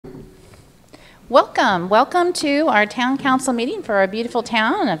Welcome to our town council meeting for our beautiful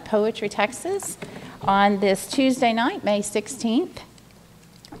town of Poetry, Texas on this Tuesday night, May 16th,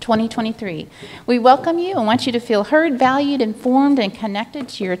 2023. We welcome you and want you to feel heard, valued, informed, and connected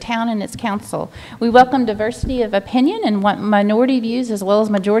to your town and its council. We welcome diversity of opinion and want minority views as well as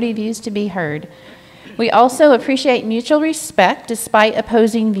majority views to be heard. We also appreciate mutual respect despite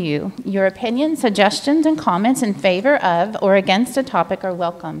opposing view. Your opinions, suggestions, and comments in favor of or against a topic are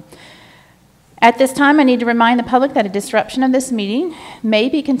welcome. At this time, I need to remind the public that a disruption of this meeting may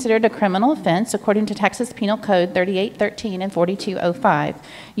be considered a criminal offense according to Texas Penal Code 3813 and 4205.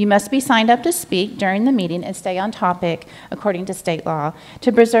 You must be signed up to speak during the meeting and stay on topic according to state law.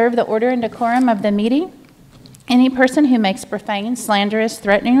 To preserve the order and decorum of the meeting, any person who makes profane, slanderous,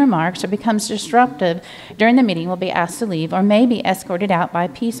 threatening remarks or becomes disruptive during the meeting will be asked to leave or may be escorted out by a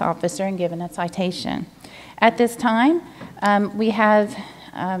peace officer and given a citation. At this time, we have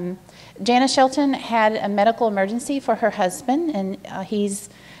Janice Shelton had a medical emergency for her husband, and he's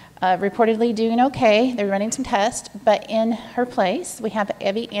reportedly doing okay. They're running some tests, but in her place, we have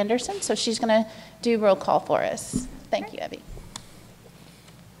Evie Anderson, so she's going to do roll call for us. Thank you, Evie.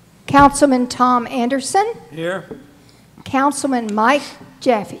 Councilman Tom Anderson. Here. Councilman Mike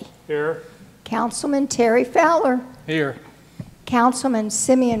Jaffe. Here. Councilman Terry Fowler. Here. Councilman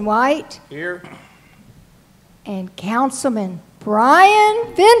Simeon White. Here. And Councilman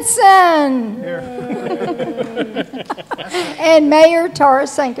Brian Vinson. Here. And Mayor Tara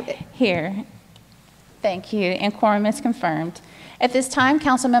Sankovic. Here. Thank you. And quorum is confirmed. At this time,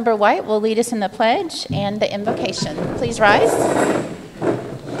 Councilmember White will lead us in the pledge and the invocation. Please rise.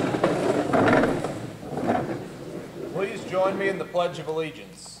 Please join me in the Pledge of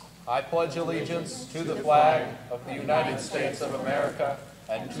Allegiance. I pledge allegiance to the flag of the United States of America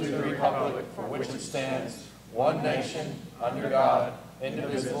and to the republic for which it stands, one nation, under God,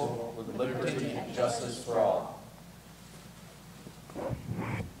 indivisible, with liberty and justice for all.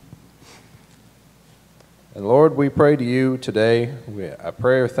 And Lord, we pray to you today, a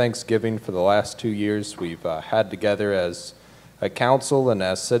prayer of thanksgiving for the last 2 years we've had together as a council and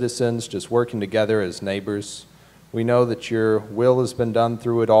as citizens, just working together as neighbors. We know that your will has been done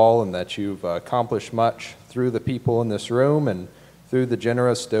through it all and that you've accomplished much through the people in this room and through the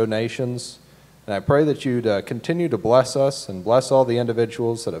generous donations. And I pray that you'd continue to bless us and bless all the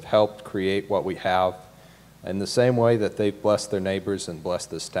individuals that have helped create what we have in the same way that they've blessed their neighbors and blessed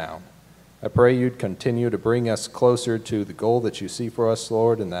this town. I pray you'd continue to bring us closer to the goal that you see for us,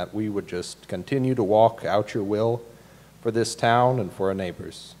 Lord, and that we would just continue to walk out your will for this town and for our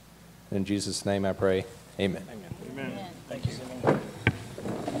neighbors. In Jesus' name I pray, amen. Amen. Amen. Thank you, Simeon.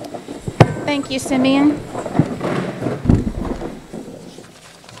 Thank you, Simeon.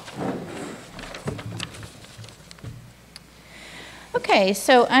 Okay,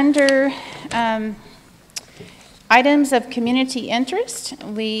 so under items of community interest,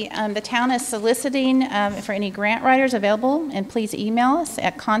 the town is soliciting for any grant writers available, and please email us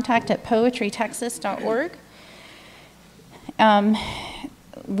at contact@poetrytexas.org.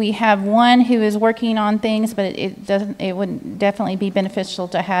 We have one who is working on things, but it would definitely be beneficial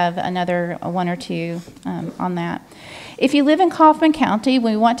to have another one or two on that. If you live in Kaufman County,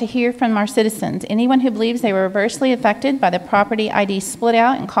 we want to hear from our citizens. Anyone who believes they were adversely affected by the property ID split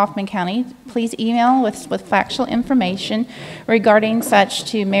out in Kaufman County, please email with factual information regarding such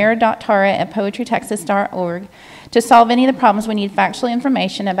to mayor.tara@poetrytexas.org. To solve any of the problems, we need factual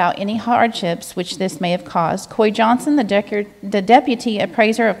information about any hardships which this may have caused. Coy Johnson, the deputy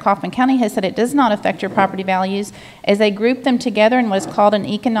appraiser of Kaufman County, has said it does not affect your property values as they group them together in what is called an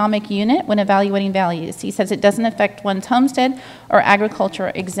economic unit when evaluating values. He says it doesn't affect one's homestead or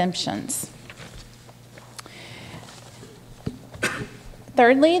agricultural exemptions.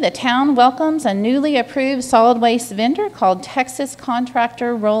 Thirdly, the town welcomes a newly approved solid waste vendor called Texas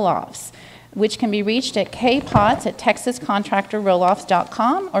Contractor Roll-Offs, which can be reached at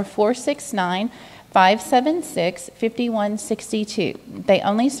kpots@texascontractorrolloffs.com or 469-576-5162. They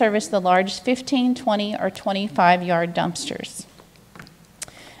only service the large 15, 20, or 25-yard dumpsters.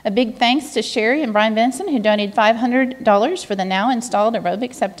 A big thanks to Sherry and Brian Benson, who donated $500 for the now installed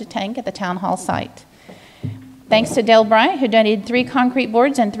aerobic septic tank at the town hall site. Thanks to Dale Bryant, who donated 3 concrete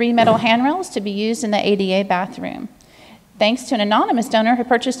boards and 3 metal handrails to be used in the ADA bathroom. Thanks to an anonymous donor who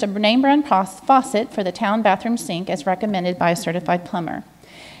purchased a name brand faucet for the town bathroom sink as recommended by a certified plumber.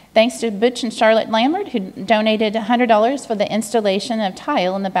 Thanks to Butch and Charlotte Lambert, who donated $100 for the installation of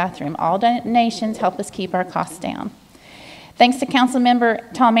tile in the bathroom. All donations help us keep our costs down. Thanks to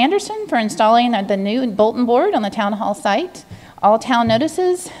Councilmember Tom Anderson for installing the new bulletin board on the town hall site. All town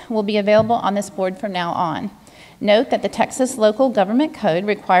notices will be available on this board from now on. Note that the Texas Local Government Code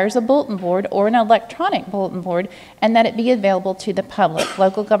requires a bulletin board or an electronic bulletin board and that it be available to the public.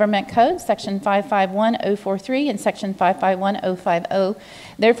 Local Government Code, Section 551043 and Section 551050.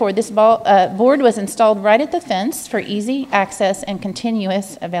 Therefore, this board was installed right at the fence for easy access and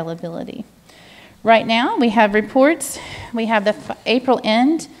continuous availability. Right now, we have reports. We have the April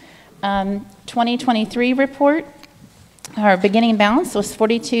end 2023 report. Our beginning balance was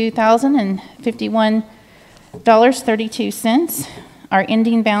 $42,051.32. Our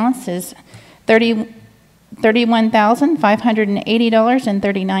ending balance is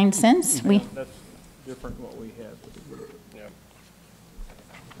 $31,580.39. Yeah, that's different what we had. Yeah.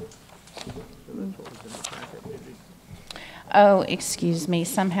 So that's what was in the packet, maybe. Oh, excuse me.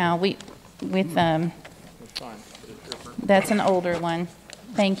 Somehow That's fine. It's different. that's an older one.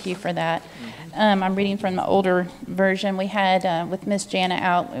 Thank you for that. I'm reading from the older version. We had, with Miss Jana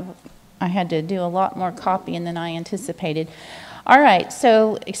out, I had to do a lot more copying than I anticipated. All right,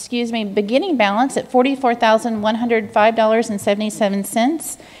 so, excuse me, beginning balance at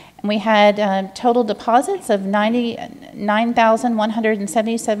 $44,105.77. And we had total deposits of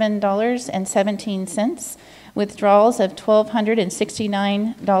 $99,177.17. Withdrawals of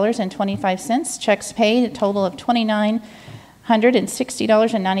 $1,269.25. Checks paid, a total of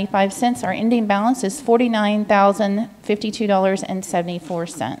 $2,960.95. Our ending balance is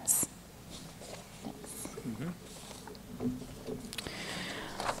 $49,052.74.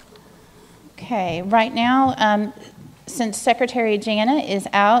 Okay, right now, since Secretary Jana is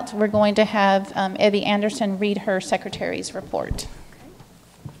out, we're going to have Evie Anderson read her secretary's report.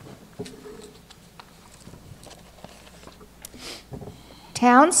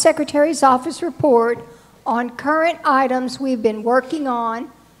 Town Secretary's Office report on current items we've been working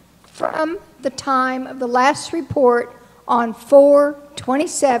on from the time of the last report on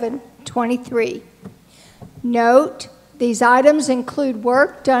 4/27/23. Note, these items include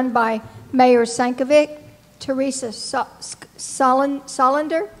work done by Mayor Sankovic, Teresa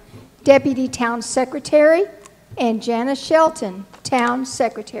Sollander, Deputy Town Secretary, and Jana Shelton, Town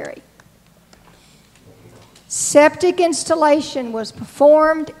Secretary. Septic installation was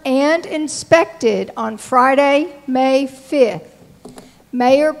performed and inspected on Friday, May 5th.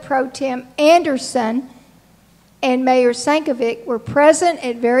 Mayor Pro Tem Anderson and Mayor Sankovic were present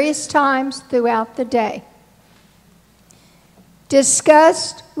at various times throughout the day.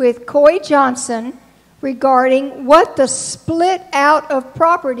 Discussed with Coy Johnson regarding what the split out of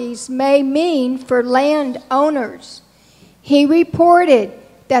properties may mean for landowners. He reported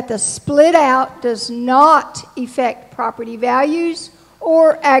that the split out does not affect property values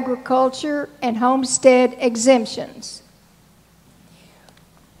or agriculture and homestead exemptions.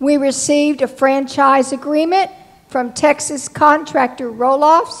 We received a franchise agreement from Texas Contractor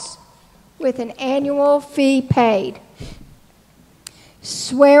Roll-Offs with an annual fee paid.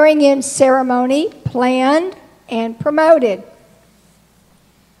 Swearing-in ceremony planned and promoted.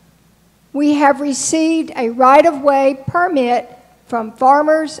 We have received a right-of-way permit from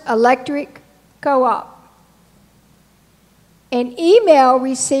Farmers Electric Co-op. An email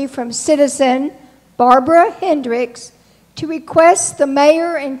received from citizen Barbara Hendricks to request the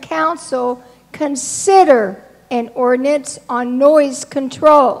mayor and council consider an ordinance on noise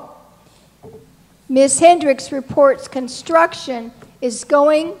control. Ms. Hendricks reports construction is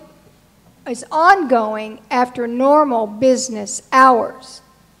ongoing after normal business hours.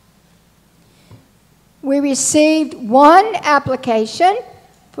 We received one application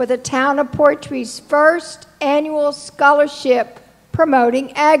for the Town of Portree's first annual scholarship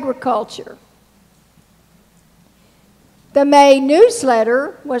promoting agriculture. The May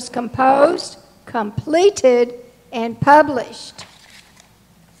newsletter was composed, completed, and published.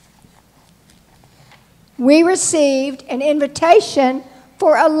 We received an invitation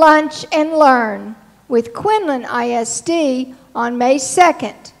for a lunch and learn with Quinlan ISD on May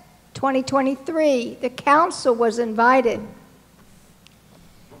 2nd, 2023. The council was invited.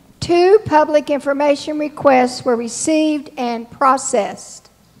 2 public information requests were received and processed.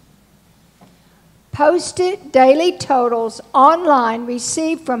 Posted daily totals online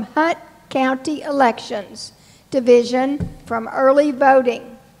received from Hunt County Elections Division from early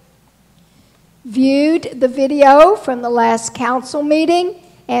voting. Viewed the video from the last council meeting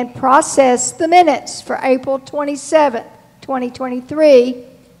and processed the minutes for April 27, 2023,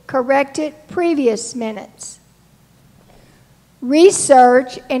 corrected previous minutes.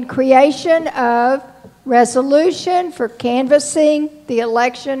 Research and creation of resolution for canvassing the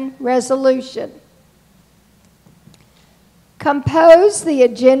election resolution. Composed the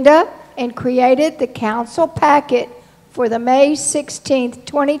agenda and created the council packet for the May 16,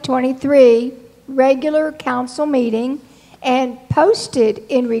 2023 regular council meeting and posted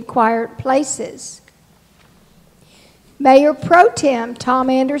in required places. Mayor Pro Tem Tom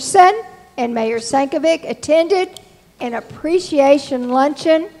Anderson and Mayor Sankovic attended an appreciation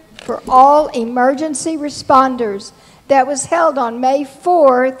luncheon for all emergency responders that was held on May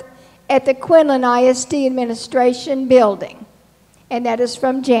 4th at the Quinlan ISD Administration Building. And that is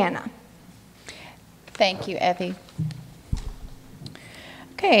from Jana. Thank you, Evie.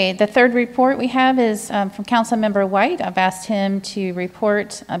 Okay, the third report we have is from Councilmember White. I've asked him to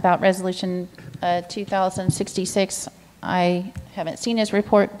report about Resolution 2066. I haven't seen his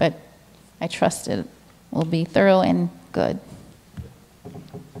report, but I trust it will be thorough and good.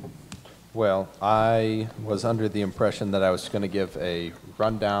 Well, I was under the impression that I was going to give a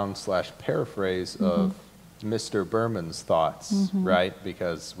rundown / paraphrase of Mr. Berman's thoughts, right?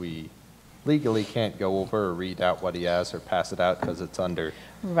 Because we legally can't go over or read out what he has or pass it out because it's under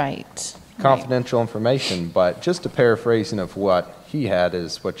confidential information. But just a paraphrasing of what he had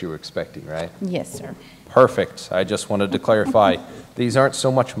is what you were expecting, right? Yes, sir. Perfect. I just wanted to clarify. These aren't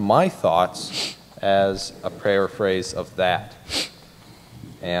so much my thoughts as a paraphrase of that.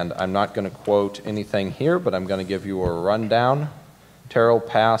 And I'm not going to quote anything here, but I'm going to give you a rundown. Terrell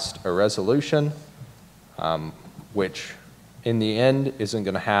passed a resolution, which in the end isn't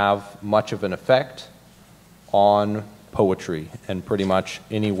going to have much of an effect on poetry in pretty much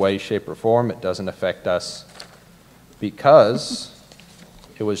any way, shape, or form. It doesn't affect us because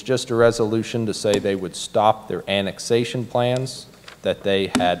it was just a resolution to say they would stop their annexation plans that they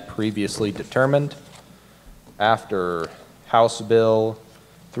had previously determined after House Bill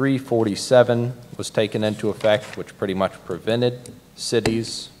 347 was taken into effect, which pretty much prevented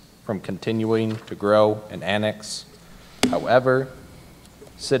cities from continuing to grow and annex. However,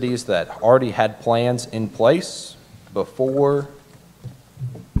 cities that already had plans in place before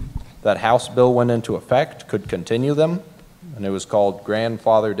that House bill went into effect could continue them, and it was called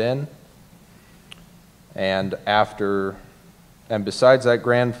grandfathered in. And besides that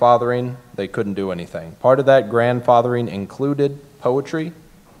grandfathering, they couldn't do anything. Part of that grandfathering included poetry,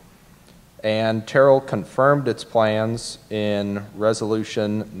 and Terrell confirmed its plans in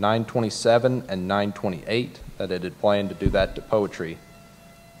Resolution 927 and 928 that it had planned to do that to poetry.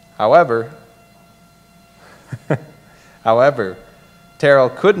 However, Terrell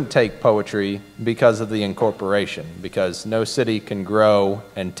couldn't take poetry because of the incorporation, because no city can grow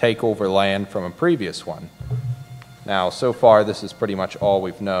and take over land from a previous one. Now, so far, this is pretty much all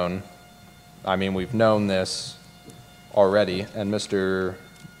we've known. I mean, we've known this already, and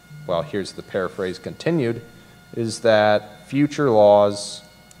here's the paraphrase continued, is that future laws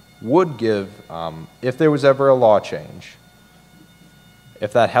would give, if there was ever a law change,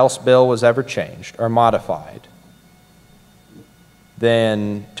 if that House bill was ever changed or modified,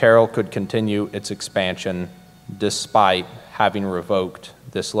 then Terrell could continue its expansion despite having revoked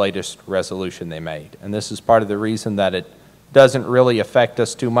this latest resolution they made. And this is part of the reason that it doesn't really affect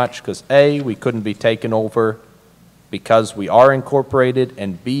us too much, because A, we couldn't be taken over because we are incorporated,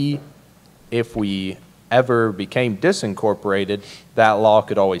 and B, if we ever became disincorporated, that law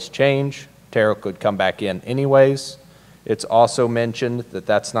could always change. Terrell could come back in anyways. It's also mentioned that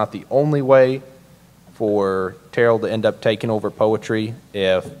that's not the only way for Terrell to end up taking over poetry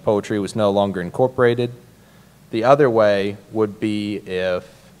if poetry was no longer incorporated. The other way would be if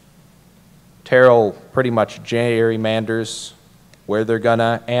Terrell pretty much gerrymanders where they're going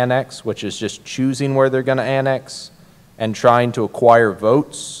to annex, which is just choosing where they're going to annex and trying to acquire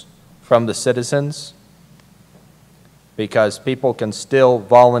votes from the citizens, because people can still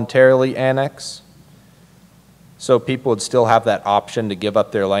voluntarily annex. So people would still have that option to give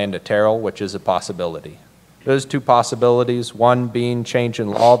up their land to Terrell, which is a possibility. Those two possibilities, one being change in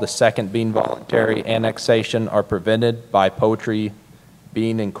law, the second being voluntary annexation, are prevented by poetry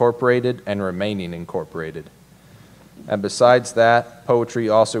being incorporated and remaining incorporated. And besides that, poetry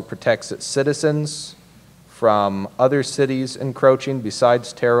also protects its citizens from other cities encroaching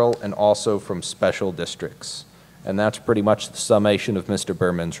besides Terrell, and also from special districts. And that's pretty much the summation of Mr.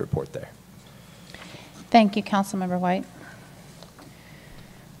 Berman's report there. Thank you, Councilmember White.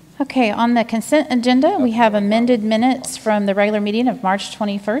 Okay, on the consent agenda, we have amended minutes from the regular meeting of March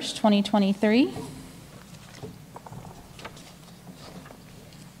 21st, 2023.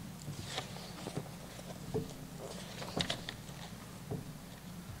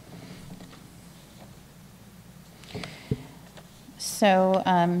 So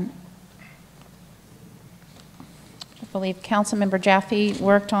I believe Councilmember Jaffe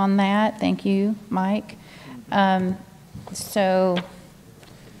worked on that. Thank you, Mike. So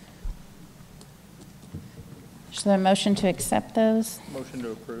is there a motion to accept those? Motion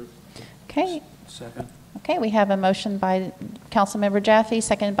to approve. Okay. Second. Okay, we have a motion by Councilmember Jaffe,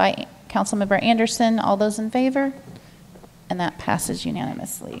 seconded by Councilmember Anderson. All those in favor? And that passes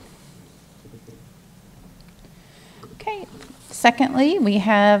unanimously. Okay. Secondly, we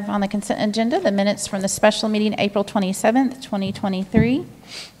have on the consent agenda the minutes from the special meeting April 27th, 2023.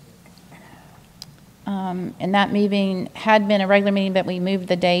 And that meeting had been a regular meeting, but we moved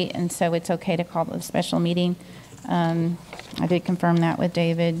the date, and so it's okay to call it a special meeting. I did confirm that with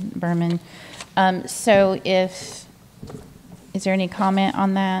David Berman. So is there any comment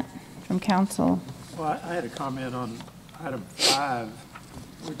on that from council? Well, I had a comment on item 5,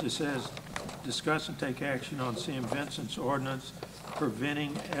 which it says, discuss and take action on C.M. Vincent's ordinance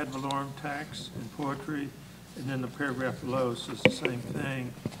preventing ad valorem tax in poetry. And then the paragraph below says the same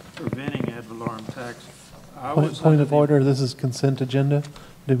thing, preventing ad valorem tax. Point of order, this is consent agenda.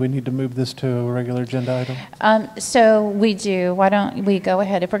 Do we need to move this to a regular agenda item? So we do. Why don't we go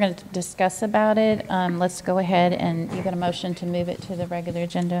ahead? If we're going to discuss about it, let's go ahead and you got a motion to move it to the regular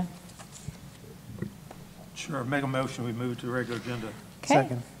agenda. Sure, make a motion, we move it to the regular agenda. Okay.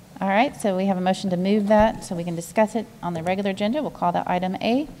 Second. All right, so we have a motion to move that so we can discuss it on the regular agenda. We'll call that item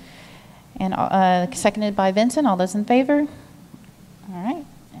A. And seconded by Vincent. All those in favor? All right,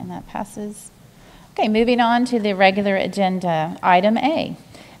 and that passes. Okay, moving on to the regular agenda. Item A,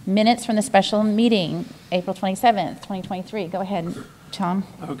 minutes from the special meeting, April 27th, 2023. Go ahead, Tom.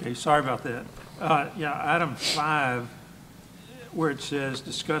 Okay, sorry about that. Yeah, item 5, where it says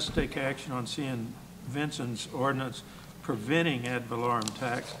discuss, take action on C.M. Vincent's ordinance preventing ad valorem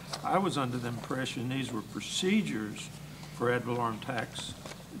tax. I was under the impression these were procedures for ad valorem tax,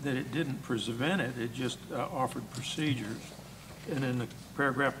 that it didn't prevent it, it just offered procedures. And in the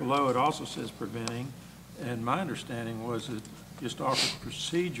paragraph below, it also says preventing, and my understanding was it just offered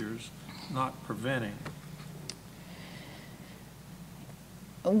procedures, not preventing.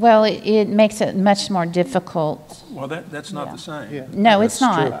 Well, it makes it much more difficult. Well, that's not Yeah. the same. Yeah. No, it's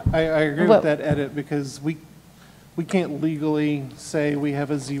That's not. true. I agree Well- with that edit because we can't legally say we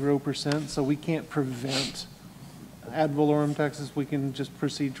have a 0%, so we can't prevent ad valorem taxes. We can just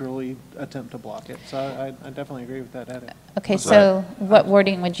procedurally attempt to block it. So I definitely agree with that edit. Okay, What's so what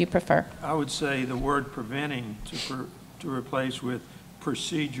wording would you prefer? I would say the word preventing to replace with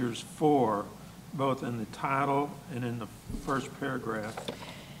procedures for, both in the title and in the first paragraph.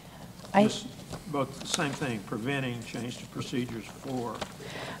 Just both the same thing, preventing, change to procedures for.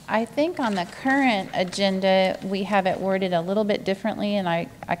 I think on the current agenda, we have it worded a little bit differently, and I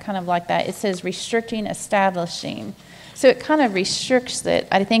kind of like that. It says restricting, establishing. So it kind of restricts it.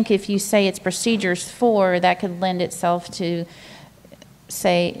 I think if you say it's procedures for, that could lend itself to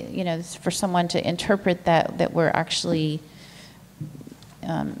say, you know, for someone to interpret that we're actually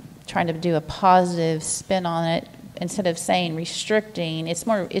trying to do a positive spin on it. Instead of saying restricting, it's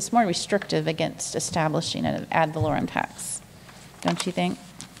more restrictive against establishing an ad valorem tax. Don't you think?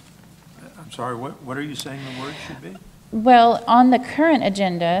 I'm sorry, what are you saying the word should be? Well, on the current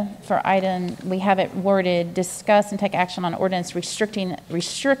agenda for item, we have it worded, discuss and take action on ordinance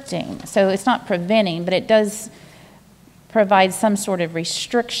restricting. So it's not preventing, but it does provide some sort of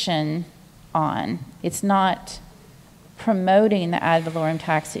restriction on. It's not promoting the ad valorem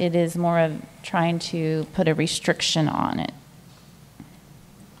tax. It is more of trying to put a restriction on it.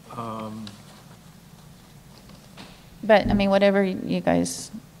 But, I mean, whatever you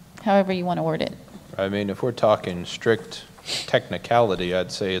guys, however you want to word it. I mean, if we're talking strict technicality,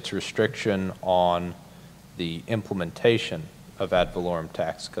 I'd say it's restriction on the implementation of ad valorem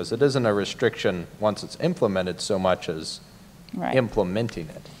tax, because it isn't a restriction once it's implemented so much as Right. implementing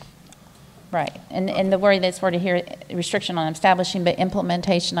it. Right. And the word that's worded here, restriction on establishing, but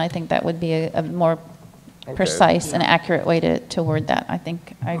implementation, I think that would be a more Okay. precise and accurate way to word that. I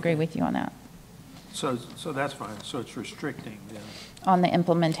think I agree with you on that. So that's fine, so it's restricting then. On the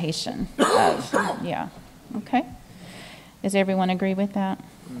implementation of, yeah. Okay. Does everyone agree with that?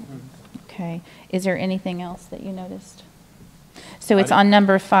 Okay. Is there anything else that you noticed? So it's on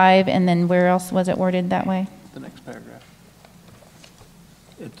number 5, and then where else was it worded that way? The next paragraph.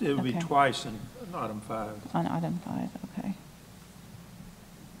 It would be Okay. twice in item 5. On item 5, okay.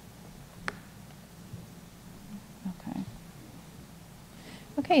 Okay.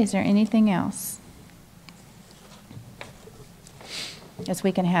 Okay, is there anything else? Yes,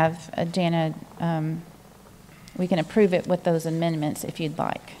 we can have Jana, we can approve it with those amendments if you'd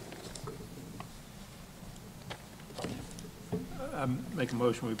like. I make a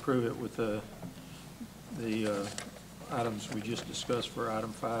motion, we approve it with the items we just discussed for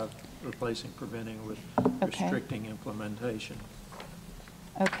item 5, replacing preventing with Okay. restricting implementation.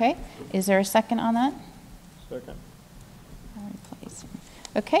 Okay, is there a second on that? Second.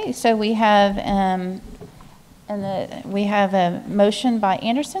 Okay, so we have we have a motion by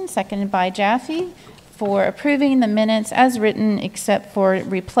Anderson, seconded by Jaffe, for approving the minutes as written, except for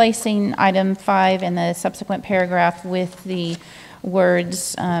replacing item 5 in the subsequent paragraph with the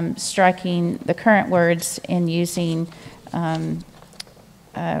words, striking the current words and using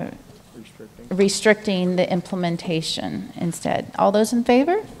restricting the implementation instead. All those in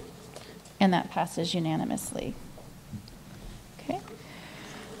favor? And that passes unanimously. Okay.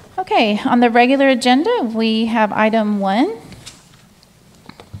 Okay, on the regular agenda, we have item 1.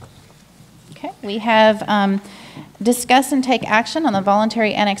 Okay, we have discuss and take action on the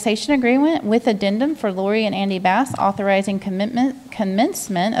voluntary annexation agreement with addendum for Lori and Andy Bass, authorizing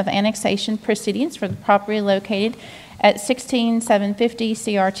commencement of annexation proceedings for the property located at 16750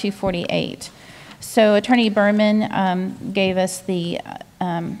 CR 248. So Attorney Berman gave us the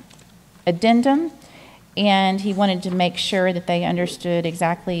addendum, and he wanted to make sure that they understood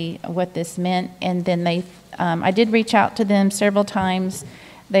exactly what this meant. And then I did reach out to them several times.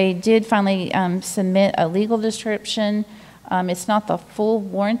 They did finally submit a legal description. It's not the full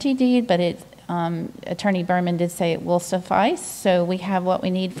warranty deed, but Attorney Berman did say it will suffice. So we have what we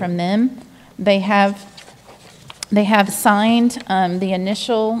need from them. They have signed the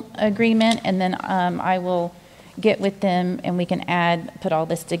initial agreement, and then I will get with them and we can put all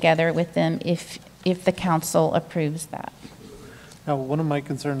this together with them if the council approves that. Now, one of my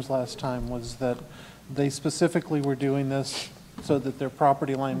concerns last time was that they specifically were doing this so that their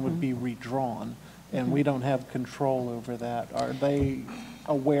property line would be redrawn, and we don't have control over that. Are they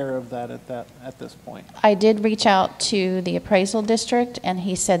aware of that at this point? I did reach out to the appraisal district, and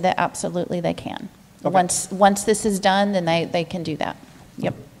he said that absolutely they can. Okay. Once this is done, then they can do that.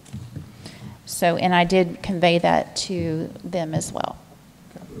 Yep. So, and I did convey that to them as well.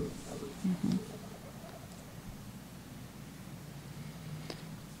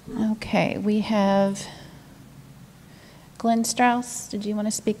 Okay, we have Glenn Strauss. Did you want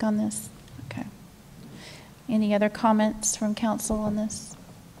to speak on this? Okay. Any other comments from council on this?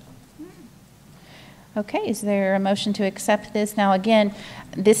 Okay, is there a motion to accept this? Now, again,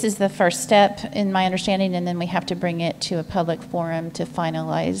 this is the first step in my understanding, and then we have to bring it to a public forum to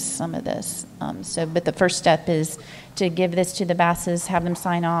finalize some of this. But the first step is to give this to the Basses, have them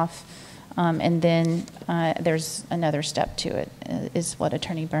sign off, and then there's another step to it, is what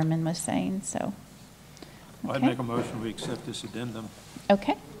Attorney Berman was saying. So, okay. I'd make a motion we accept this addendum.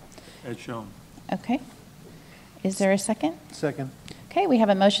 Okay. As shown. Okay. Is there a second? Second. Okay, we have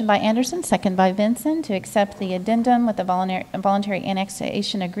a motion by Anderson, second by Vinson, to accept the addendum with the voluntary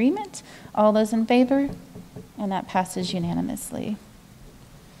annexation agreement. All those in favor? And that passes unanimously.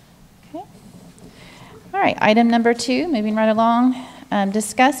 Okay. All right, item number 2, moving right along.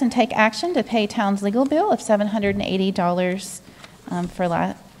 Discuss and take action to pay town's legal bill of $780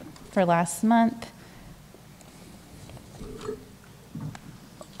 for last month.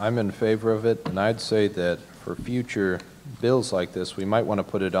 I'm in favor of it, and I'd say that for future bills like this, we might want to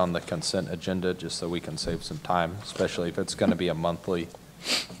put it on the consent agenda just so we can save some time, especially if it's going to be a monthly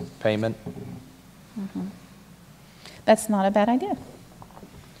payment. Mm-hmm. That's not a bad idea.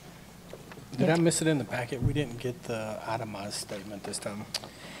 Did I miss it in the packet? We didn't get the itemized statement this time.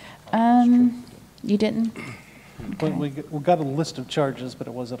 You didn't? Okay. We got a list of charges, but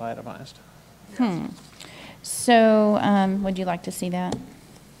it wasn't itemized. So, would you like to see that?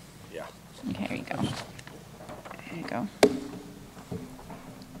 Yeah. Okay, here you go. There you go.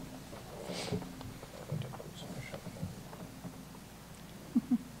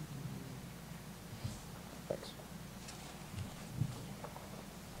 Thanks.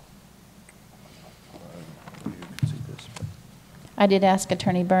 You can see this. I did ask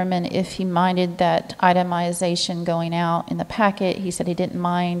Attorney Berman if he minded that itemization going out in the packet. He said he didn't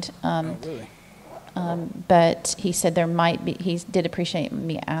mind. Oh, really? But he said there might be, he did appreciate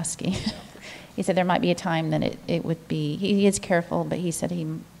me asking. He said there might be a time that it would be, he is careful, but he said he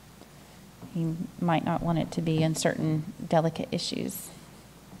might not want it to be in certain delicate issues.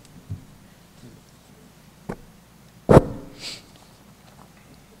 Okay,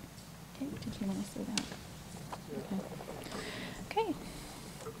 did you want to say that? Okay.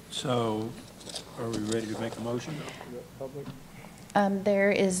 So, are we ready to make a motion?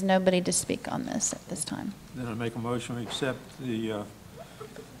 There is nobody to speak on this at this time. Then I make a motion we accept the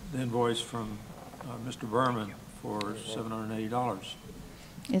invoice from Mr. Berman for $780.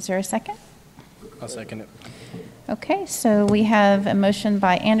 Is there a second? I'll second it. Okay, so we have a motion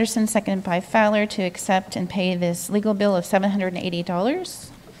by Anderson, seconded by Fowler, to accept and pay this legal bill of $780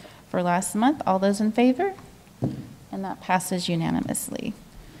 for last month. All those in favor? And that passes unanimously.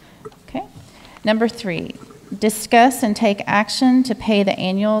 Okay. Number 3, discuss and take action to pay the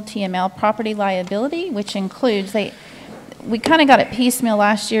annual TML property liability, which includes, we kind of got it piecemeal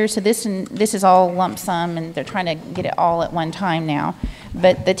last year, so this is all lump sum, and they're trying to get it all at one time now.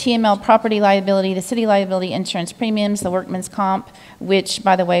 But the TML property liability, the city liability insurance premiums, the workman's comp, which,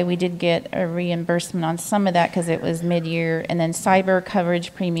 by the way, we did get a reimbursement on some of that because it was mid-year, and then cyber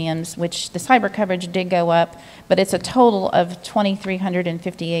coverage premiums, which the cyber coverage did go up, but it's a total of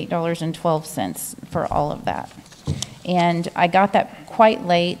 $2,358.12 for all of that. And I got that quite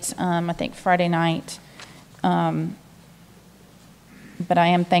late, I think Friday night, but I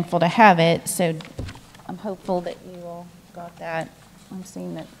am thankful to have it, so I'm hopeful that you all got that. I'm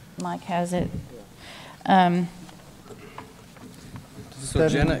seeing that Mike has it. So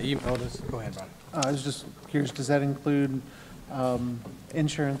Jenna, go ahead, Ron. I was just curious, does that include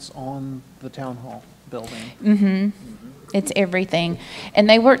insurance on the town hall building? Mm-hmm. It's everything. And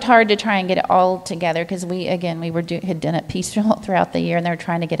they worked hard to try and get it all together because had done it piecemeal throughout the year, and they were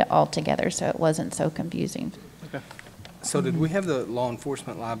trying to get it all together so it wasn't so confusing. Okay. So did we have the law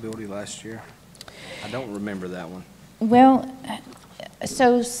enforcement liability last year? I don't remember that one. Well,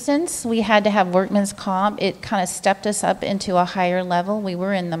 so since we had to have workman's comp, it kind of stepped us up into a higher level. We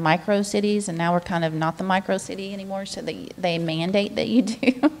were in the micro cities, and now we're kind of not the micro city anymore. So they mandate that you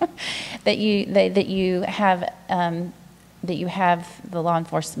do that you have the law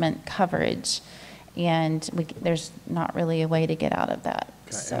enforcement coverage, and there's not really a way to get out of that.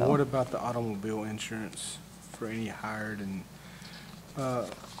 Okay. So. And what about the automobile insurance for any hired? And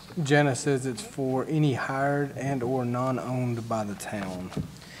Jenna says it's for any hired and or non-owned by the town.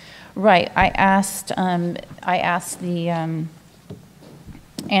 Right. I asked the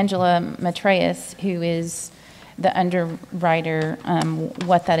Angela Matreus, who is the underwriter,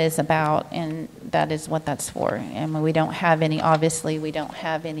 what that is about, and that is what that's for. And we don't have any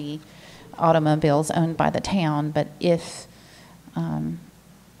automobiles owned by the town, but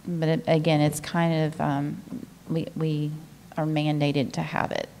again, it's kind of, we are mandated to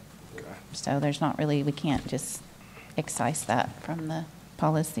have it. Okay. So there's not really, we can't just excise that from the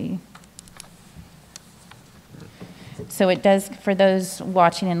policy. So it does, for those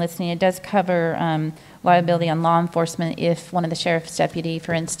watching and listening, it does cover liability on law enforcement if one of the sheriff's deputy,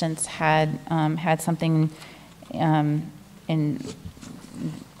 for instance, had something, and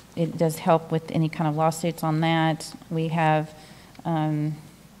it does help with any kind of lawsuits on that. We have the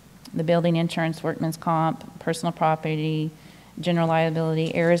building insurance, workman's comp, personal property, general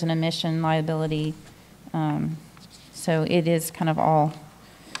liability, errors and omission liability. So it is kind of all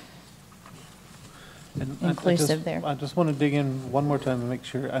inclusive there. I just want to dig in one more time to make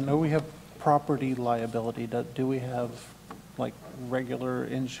sure. I know we have property liability. Do we have like regular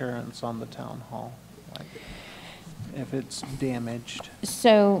insurance on the town hall? Like if it's damaged?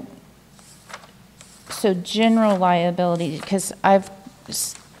 So general liability, because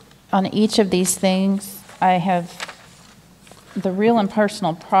on each of these things, I have the real and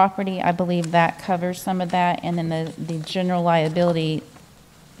personal property, I believe that covers some of that, and then the general liability.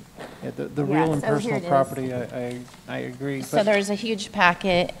 Yeah, the real and personal property, I agree. So there's a huge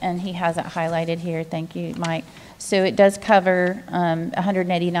packet, and he has it highlighted here. Thank you, Mike. So it does cover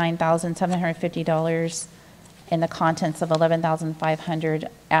 $189,750 and the contents of $11,500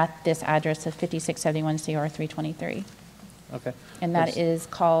 at this address of 5671 CR 323. Okay. And that is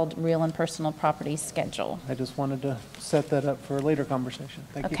called Real and Personal Property Schedule. I just wanted to set that up for a later conversation.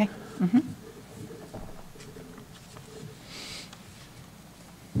 Thank you. Okay. Mm-hmm.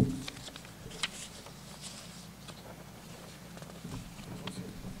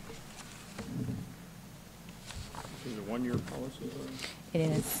 Is it a one-year policy? It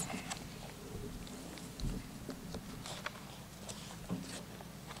is.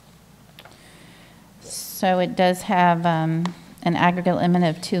 So it does have an aggregate limit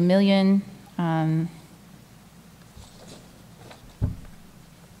of $2 million.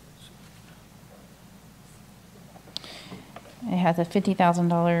 It has a $50,000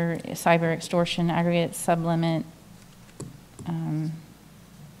 cyber extortion aggregate sublimit.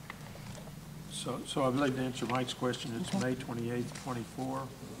 So I believe to answer Mike's question, it's May 28th, 24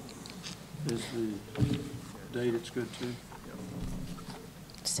 is the date it's good to.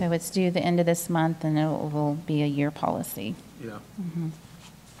 So it's due the end of this month, and it will be a year policy. Yeah. Mm-hmm.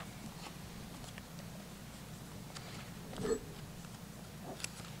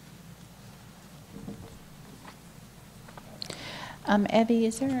 Evie,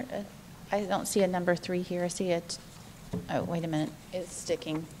 is there I don't see a number 3 here. I see it. Oh, wait a minute. It's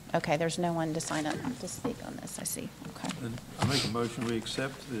sticking. Okay, there's no one to sign up to speak on this. I see. Okay. And I make a motion we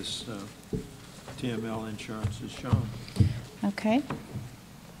accept this TML insurance as shown. Okay.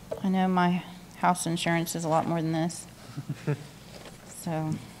 I know my house insurance is a lot more than this.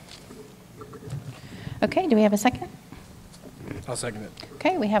 So, okay, do we have a second? I'll second it.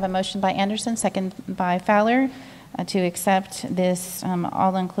 Okay, we have a motion by Anderson, second by Fowler, to accept this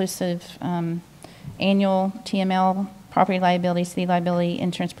all-inclusive annual TML property liability, city liability,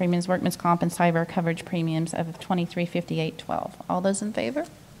 insurance premiums, workman's comp, and cyber coverage premiums of $2358.12. All those in favor?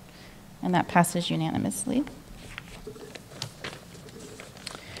 And that passes unanimously.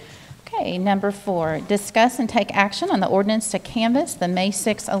 Okay, number 4, discuss and take action on the ordinance to canvass the May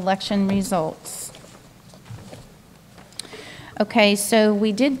 6 election results. Okay, so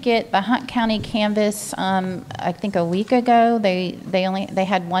we did get the Hunt County canvass, I think a week ago. They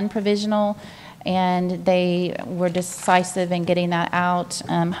had one provisional, and they were decisive in getting that out.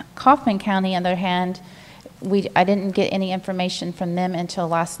 Kaufman County, on the other hand, I didn't get any information from them until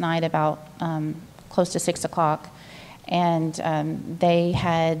last night about close to 6 o'clock, and they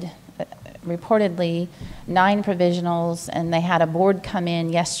had reportedly 9 provisionals, and they had a board come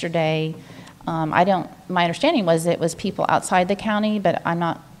in yesterday. My understanding was it was people outside the county, but I'm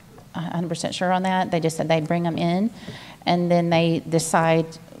not 100% sure on that. They just said they'd bring them in, and then they decide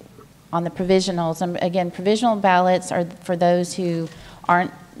on the provisionals. And again, provisional ballots are for those who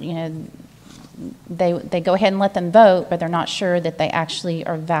aren't, they go ahead and let them vote, but they're not sure that they actually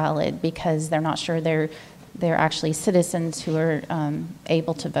are valid because they're not sure they're actually citizens who are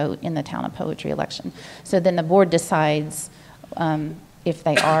able to vote in the town of Poetry election. So then the board decides if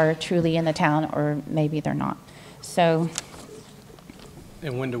they are truly in the town or maybe they're not. So.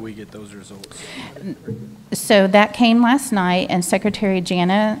 And when do we get those results? So that came last night, and Secretary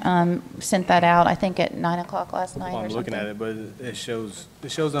Jana sent that out, I think, at 9 o'clock last night. Well, I'm or looking something. at it, but it shows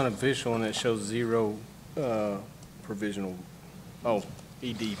unofficial, and it shows 0 provisional. Oh,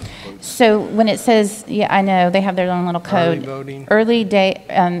 ED votes. So when it says, yeah, I know, they have their own little code. Early voting. Early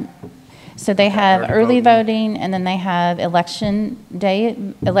day, so they have early voting, and then they have election day.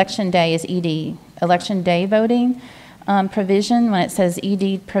 Election day is ED. Election day voting provision, when it says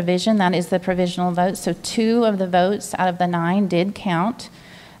ED provision, that is the provisional vote. So 2 of the votes out of the 9 did count.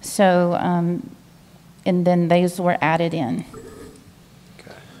 So, and then those were added in.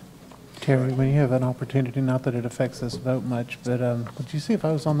 Terry, when you have an opportunity, not that it affects this vote much, but would you see if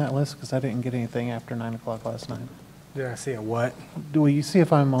I was on that list? Because I didn't get anything after 9 o'clock last night. Did I see a what? Will you see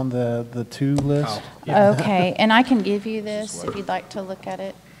if I'm on the 2 list? Oh, Okay, and I can give you this if you'd like to look at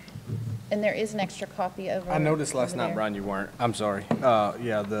it. And there is an extra copy over. I noticed last over night, there. Brian, you weren't. I'm sorry.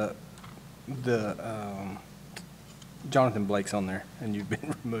 Yeah, the Jonathan Blake's on there, and you've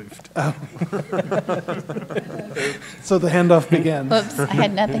been removed. So the handoff begins. Whoops, I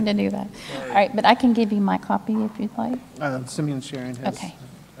had nothing to do with that. All right, but I can give you my copy if you'd like. Simeon Sharon has. Okay.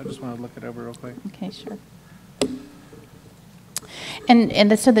 I just want to look it over real quick. Okay, sure.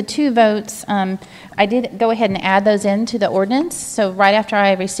 So the 2 votes, I did go ahead and add those into the ordinance. So right after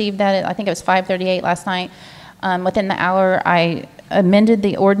I received that, I think it was 5:38 last night, within the hour, I amended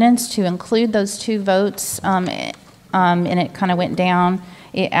the ordinance to include those 2 votes, and it kind of went down.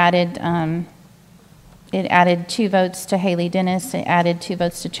 It added 2 votes to Haley Dennis. It added 2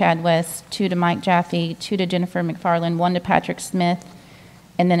 votes to Chad West, 2 to Mike Jaffe, 2 to Jennifer McFarland, 1 to Patrick Smith,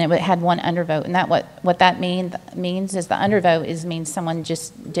 and then it had 1 undervote. And that what that means is the undervote means someone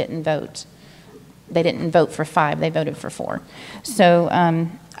just didn't vote. They didn't vote for 5, they voted for 4. So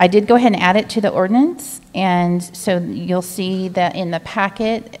I did go ahead and add it to the ordinance, and so you'll see that in the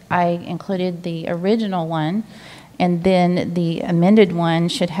packet I included the original one, and then the amended one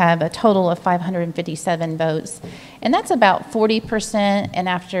should have a total of 557 votes. And that's about 40%, and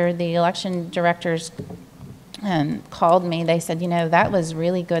after the election directors called me, they said, that was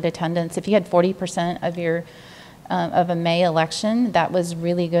really good attendance. If you had 40% of your of a May election, that was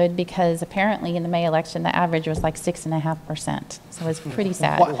really good, because apparently in the May election the average was like 6.5%. So it was pretty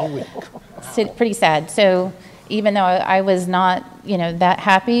sad. Pretty sad. So even though I was not, that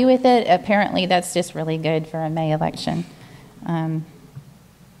happy with it, apparently that's just really good for a May election. I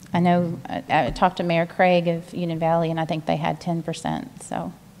know I talked to Mayor Craig of Union Valley, and I think they had 10%.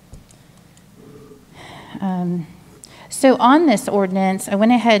 So. So on this ordinance, I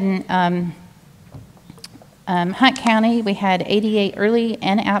went ahead and Hunt County, we had 88 early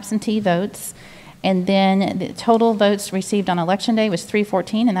and absentee votes, and then the total votes received on election day was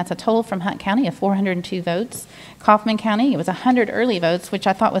 314, and that's a total from Hunt County of 402 votes. Kaufman County, it was 100 early votes, which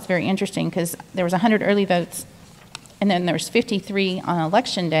I thought was very interesting because there was 100 early votes, and then there was 53 on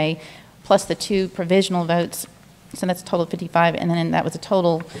election day, plus the 2 provisional votes. So that's a total of 55, and then that was a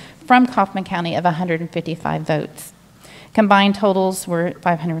total from Kaufman County of 155 votes. Combined totals were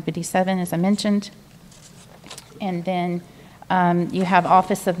 557, as I mentioned. And then You have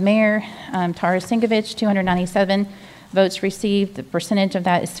Office of Mayor, Tara Singovich, 297 votes received. The percentage of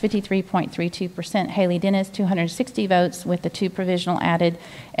that is 53.32%. Haley Dennis, 260 votes with the 2 provisional added,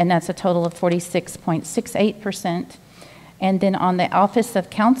 and that's a total of 46.68%. And then on the Office of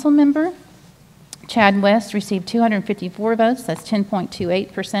Council Member, Chad West received 254 votes, that's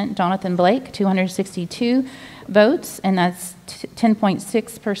 10.28%. Jonathan Blake, 262 votes, and that's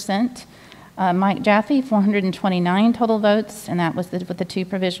 10.6%. Mike Jaffe, 429 total votes, and that was with the 2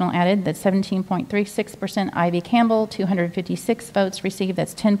 provisional added, that's 17.36%. Ivy Campbell, 256 votes received,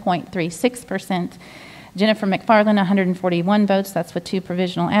 that's 10.36%. Jennifer McFarland, 141 votes, that's with 2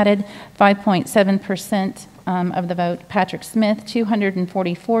 provisional added, 5.7% of the vote. Patrick Smith,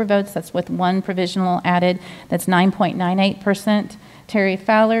 244 votes, that's with 1 provisional added, that's 9.98%. Terry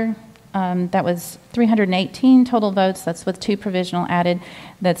Fowler, that was 318 total votes, that's with 2 provisional added,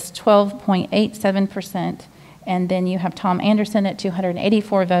 that's 12.87%. And then you have Tom Anderson at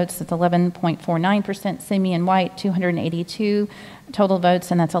 284 votes, that's 11.49%. Simeon White, 282 total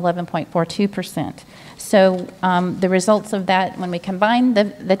votes, and that's 11.42%. So the results of that, when we combine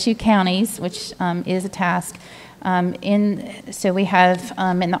the 2 counties, which is a task, so we have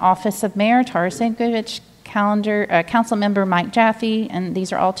in the Office of Mayor, Tara Singovich, Council Member Mike Jaffe, and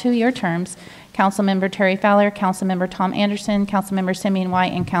these are all 2-year terms. Council Member Terry Fowler, Council Member Tom Anderson, Council Member Simeon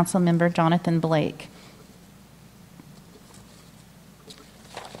White, and Council Member Jonathan Blake.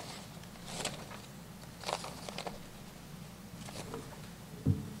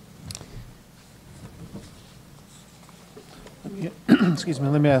 Excuse me,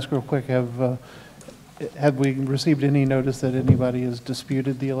 let me ask real quick, have we received any notice that anybody has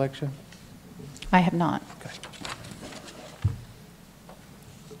disputed the election? I have not. Okay.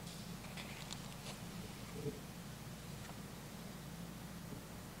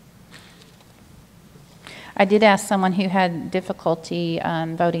 I did ask someone who had difficulty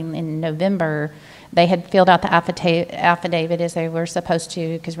voting in November. They had filled out the affidavit as they were supposed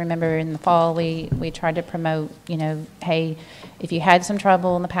to, because remember in the fall we tried to promote, hey, if you had some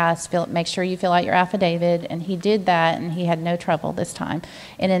trouble in the past, make sure you fill out your affidavit, and he did that, and he had no trouble this time.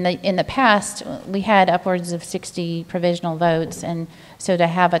 And in the past, we had upwards of 60 provisional votes, and so to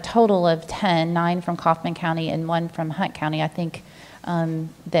have a total of 10, 9 from Kaufman County and 1 from Hunt County, I think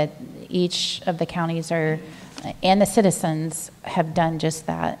that each of the counties and the citizens have done just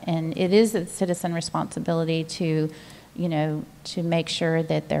that. And it is a citizen responsibility to make sure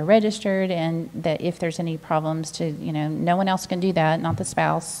that they're registered, and that if there's any problems no one else can do that, not the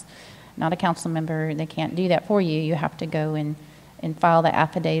spouse, not a council member, they can't do that for you. You have to go and file the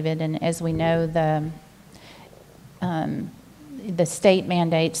affidavit. And as we know, the state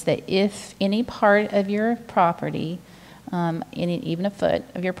mandates that if any part of your property, even a foot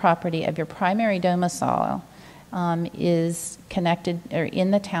of your property, of your primary domicile, is connected or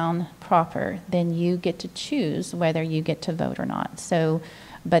in the town proper, then you get to choose whether you get to vote or not. So,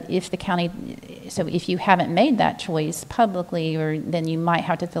 but if the county, so if you haven't made that choice publicly, then you might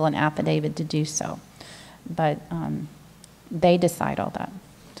have to fill an affidavit to do so. But they decide all that.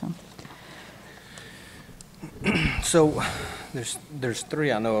 So there's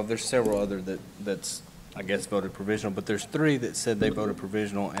 3 I know of. There's several other that's I guess voted provisional, but there's 3 that said they voted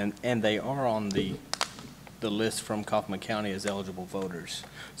provisional, and they are on the list from Kaufman County as eligible voters.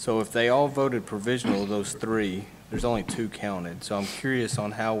 So if they all voted provisional, those 3, there's only 2 counted. So I'm curious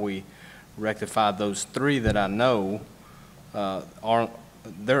on how we rectify those 3 that I know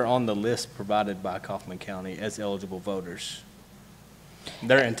they're on the list provided by Kaufman County as eligible voters.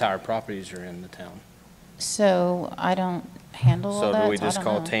 Their entire properties are in the town. So I don't handle all that. So do we just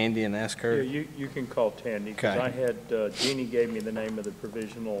call Tandy and ask her? Yeah, you can call Tandy, because Okay. I had, Jeannie gave me the name of the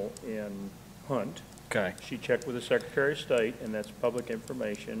provisional in Hunt. Okay. She checked with the Secretary of State, and that's public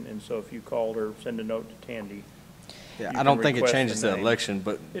information, and so if you called her, send a note to Tandy. Yeah, You I don't can think it request changes a the name. election,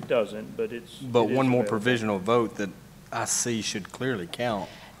 but It doesn't, but it is one more available. provisional vote that I see should clearly count.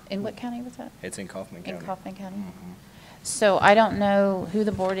 In what county was that? It's in Kaufman County. In Kaufman County? So I don't know who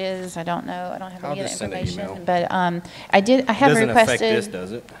the board is. I don't have I'll any of just the send an information. email. But I have Doesn't requested. affect this,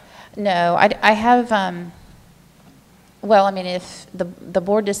 does it? No, I have, well, I mean, if the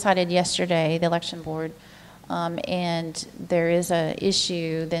board decided yesterday, the election board, and there is a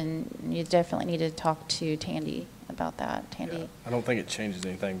issue, then you definitely need to talk to Tandy about that. Tandy. Yeah, I don't think it changes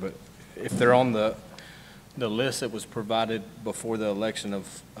anything, but if they're on the list that was provided before the election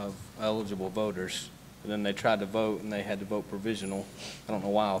of eligible voters, and then they tried to vote and they had to vote provisional, I don't know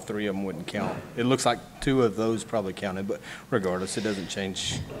why all 3 of them wouldn't count. It looks like 2 of those probably counted, but regardless, it doesn't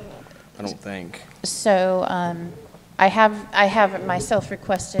change, I don't think. So I have myself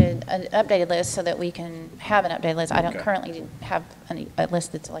requested an updated list so that we can have an updated list. I don't Okay. currently have a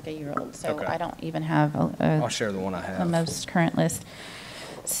list that's like a year old, so Okay. I don't even have I'll share the one I the have. most current list.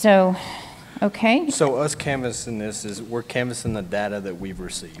 So, okay, So us canvassing this is, we're canvassing the data that we've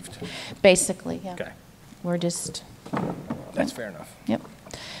received. basically, yeah. Okay, We're just, that's fair enough. yep.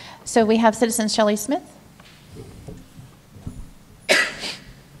 So we have citizen Shelley Smith.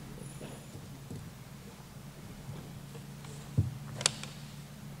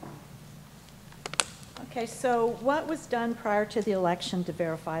 Okay, so what was done prior to the election to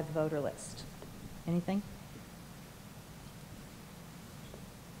verify the voter list? Anything?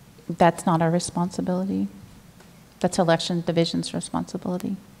 That's not our responsibility. That's election division's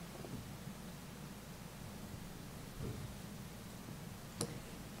responsibility.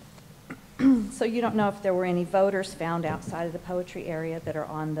 So you don't know if there were any voters found outside of the Poetry area that are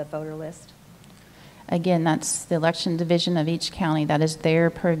on the voter list? Again, that's the election division of each county. That is their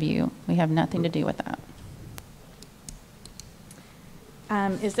purview. We have nothing to do with that.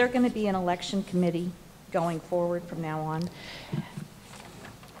 Is there going to be an election committee going forward from now on?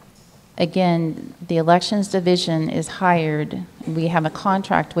 Again, the elections division is hired. We have a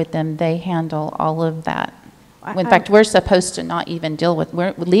contract with them. They handle all of that. In fact, we're supposed to not even deal with,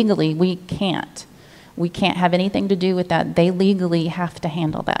 legally, we can't. We can't have anything to do with that. They legally have to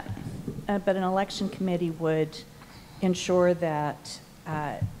handle that. But an election committee would ensure that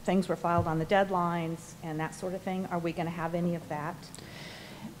things were filed on the deadlines and that sort of thing. Are we going to have any of that?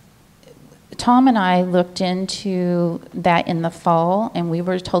 Tom and I looked into that in the fall, and we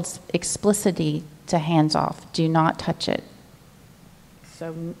were told explicitly to hands off. Do not touch it.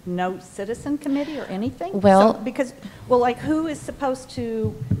 So no citizen committee or anything? Well- Like who is supposed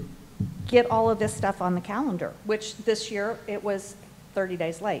to get all of this stuff on the calendar? Which this year it was 30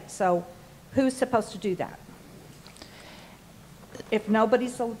 days late. So who's supposed to do that? If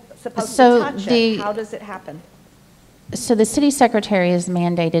nobody's supposed So to touch it, how does it happen? So the city secretary is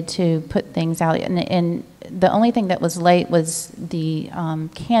mandated to put things out, and the only thing that was late was the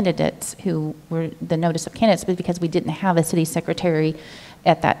candidates who were the notice of candidates, but because we didn't have a city secretary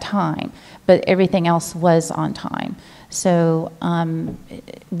at that time, but everything else was on time. So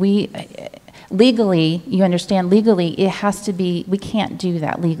we legally, you understand, legally it has to be. We can't do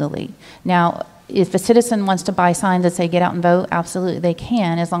that legally. Now, if a citizen wants to buy signs that say "Get out and vote," absolutely they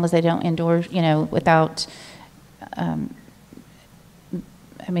can, as long as they don't endorse, without. I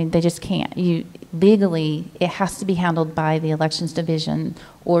mean, they just can't. Legally, it has to be handled by the elections division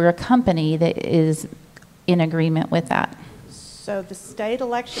or a company that is in agreement with that. So the state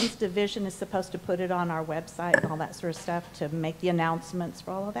elections division is supposed to put it on our website and all that sort of stuff to make the announcements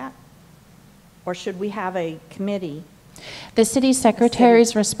for all of that? Or should we have a committee? The city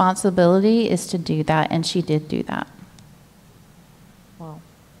secretary's responsibility is to do that, and she did do that. Well,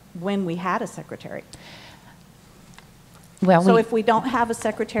 when we had a secretary. Well, So if we don't have a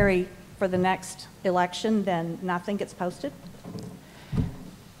secretary for the next election, then nothing gets posted?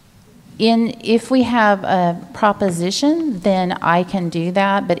 if we have a proposition, then I can do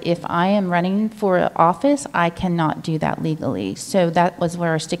that. But if I am running for office, I cannot do that legally. So that was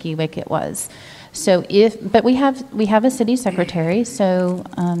where our sticky wicket was. So but we have a city secretary. So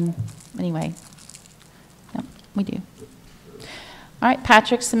anyway, no, we do. All right,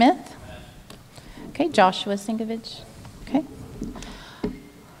 Patrick Smith. Okay, Joshua Sinkovich. Okay.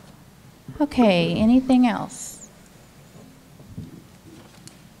 Okay, anything else?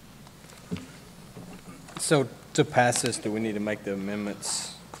 So to pass this, do we need to make the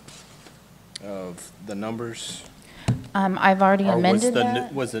amendments of the numbers? I've already Or amended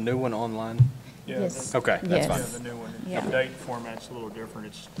that. was the new one online? Yes. Okay, that's Yes. fine. Yeah, the new one. Yeah. The date format's a little different.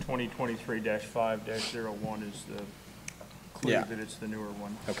 It's 2023-5-01 is the clue Yeah. that it's the newer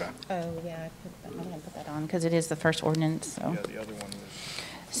one. Okay. Oh, yeah, I didn't put that on because it is the first ordinance, so. Yeah, the other one was,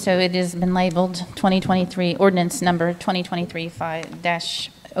 So it has been labeled 2023, ordinance number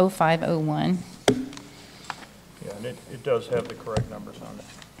 2023-0501. yeah, and it does have the correct numbers on it.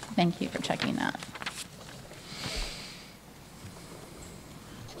 Thank you for checking that.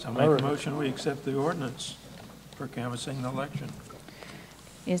 So make a motion, we accept the ordinance for canvassing the election.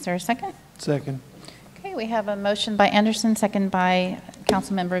 Is there a second? Second. Okay, we have a motion by Anderson, second by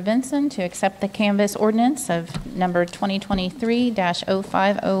Councilmember Vinson to accept the canvas ordinance of number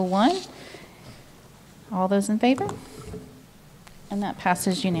 2023-0501. All those in favor? And that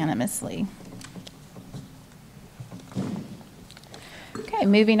passes unanimously. Okay,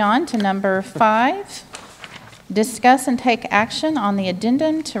 moving on to number 5. Discuss and take action on the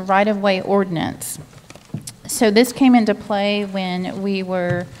addendum to right-of-way ordinance. So this came into play when we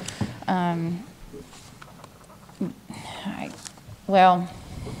were Well,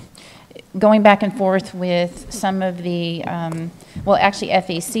 going back and forth with some of the, well, actually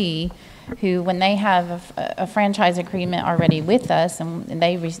FEC, who, when they have a franchise agreement already with us, and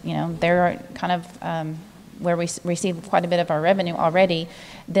they, they're kind of where we receive quite a bit of our revenue already,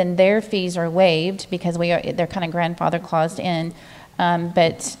 then their fees are waived because they're kind of grandfather claused in.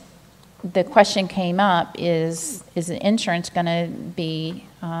 But the question came up is the insurance going to be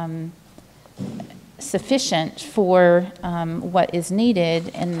sufficient for what is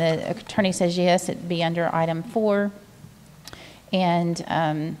needed? And the attorney says yes, it'd be under item 4.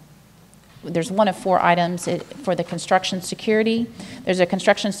 And there's one of 4 items for the construction security. There's a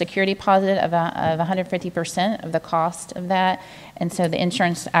construction security deposit of 150% of the cost of that. And so the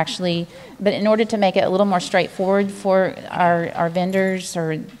insurance actually, but in order to make it a little more straightforward for our vendors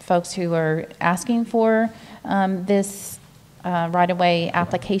or folks who are asking for this right-of-way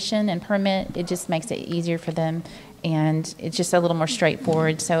application and permit, it just makes it easier for them, and it's just a little more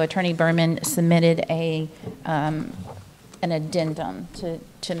straightforward. So Attorney Berman submitted an addendum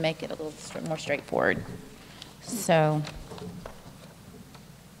to make it a little more straightforward. So.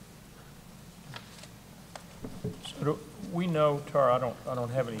 So we know, Tara, I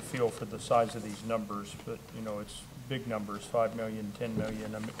don't have any feel for the size of these numbers, but it's big numbers, 5 million, 10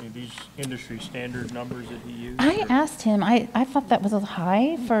 million. I mean, are these industry standard numbers that he used? I asked him, I thought that was a little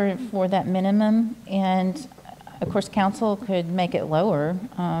high for that minimum, and of course council could make it lower.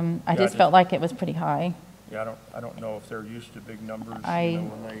 I just felt like it was pretty high. Yeah, I don't know if they're used to big numbers. I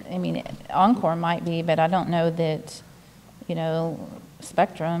mean, Encore might be, but I don't know that,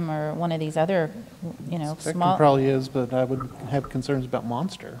 Spectrum or one of these other, Spectrum small. probably is, but I would have concerns about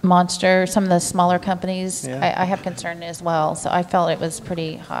Monster. Some of the smaller companies, Yeah. I have concern as well. So I felt it was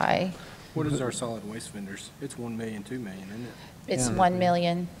pretty high. What is our solid waste vendors? It's 1 million, 2 million, isn't it? It's Yeah. 1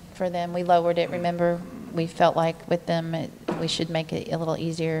 million for them. We lowered it. Remember, we felt like with them, we should make it a little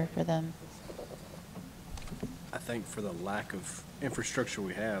easier for them. I think for the lack of infrastructure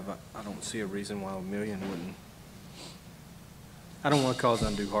we have, I don't see a reason why 1 million wouldn't. I don't want to cause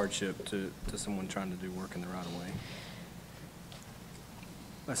undue hardship to someone trying to do work in the right of way.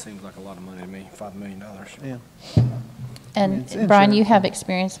 That seems like a lot of money to me, $5 million. Yeah. And it's Brian, you insurance. have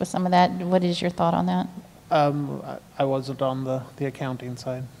experience with some of that. What is your thought on that? I wasn't on the accounting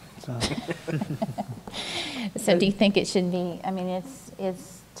side, so. So do you think it should be, I mean,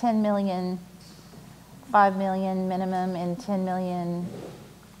 it's 10 million, 5 million minimum, and 10 million,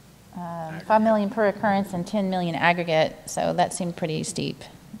 5 million per occurrence and 10 million aggregate, so that seemed pretty steep,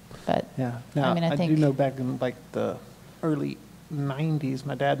 but, Yeah. Now, I mean, I do think, know back in like the early 90s,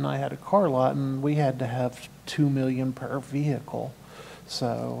 my dad and I had a car lot, and we had to have 2 million per vehicle.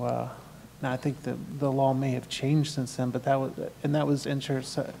 So now I think the law may have changed since then, but that was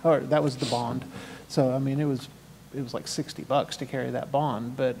insurance, or that was the bond. So I mean, it was like $60 to carry that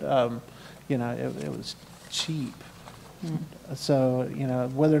bond, but it was cheap. So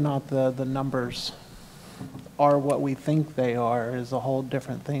whether or not the numbers are what we think they are is a whole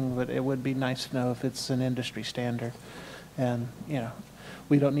different thing, but it would be nice to know if it's an industry standard. And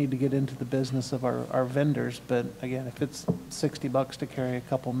we don't need to get into the business of our vendors, but again, if it's $60 to carry a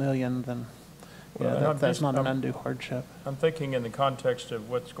couple million, then Well, that's not an undue hardship. I'm thinking in the context of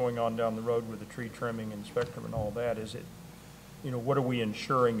what's going on down the road with the tree trimming and Spectrum and all that, is it, what are we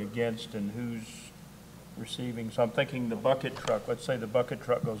insuring against and who's receiving? So I'm thinking the bucket truck, let's say the bucket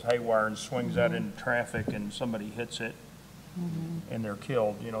truck goes haywire and swings out into traffic and somebody hits it and they're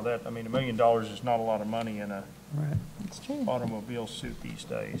killed. $1 million is not a lot of money in a Right. it's true. automobile suit these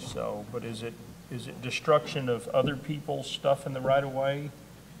days. So, but is it destruction of other people's stuff in the right of way?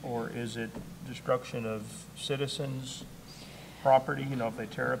 Or is it destruction of citizens' property, if they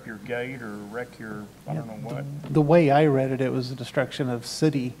tear up your gate or wreck your, I don't know what? The way I read it, it was the destruction of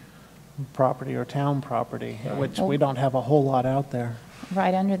city property or town property, which we don't have a whole lot out there.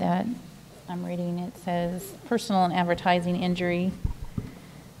 Right under that, I'm reading, it says, personal and advertising injury,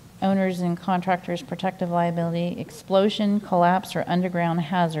 owners and contractors' protective liability, explosion, collapse, or underground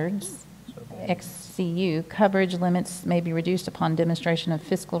hazards, XCU, coverage limits may be reduced upon demonstration of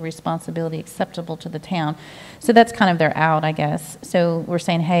fiscal responsibility acceptable to the town. So that's kind of their out, I guess. So we're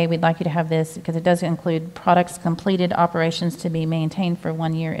saying, hey, we'd like you to have this, because it does include products completed, operations to be maintained for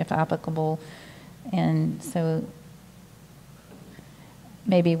 1 year if applicable. And so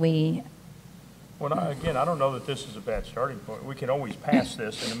maybe we... Well, I don't know that this is a bad starting point. We can always pass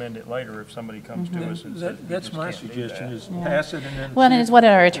this and amend it later if somebody comes to us and says, we That's just my can't do suggestion, that. is pass it and then. Well, see and it's what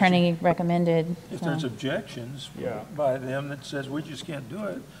our attorney recommended. If so. there's objections Yeah. by them that says, we just can't do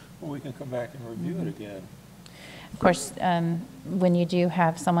it, well, we can come back and review it again. Of course, when you do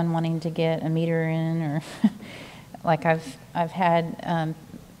have someone wanting to get a meter in or like I've had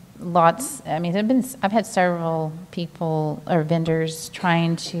lots, I mean, I've had several people or vendors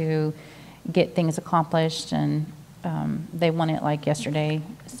trying to get things accomplished, and they want it like yesterday,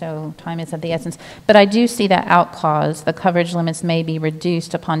 so time is of the essence. But I do see that out clause, the coverage limits may be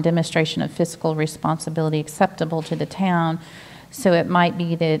reduced upon demonstration of fiscal responsibility acceptable to the town. So it might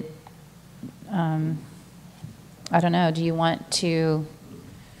be that, I don't know, do you want to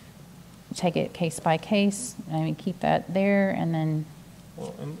take it case by case? I mean, keep that there, and then...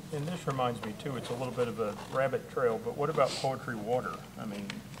 Well, and this reminds me too, it's a little bit of a rabbit trail, but what about Poetry Water? I mean,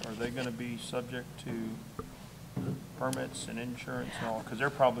 are they going to be subject to permits and insurance and all? Because they're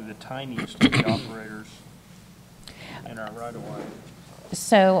probably the tiniest of the operators in our right-of-way.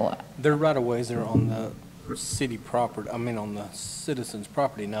 So... Their right-of-ways are on the city property, I mean, on the citizens'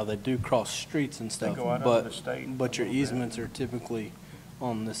 property. Now, they do cross streets and stuff, go out over the state but your a little bit. easements are typically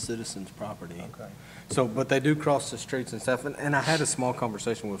on the citizens' property. Okay. So, but they do cross the streets and stuff, and I had a small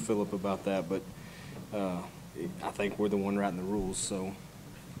conversation with Philip about that, but I think we're the one writing the rules, so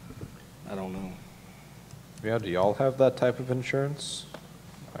I don't know. Yeah, do y'all have that type of insurance?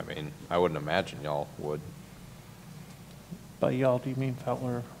 I mean, I wouldn't imagine y'all would. By y'all, do you mean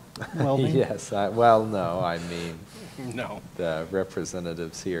Fowler Welding? Yes, well, no, I mean No. the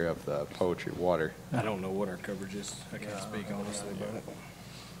representatives here of the Poetry Water. I don't know what our coverage is. I can't speak honestly about it.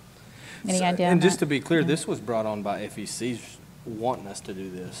 Any idea on And just that? to be clear, Yeah. this was brought on by FEC's wanting us to do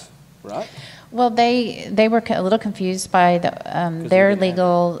this, right? Well, they were a little confused by the, we their didn't have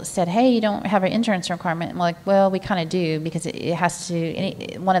legal said, hey, you don't have an insurance requirement. I'm like, well, we kind of do, because it has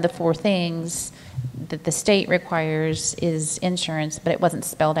to, one of the 4 things that the state requires is insurance, but it wasn't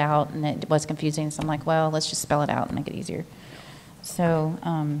spelled out, and it was confusing. So I'm like, well, let's just spell it out and make it easier. So,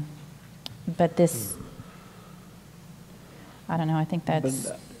 but this, I don't know, I think that's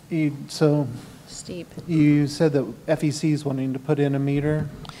But so steep. you said that FEC is wanting to put in a meter,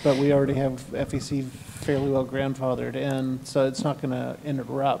 but we already have FEC fairly well grandfathered in, so it's not going to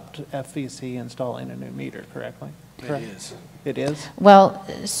interrupt FEC installing a new meter, correctly? Correct? It is. It is? Well,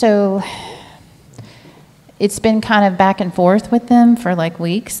 so it's been kind of back and forth with them for like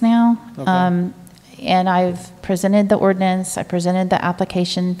weeks now. Okay. And I've presented the ordinance, I presented the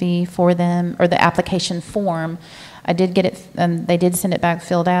application fee for them, or the application form. I did get it, they did send it back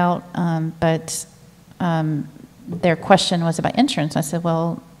filled out, but their question was about insurance. I said,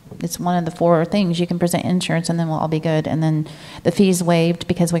 well, it's one of the 4 things. You can present insurance and then we'll all be good. And then the fees waived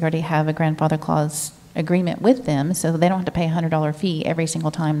because we already have a grandfather clause agreement with them, so they don't have to pay a $100 fee every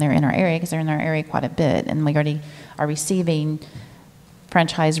single time they're in our area, because they're in our area quite a bit, and we already are receiving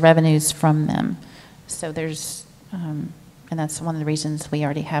franchise revenues from them. So there's, and that's one of the reasons we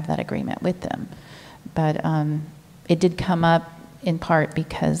already have that agreement with them. But it did come up in part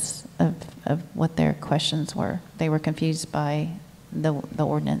because of what their questions were. They were confused by the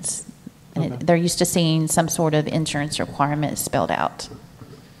ordinance, and Okay. they're used to seeing some sort of insurance requirement spelled out.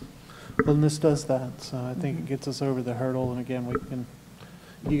 Well, and this does that, so I think it gets us over the hurdle, and again,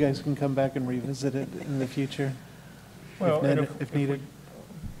 you guys can come back and revisit it in the future, Well, and if needed.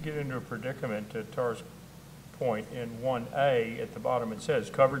 Get into a predicament, to Tar's point, in 1A at the bottom, it says,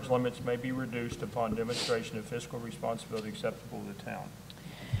 coverage limits may be reduced upon demonstration of fiscal responsibility acceptable to the town.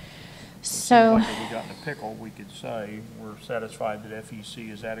 So, Seems like if we got in a pickle, we could say, we're satisfied that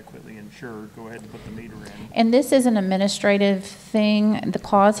FEC is adequately insured, go ahead and put the meter in. and this is an administrative thing, the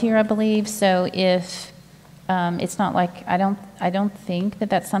clause here, I believe. So if it's not like, I don't think that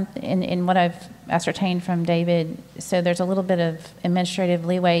that's something, in what I've ascertained from David, so there's a little bit of administrative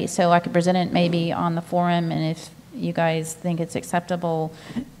leeway. So I could present it maybe on the forum, and if you guys think it's acceptable,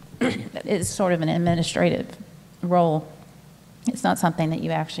 it's sort of an administrative role. It's not something that you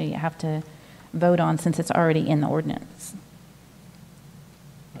actually have to vote on, since it's already in the ordinance.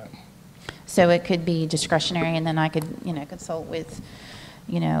 Right. So it could be discretionary, and then I could, consult with,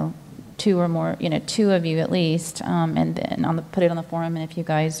 2 or more, 2 of you at least, and then put it on the forum. And if you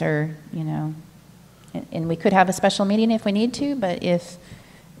guys are, and we could have a special meeting if we need to, but if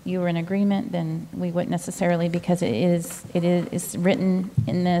you were in agreement, then we wouldn't necessarily, because it is written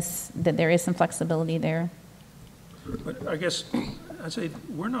in this that there is some flexibility there. But I guess I'd say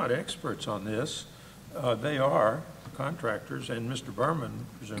we're not experts on this. They are contractors, and Mr. Berman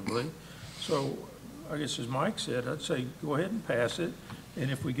presumably. So I guess as Mike said, I'd say go ahead and pass it.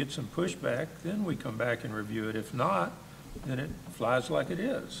 And if we get some pushback, then we come back and review it. If not, then it flies like it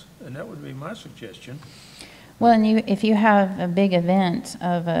is. And that would be my suggestion. Well, and if you have a big event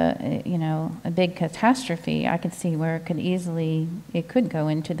of a big catastrophe, I could see where it could go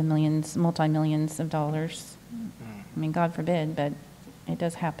into the millions, multi-millions of dollars. I mean, God forbid, but it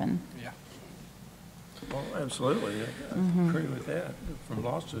does happen. Yeah. Well, absolutely, I agree with that, from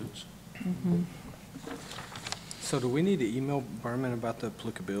lawsuits. So do we need to email Berman about the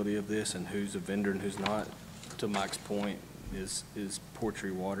applicability of this and who's a vendor and who's not? To Mike's point, is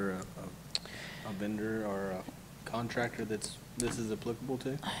Poetry Water a vendor or a contractor this is applicable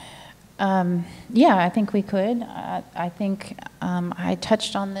to? Yeah, I think we could. I think I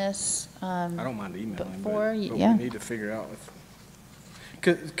touched on this I don't mind emailing, before. but Yeah. we need to figure out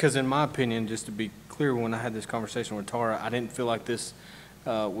because in my opinion, just to be clear, when I had this conversation with Tara, I didn't feel like this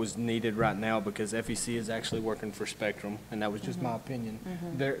was needed right now because FEC is actually working for Spectrum, and that was just my opinion.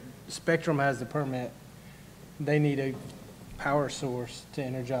 Spectrum has the permit. They need a power source to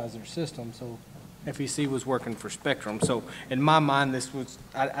energize their system, so FEC was working for Spectrum. So in my mind,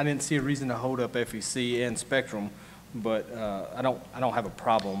 I didn't see a reason to hold up FEC and Spectrum, but I don't have a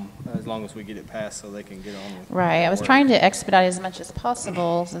problem as long as we get it passed so they can get on with Right. I was work. trying to expedite as much as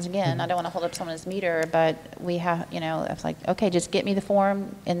possible. Since again, I don't want to hold up someone's meter, but we have, it's like, okay, just get me the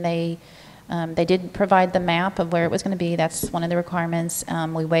form, and they did provide the map of where it was going to be. That's one of the requirements.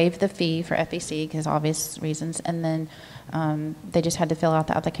 We waived the fee for FEC because obvious reasons, and then they just had to fill out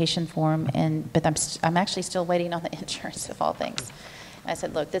the application form. But I'm actually still waiting on the insurance of all things. I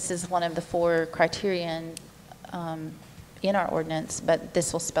said, look, this is one of the 4 criterion in our ordinance, but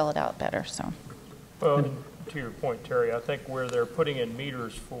this will spell it out better. So. Well, and to your point, Terry, I think where they're putting in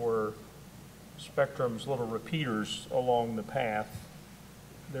meters for Spectrum's little repeaters along the path,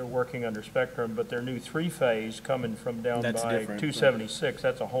 they're working under Spectrum, but their new 3-phase coming from down That's by different, 276,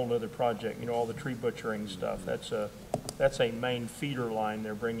 that's a whole other project, all the tree butchering stuff. That's a main feeder line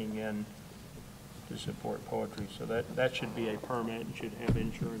they're bringing in to support poetry. So that should be a permit and should have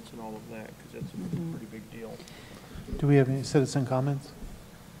insurance and all of that, because that's a pretty big deal. Do we have any citizen comments?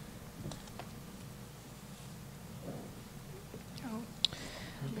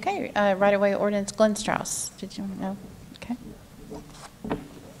 Okay, right-of-way ordinance, Glenn Strauss. Did you know? Okay. That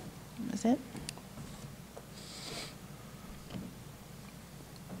was it.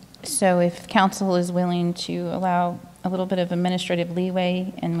 So if council is willing to allow a little bit of administrative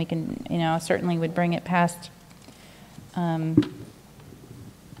leeway, and we can, certainly would bring it past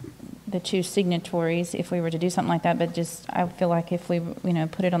the 2 signatories if we were to do something like that, but just, I feel like if we,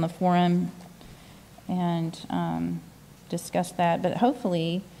 put it on the forum and discuss that, but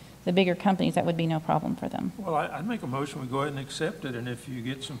hopefully the bigger companies, that would be no problem for them. Well, I'd make a motion, we go ahead and accept it, and if you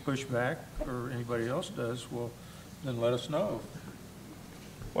get some pushback, or anybody else does, well, then let us know.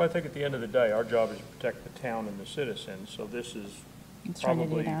 Well, I think at the end of the day, our job is to protect the town and the citizens, so this is Let's try to do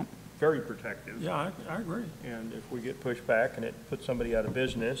probably that. very protective. Yeah, I agree. And if we get pushback and it puts somebody out of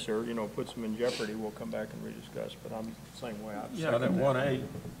business or, puts them in jeopardy, we'll come back and rediscuss. But I'm the same way. Yeah, that 1A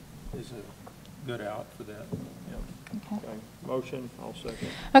is a good out for that. Okay. Okay. Motion, I'll second.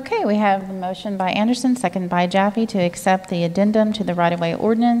 Okay, we have the motion by Anderson, second by Jaffe, to accept the addendum to the right-of-way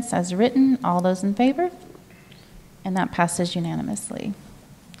ordinance as written. All those in favor? And that passes unanimously.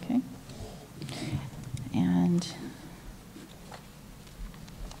 Okay. And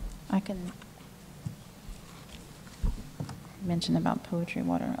I can mention about Poetry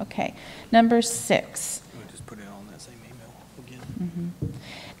Water. Okay. Number 6. We'll just put it on that same email again.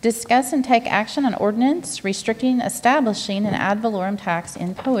 Discuss and take action on ordinance restricting establishing an ad valorem tax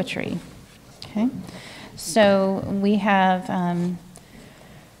in poetry. Okay. So we have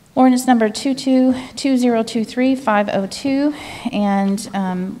ordinance number 2023-502, and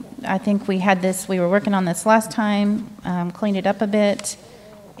I think we were working on this last time, cleaned it up a bit,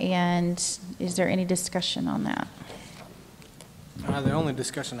 and is there any discussion on that? The only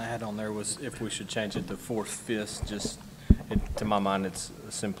discussion I had on there was if we should change it to 4/5. To my mind, it's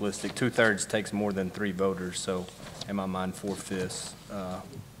simplistic. 2/3 takes more than 3 voters, so in my mind, 4/5.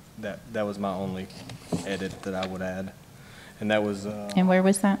 That was my only edit that I would add, and that was. And where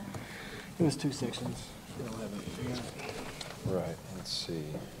was that? It was 2 sections. Right, let's see.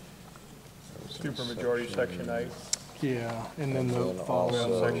 Supermajority, section 8. Yeah, and then the And then following.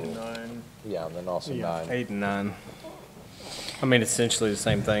 also- Section 9. Yeah, and then also Yeah. 9. 8 and 9. I mean, essentially the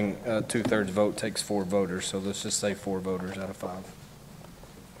same thing. 2/3 vote takes 4 voters, so let's just say 4 voters out of 5.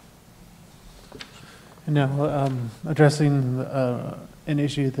 Now, addressing an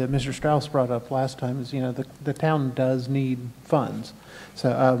issue that Mr. Strauss brought up last time is, the town does need funds.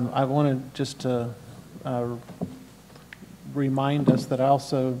 So I wanted just to remind us that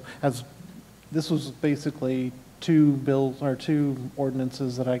also, as this was basically 2 bills or 2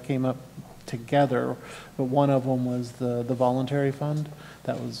 ordinances that I came up together, but one of them was the voluntary fund.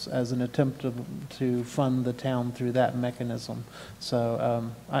 That was as an attempt to fund the town through that mechanism.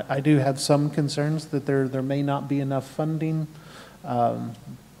 So I do have some concerns that there may not be enough funding, but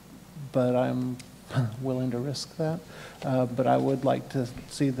I'm willing to risk that. But I would like to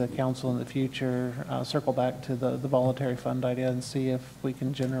see the council in the future circle back to the voluntary fund idea and see if we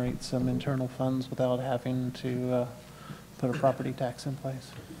can generate some internal funds without having to put a property tax in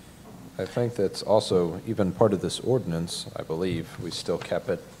place. I think that's also even part of this ordinance, I believe, we still kept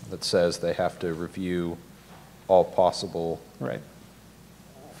it, that says they have to review all possible Right.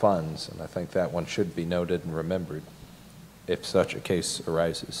 funds, and I think that one should be noted and remembered if such a case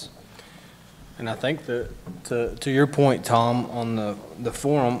arises. And I think that, to your point, Tom, on the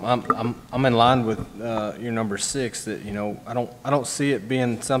forum, I'm in line with your number 6, that, you know, I don't see it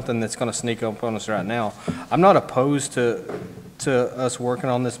being something that's going to sneak up on us right now. I'm not opposed to us working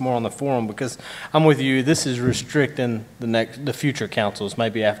on this more on the forum, because I'm with you. This is restricting the future councils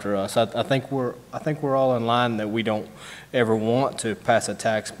maybe after us. I think we're all in line that we don't ever want to pass a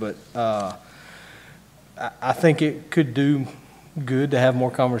tax, but I think it could do good to have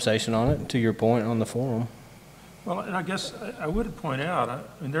more conversation on it, to your point, on the forum. Well, and I guess I would point out, I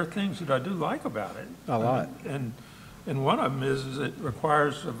mean, there are things that I do like about it. A lot. And one of them is it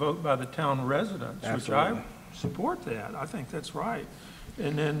requires a vote by the town residents, Absolutely. which I support that. I think that's right.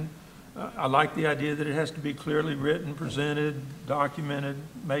 And then I like the idea that it has to be clearly written, presented, documented,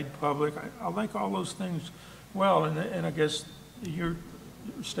 made public. I like all those things well, and I guess you're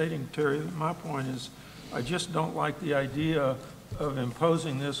stating, Terry, that my point is I just don't like the idea of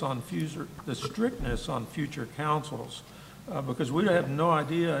imposing this on the strictness on future councils, because we have no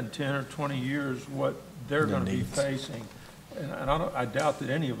idea in 10 or 20 years what they're going to be facing. And I doubt that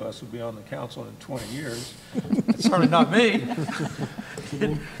any of us will be on the council in 20 years. Certainly not me.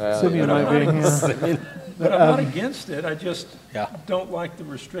 Simeon might be, yeah. But I'm not against it. I just don't like the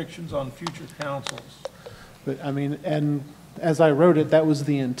restrictions on future councils. But I mean, and as I wrote it, that was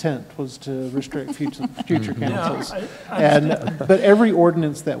the intent, was to restrict future councils. But every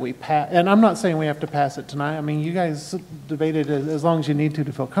ordinance that we pass, and I'm not saying we have to pass it tonight. I mean, you guys debate it as long as you need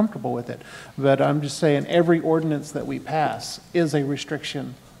to feel comfortable with it. But I'm just saying every ordinance that we pass is a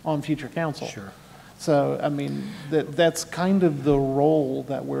restriction on future council. Sure. So, I mean, that's kind of the role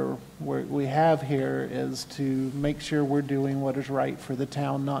that we have here, is to make sure we're doing what is right for the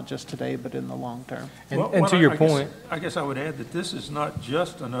town, not just today, but in the long term. And to your point, I guess I would add that this is not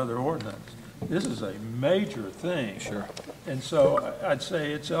just another ordinance. This is a major thing. Sure. And so I'd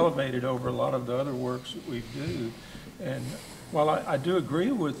say it's elevated over a lot of the other works that we do. And while I do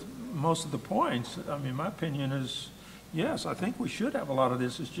agree with most of the points, I mean, my opinion is, yes, I think we should have a lot of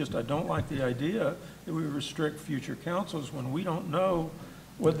this. It's just I don't like the idea that we restrict future councils when we don't know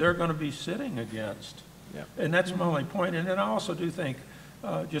what they're going to be sitting against. Yeah. And that's my only point. And then I also do think,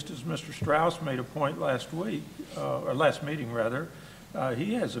 just as Mr. Strauss made a point last week, or last meeting rather,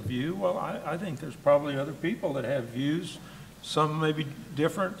 he has a view. Well, I think there's probably other people that have views. Some may be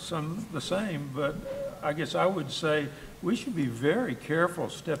different, some the same. But I guess I would say we should be very careful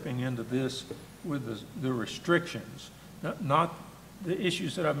stepping into this with the restrictions. Not the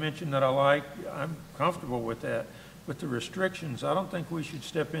issues that I mentioned that I like, I'm comfortable with that. But the restrictions, I don't think we should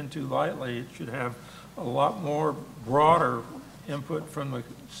step into lightly. It should have a lot more broader input from the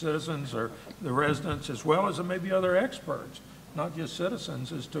citizens or the residents, as well as maybe other experts, not just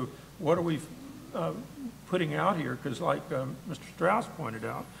citizens, as to what are we putting out here. Because like Mr. Strauss pointed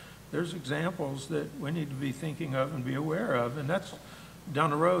out, there's examples that we need to be thinking of and be aware of, and that's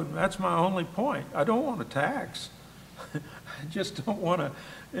down the road. That's my only point. I don't want a tax. I just don't want to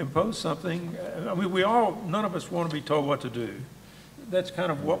impose something. I mean, none of us want to be told what to do. That's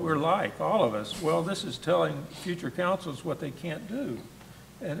kind of what we're like, all of us. Well, this is telling future councils what they can't do.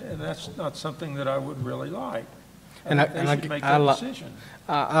 And that's not something that I would really like. They should make that decision.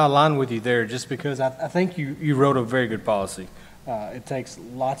 I align with you there, just because I think you wrote a very good policy. It takes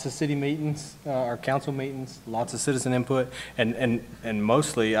lots of city meetings, or council meetings, lots of citizen input, and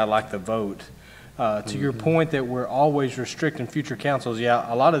mostly I like the vote. To your point that we're always restricting future councils,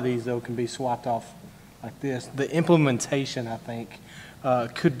 yeah, a lot of these, though, can be swapped off like this. The implementation, I think,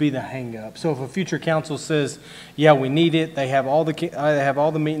 could be the hang-up. So if a future council says, yeah, we need it, they have all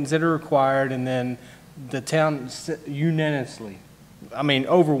the meetings that are required, and then the town unanimously, I mean,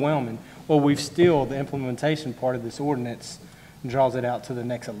 overwhelming, well, the implementation part of this ordinance draws it out to the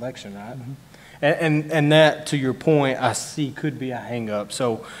next election, right? Mm-hmm. And that, to your point, I see could be a hang-up.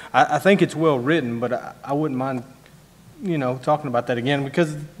 So I think it's well written, but I wouldn't mind, talking about that again,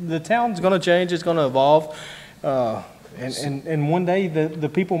 because the town's going to change, it's going to evolve, and one day the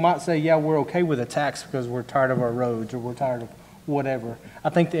people might say, yeah, we're okay with a tax because we're tired of our roads or we're tired of whatever. I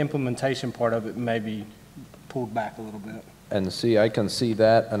think the implementation part of it may be pulled back a little bit. And see, I can see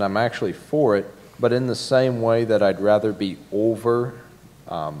that, and I'm actually for it, but in the same way that I'd rather be over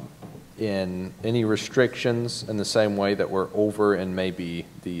in any restrictions in the same way that we're over in maybe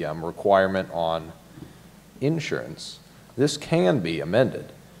the requirement on insurance, this can be amended.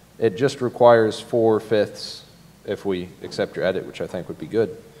 It just requires 4/5, if we accept your edit, which I think would be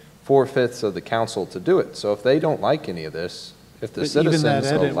good, 4/5 of the council to do it. So if they don't like any of this, if the But even that citizens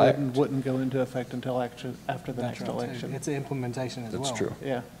edit elect, wouldn't go into effect until after the next That's right, too. election. It's an implementation as well. that's true.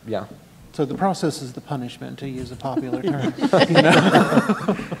 Yeah. Yeah, So the process is the punishment, to use a popular term.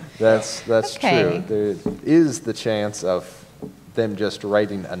 that's Okay. true. There is the chance of them just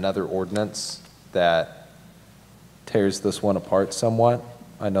writing another ordinance that tears this one apart somewhat.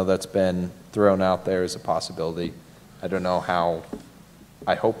 I know that's been thrown out there as a possibility. I don't know how,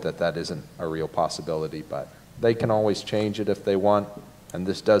 I hope that that isn't a real possibility, but they can always change it if they want, and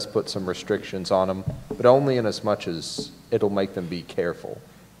this does put some restrictions on them, but only in as much as it'll make them be careful.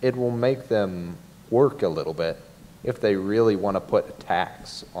 It will make them work a little bit if they really want to put a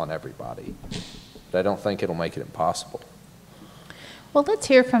tax on everybody, but I don't think it'll make it impossible. Well, let's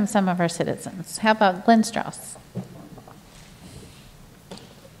hear from some of our citizens. How about Glenn Strauss?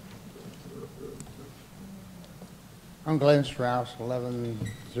 I'm Glenn Strauss,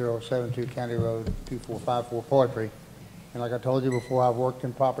 11072 County Road, 2454 Poetry. And like I told you before, I've worked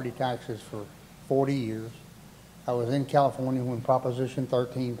in property taxes for 40 years. I was in California when Proposition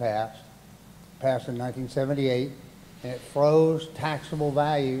 13 passed in 1978, and it froze taxable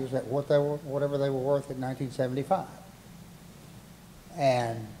values at whatever they were worth in 1975.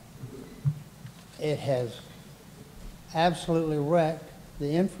 And it has absolutely wrecked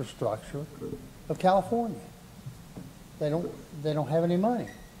the infrastructure of California. They don't have any money.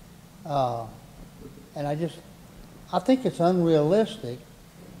 And I think it's unrealistic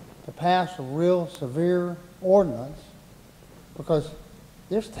to pass a real severe ordinance, because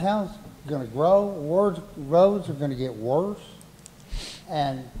this town's going to grow, roads are going to get worse,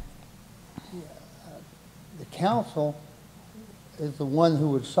 and the council is the one who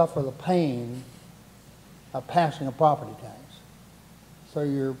would suffer the pain of passing a property tax. So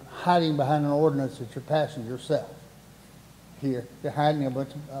you're hiding behind an ordinance that you're passing yourself. Here, you're hiding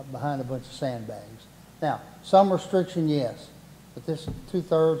behind a bunch of sandbags. Now, some restriction, yes, but this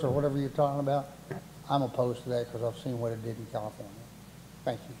 2/3 or whatever you're talking about, I'm opposed to that because I've seen what it did in California.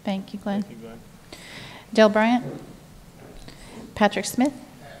 Thank you. Thank you, Glenn. Dale Bryant? Patrick Smith?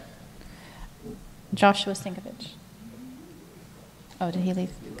 Joshua Sinkovich? Oh, did he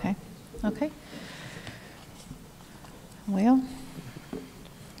leave? Okay. Okay. Well,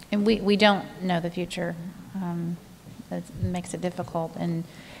 and we don't know the future. That makes it difficult, and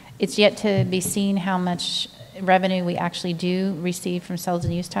it's yet to be seen how much revenue we actually do receive from sales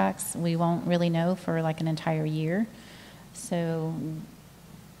and use tax. We won't really know for like an entire year. So,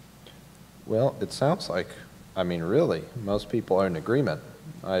 Well, it sounds like, I mean, really, most people are in agreement.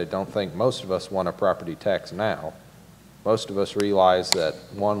 I don't think most of us want a property tax now. Most of us realize that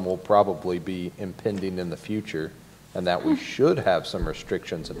one will probably be impending in the future, and that we should have some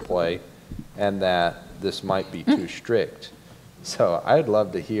restrictions in play, and that this might be too strict. So I'd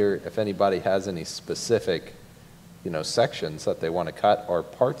love to hear if anybody has any specific, sections that they want to cut, or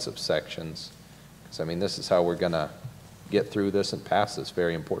parts of sections. Because, I mean, this is how we're going to get through this and pass this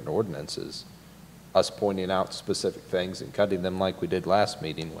very important ordinance, is us pointing out specific things and cutting them like we did last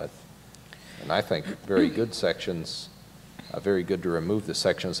meeting with. And I think very good sections, very good to remove the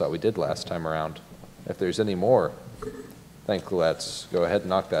sections that we did last time around. If there's any more, I think let's go ahead and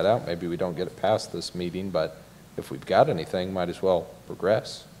knock that out. Maybe we don't get it past this meeting, but if we've got anything, might as well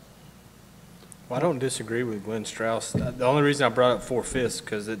progress. Well, I don't disagree with Glenn Strauss. The only reason I brought up 4/5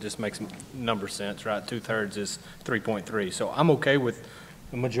 because it just makes number sense, right? 2/3 is 3.3. So I'm okay with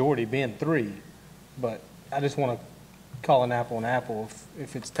the majority being 3, but I just want to call an apple an apple.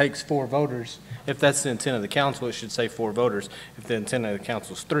 If it takes 4 voters, if that's the intent of the council, it should say 4 voters. If the intent of the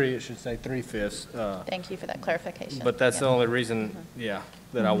council is 3, it should say 3/5. thank you for that clarification. But that's the Yeah. only reason,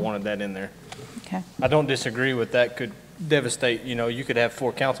 that I wanted that in there. Okay. I don't disagree with that. Could devastate, you could have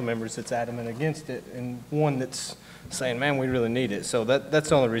 4 council members that's adamant against it and one that's saying, man, we really need it. So that's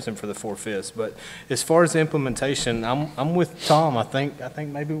the only reason for the 4/5. But as far as the implementation, I'm with Tom. I think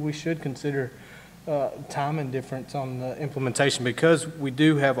maybe we should consider time and difference on the implementation, because we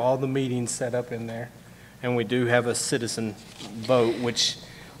do have all the meetings set up in there, and we do have a citizen vote, which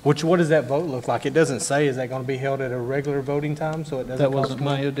what does that vote look like? It doesn't say. Is that going to be held at a regular voting time, so it doesn't That cost wasn't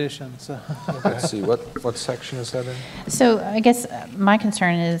more? my addition, so. Let's see, what section is that in? So I guess my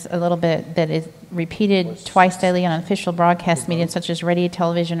concern is a little bit that it's repeated twice daily on official broadcast mediums such as radio,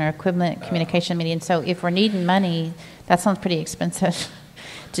 television, or equivalent communication mediums. So if we're needing money, that sounds pretty expensive.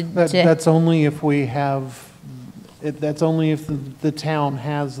 That's only if we have That's only if the town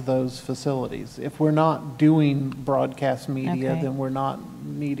has those facilities. If we're not doing broadcast media, Okay. then we're not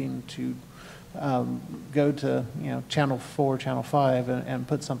needing to go to, Channel 4, Channel 5 and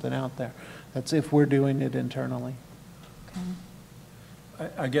put something out there. That's if we're doing it internally.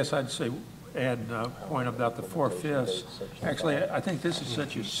 I guess I'd say, add a point about the 4/5. Actually, I think this is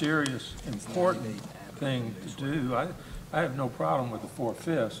such a serious, important thing to do. I have no problem with the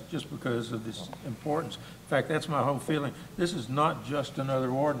 4/5 just because of this importance. In fact, that's my whole feeling. This is not just another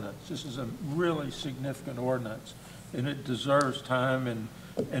ordinance. This is a really significant ordinance, and it deserves time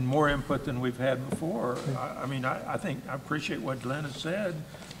and more input than we've had before. I mean, I think, I appreciate what Glenn has said,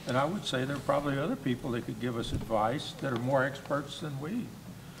 and I would say there are probably other people that could give us advice that are more experts than we.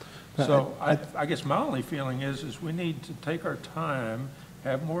 So I guess my only feeling is we need to take our time,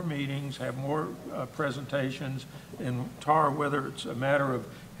 have more meetings, have more presentations, and Tar, whether it's a matter of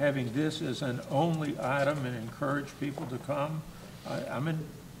having this as an only item and encourage people to come,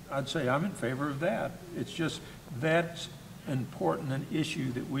 I'd say I'm in favor of that. It's just that's important an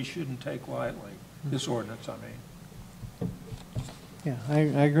issue that we shouldn't take lightly. This ordinance, I mean. Yeah,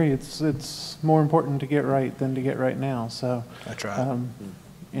 I agree. It's more important to get right than to get right now, so. That's right.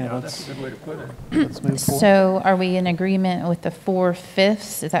 Yeah, that's a good way to put it. Let's move forward. So are we in agreement with the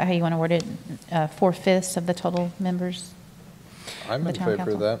 4/5? Is that how you want to word it? 4/5 of the total members? I'm in The town favor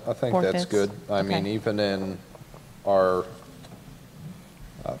council? of that. I think 4/5? that's good. I mean, Okay. even in our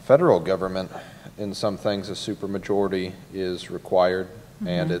federal government, in some things, a supermajority is required,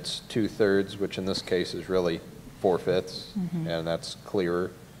 and it's 2/3, which in this case is really 4/5, and that's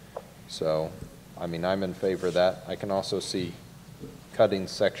clearer. So, I mean, I'm in favor of that. I can also see cutting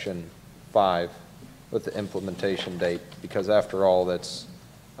section 5 with the implementation date, because after all, that's,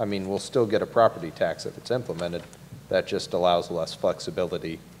 I mean, we'll still get a property tax if it's implemented. That just allows less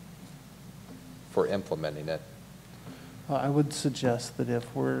flexibility for implementing it. I would suggest that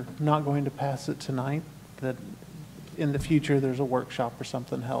if we're not going to pass it tonight, that in the future, there's a workshop or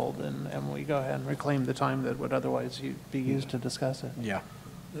something held, and we go ahead and reclaim the time that would otherwise be used to discuss it. Yeah.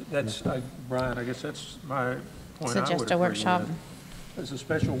 That's, Brian, I guess that's my point I would Suggest a agree workshop. with. It's a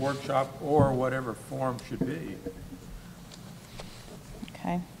special workshop or whatever form should be.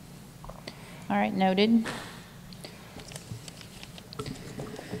 Okay. All right, noted.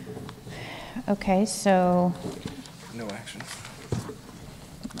 Okay, so No action.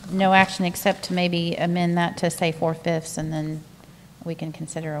 no action except to maybe amend that to say 4/5, and then we can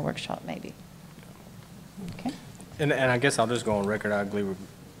consider a workshop maybe. Okay. And I guess I'll just go on record, I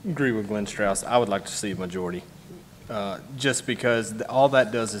agree with Glenn Strauss. I would like to see a majority, just because all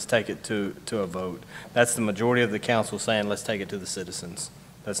that does is take it to a vote. That's the majority of the council saying, let's take it to the citizens.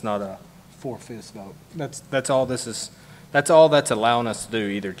 That's not a 4/5 vote. That's all this is, that's all that's allowing us to do,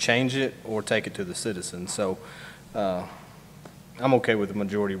 either change it or take it to the citizens. So I'm okay with the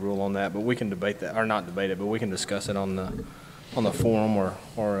majority rule on that, but we can debate that, or not debate it, but we can discuss it on the forum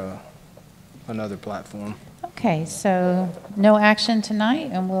or another platform. Okay, so no action tonight,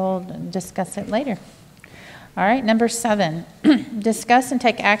 and we'll discuss it later. All right, number 7, discuss and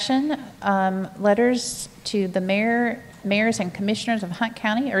take action, letters to the mayors and commissioners of Hunt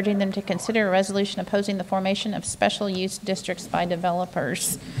County, urging them to consider a resolution opposing the formation of special use districts by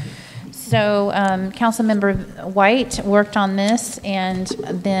developers. So Councilmember White worked on this, and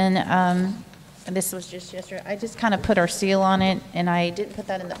then this was just yesterday. I just kind of put our seal on it, and I didn't put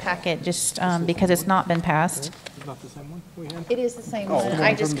that in the packet just because it's not been passed. Not the same one we had? It is the same one.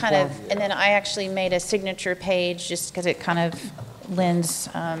 I just kind of, and then I actually made a signature page just because it kind of lends,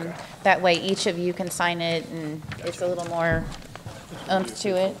 that way each of you can sign it, and it's a little more oomph to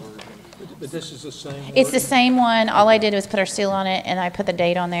it. But this is the same. It's the same one. All I did was put our seal on it, and I put the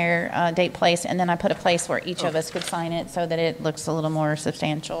date on there, date, place, and then I put a place where each of us could sign it so that it looks a little more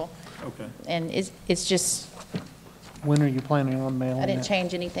substantial. Okay. And it's just, When are you planning on mailing I didn't it?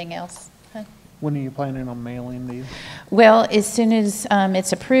 change anything else. Huh? When are you planning on mailing these? Well, as soon as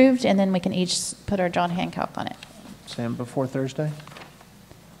it's approved, and then we can each put our John Hancock on it, Sam, before Thursday?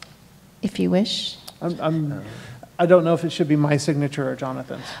 if you wish. I don't know if it should be my signature or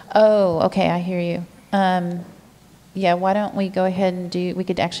Jonathan's. Oh, okay, I hear you. Yeah, why don't we go ahead and we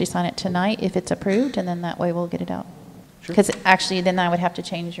could actually sign it tonight if it's approved, and then that way we'll get it out. Sure. Because actually, then I would have to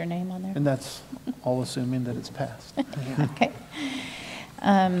change your name on there. And that's all assuming that it's passed. Okay.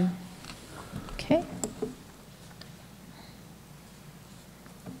 Okay.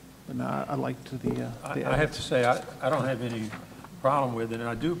 But no, I liked the I have to say, I don't have any problem with it, and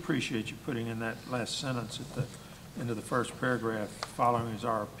I do appreciate you putting in that last sentence at the end of the first paragraph, following is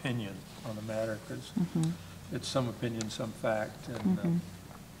our opinion on the matter, because it's some opinion, some fact, and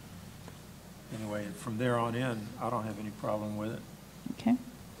anyway, from there on in, I don't have any problem with it. Okay.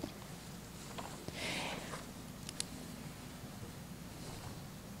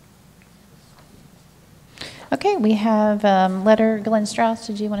 Okay, we have letter. Glenn Strauss,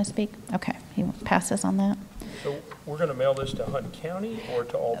 did you want to speak? Okay, he passes on that. So we're going to mail this to Hunt County or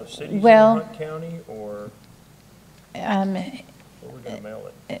to all the cities Well, in Hunt County, or where are we going to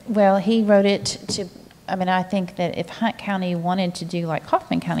mail it? Well, he wrote it to, I mean, I think that if Hunt County wanted to do like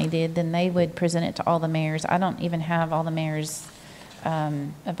Kaufman County did, then they would present it to all the mayors. I don't even have all the mayors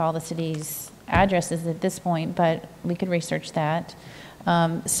of all the cities' addresses at this point, but we could research that.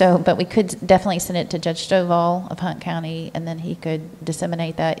 But we could definitely send it to Judge Stovall of Hunt County, and then he could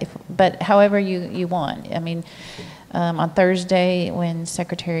disseminate that. But however you want. I mean, on Thursday when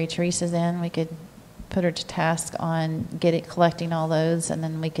Secretary Teresa's in, we could put her to task on collecting all those, and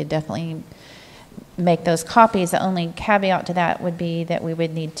then we could definitely make those copies. The only caveat to that would be that we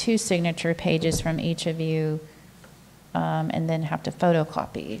would need 2 signature pages from each of you, and then have to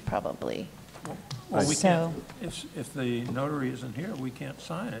photocopy probably. Well, we So- can't, if the notary isn't here, we can't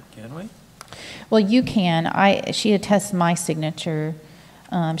sign it, can we? Well, you can. She attests my signature.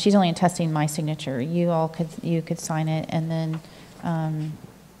 She's only attesting my signature. You could sign it, and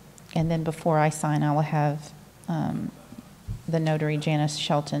then before I sign, I will have the notary Janice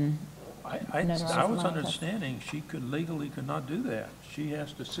Shelton. I was understanding she legally could not do that. She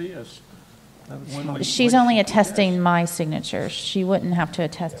has to see us. She's only attesting my signature. She wouldn't have to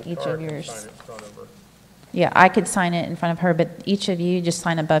attest each Tara of can yours. sign it in front of her. Yeah, I could sign it in front of her, but each of you just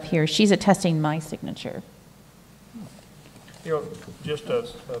sign above here. She's attesting my signature. You know, just a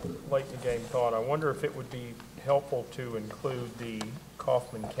late in the game thought, I wonder if it would be helpful to include the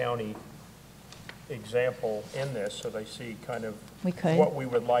Kaufman County example in this, so they see kind of We could. what we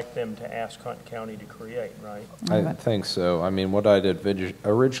would like them to ask Hunt County to create, right? I think so. I mean, what I'd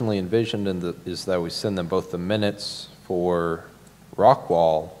originally envisioned is that we send them both the minutes for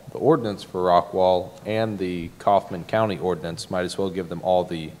Rockwall, the ordinance for Rockwall, and the Kaufman County ordinance. Might as well give them all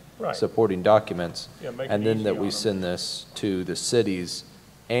the Right. supporting documents. Yeah, make it And then easy that on we them. send this to the cities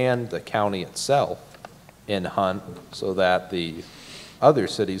and the county itself in Hunt, so that the other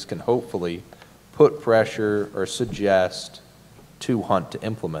cities can hopefully put pressure or suggest to Hunt to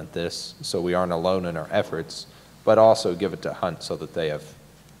implement this, so we aren't alone in our efforts, but also give it to Hunt so that they have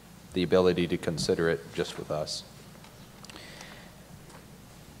the ability to consider it just with us.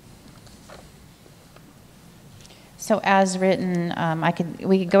 So as written,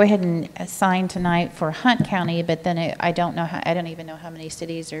 we could go ahead and sign tonight for Hunt County, but then I don't even know how many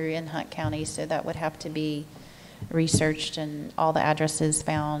cities are in Hunt County, so that would have to be researched and all the addresses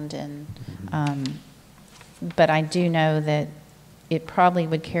found. And but I do know that it probably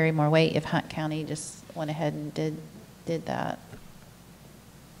would carry more weight if Hunt County just went ahead and did that.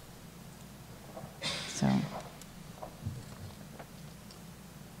 So.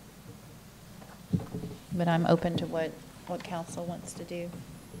 But I'm open to what council wants to do.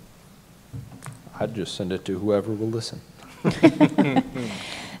 I'd just send it to whoever will listen.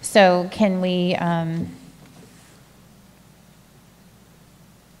 So can we,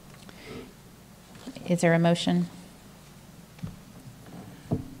 is there a motion?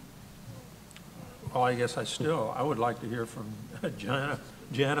 Well, I guess I would like to hear from Jana,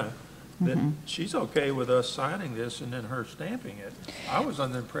 that she's okay with us signing this and then her stamping it. I was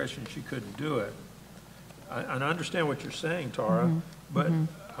under the impression she couldn't do it. And I understand what you're saying, Tara, but,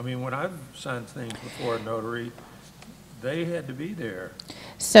 I mean, when I've signed things before a notary, they had to be there.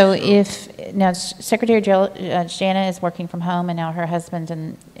 So now Secretary Jana is working from home, and now her husband's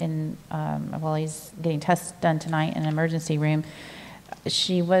well, he's getting tests done tonight in an emergency room.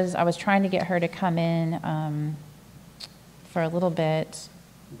 I was trying to get her to come in for a little bit,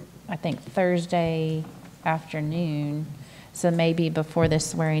 I think Thursday afternoon, so maybe before the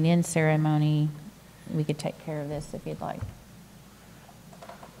swearing-in ceremony, we could take care of this if you'd like.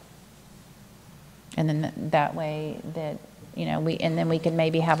 And then that way that, and then we could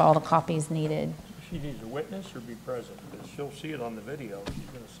maybe have all the copies needed. She needs a witness or be present, because she'll see it on the video. She's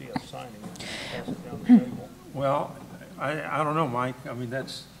going to see us signing it and pass it down the table. Well, I don't know, Mike, I mean,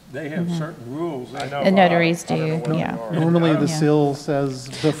 they have certain rules. I know. The notaries I don't know do, what they yeah. are. Normally, the Yeah. seal says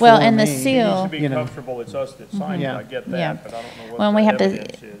before Well, and the me. seal- It needs to be You know. comfortable, it's us that sign it, Yeah. I get Yeah. that, but I don't know Well, what we the have to,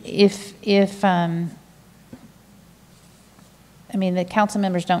 evidence is. I mean, the council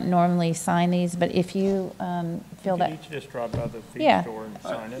members don't normally sign these, but if you feel You that, can each just drop by the feed Yeah. store and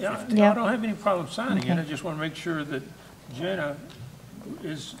sign it. Yeah, Yeah. I don't have any problem signing it, Okay. I just want to make sure that Jana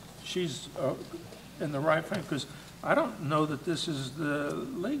she's in the right frame, because I don't know that this is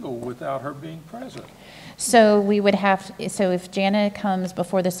legal without her being present. So we would have, so if Jana comes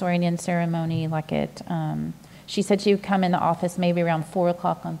before the swearing-in ceremony, like she said she would come in the office maybe around 4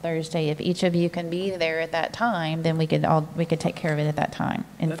 o'clock on Thursday. If each of you can be there at that time, then we could take care of it at that time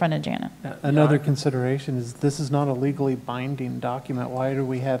in front of Jana. Another consideration is this is not a legally binding document. Why do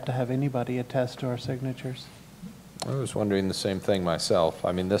we have to have anybody attest to our signatures? I was wondering the same thing myself.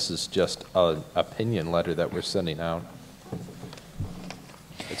 I mean, this is just an opinion letter that we're sending out.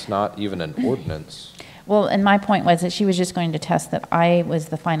 It's not even an ordinance. Well, and my point was that she was just going to attest that I was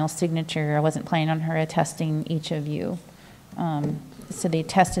the final signature. I wasn't planning on her attesting each of you. So the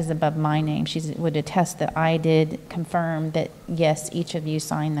attest is above my name. She would attest that I did confirm that, yes, each of you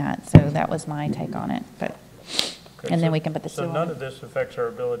signed that. So that was my take on it. But Okay, and then we can put the seal So on none it. of this affects our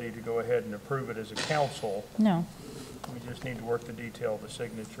ability to go ahead and approve it as a council. No. We just need to work the detail of the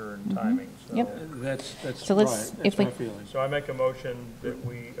signature and timing. So, Yep. That's So right. let's- That's if we- my feeling. So I make a motion that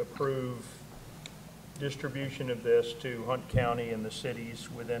we approve distribution of this to Hunt County and the cities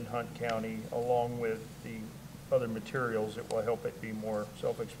within Hunt County, along with the other materials that will help it be more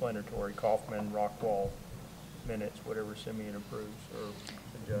self-explanatory, Kaufman, Rockwall, minutes, whatever Simeon approves or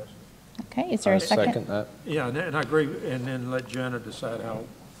suggests. Okay, is there I a second? second that. Yeah, and I agree, and then let Jenna decide how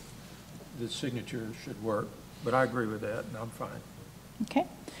the signature should work. But I agree with that, and I'm fine. Okay.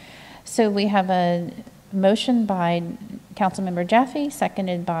 So we have a motion by Councilmember Jaffe,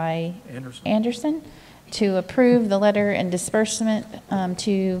 seconded by Anderson, to approve the letter and disbursement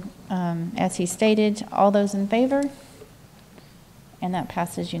as he stated. All those in favor? And that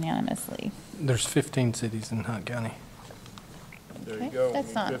passes unanimously. There's 15 cities in Hunt County. There Okay, you go. that's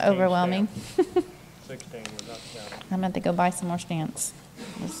We not 15 overwhelming. stamps. 16 was not counting. I'm going to have to go buy some more stamps.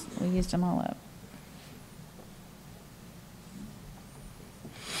 We used them all up.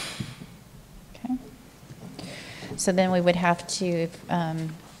 Okay. So then we would have to,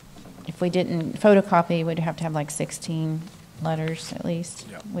 if we didn't photocopy, we'd have to have like 16 letters at least,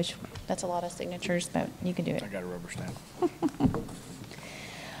 Yep. which, that's a lot of signatures, but you can do it. I got a rubber stamp.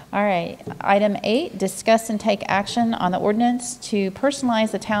 All right, item 8, discuss and take action on the ordinance to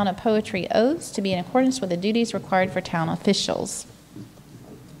personalize the town of Poetry oaths to be in accordance with the duties required for town officials.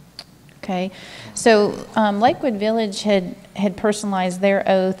 Okay, so Lakewood Village had personalized their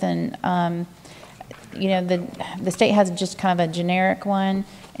oath, and you know, the state has just kind of a generic one,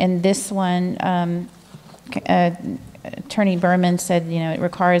 and this one, Attorney Berman said, you know, it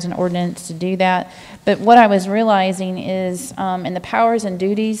requires an ordinance to do that. But what I was realizing is in the powers and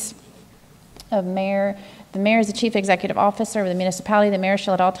duties of mayor, the mayor is the chief executive officer of the municipality. The mayor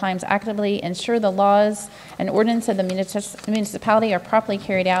shall at all times actively ensure the laws and ordinance of the municipality are properly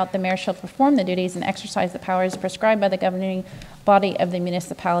carried out. The mayor shall perform the duties and exercise the powers prescribed by the governing body of the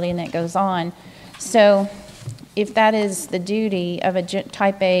municipality, and it goes on. So if that is the duty of a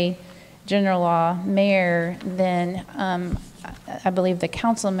type A general law mayor, then I believe the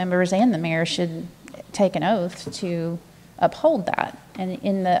council members and the mayor should take an oath to uphold that. And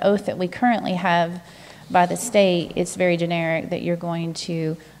in the oath that we currently have by the state, it's very generic that you're going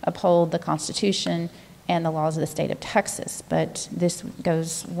to uphold the Constitution and the laws of the state of Texas. But this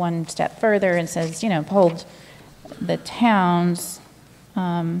goes one step further and says, you know, uphold the town's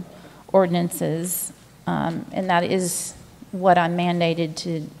ordinances, and that is what I'm mandated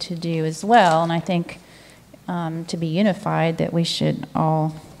to do as well. And I think to be unified, that we should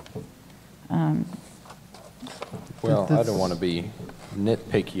all. Well, I don't want to be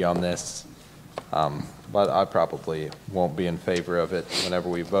nitpicky on this, but I probably won't be in favor of it whenever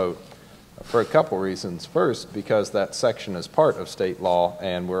we vote for a couple reasons. First, because that section is part of state law,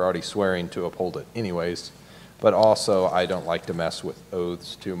 and we're already swearing to uphold it anyways. But also, I don't like to mess with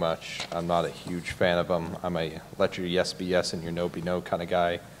oaths too much. I'm not a huge fan of them. I'm a let your yes be yes and your no be no kind of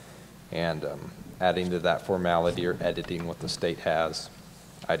guy. And adding to that formality or editing what the state has,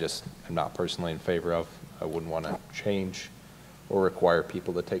 I just am not personally in favor of. I wouldn't want to change or require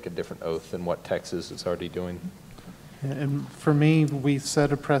people to take a different oath than what Texas is already doing. And for me, we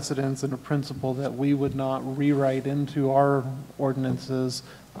set a precedence and a principle that we would not rewrite into our ordinances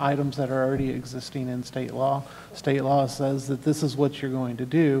items that are already existing in state law. State law says that this is what you're going to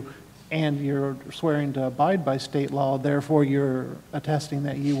do, and you're swearing to abide by state law, therefore you're attesting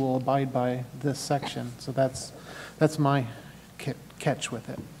that you will abide by this section. So that's my catch with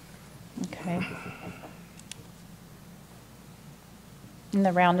it. Okay. In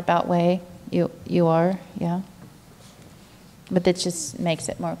the roundabout way, you are, yeah. But that just makes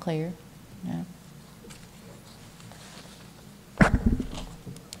it more clear. Yeah.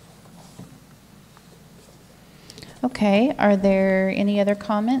 Okay, are there any other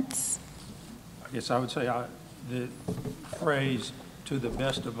comments? I guess I would say the phrase, "to the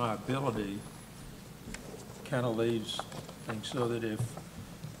best of my ability," kind of leaves things so that if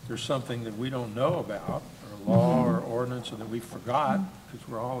there's something that we don't know about, or law or ordinance, or that we forgot, because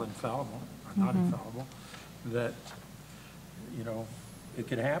we're all infallible, or not infallible, that, you know, it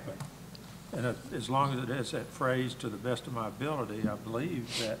could happen. And as long as it has that phrase, "to the best of my ability," I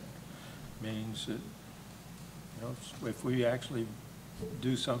believe that means that, you know, if we actually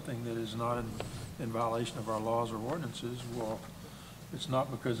do something that is not in violation of our laws or ordinances, well, it's not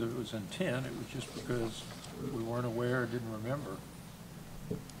because it was intent, it was just because we weren't aware or didn't remember.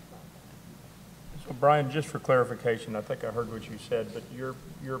 So Brian, just for clarification, I think I heard what you said, but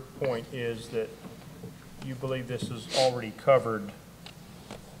your point is that you believe this is already covered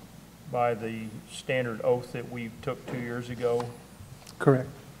by the standard oath that we took 2 years ago? Correct.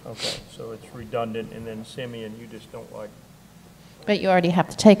 Okay, so it's redundant, and then Simeon, you just don't like. But you already have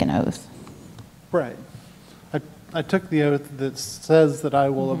to take an oath. Right. I took the oath that says that I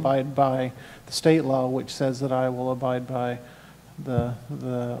will abide by the state law, which says that I will abide by the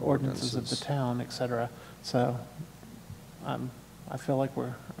ordinances of the town, et cetera. So I feel like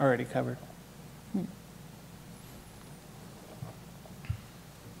we're already covered.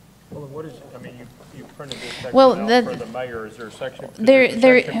 Well, what is, I mean, you printed this section Well, out for the mayor, is there a section? There, is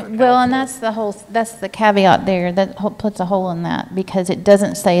there a section for well, and council? that's the caveat there, that puts a hole in that, because it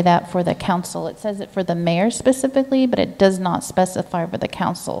doesn't say that for the council. It says it for the mayor specifically, but it does not specify for the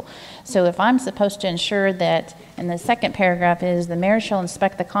council. So if I'm supposed to ensure that, and the second paragraph is, the mayor shall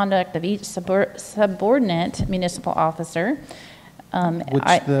inspect the conduct of each subordinate municipal officer. Which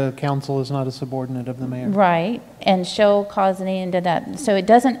the council is not a subordinate of the mayor. Right, and shall cause any end to that. So it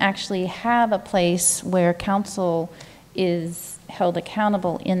doesn't actually have a place where council is held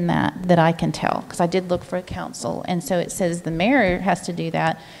accountable in that I can tell, because I did look for a council. And so it says the mayor has to do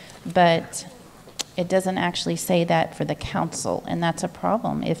that, but it doesn't actually say that for the council, and that's a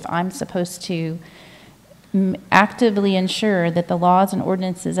problem. If I'm supposed to actively ensure that the laws and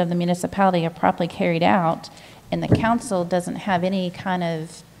ordinances of the municipality are properly carried out, and the council doesn't have any kind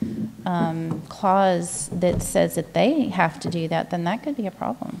of clause that says that they have to do that, then that could be a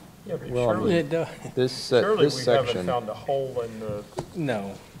problem. Yeah, but Well, surely, This surely this we section. haven't found a hole in the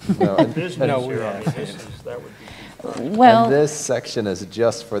No. No, and- business No, we here. I mean, haven't. that would be. Well, And this section is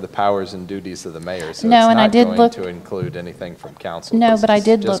just for the powers and duties of the mayor, so No, it's and I not did going look- to include anything from council. no, This but I is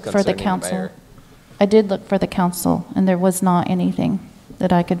did just look for the concerning council. mayor. I did look for the council, and there was not anything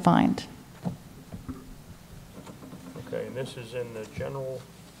that I could find. Okay, and this is in the general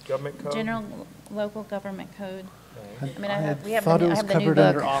government code? General local government code. Okay. I mean, I thought it was I have the new covered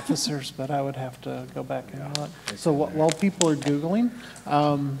under book. officers, but I would have to go back and look. So while people are Googling,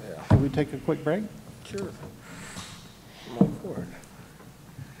 can we take a quick break? Sure. I'm all for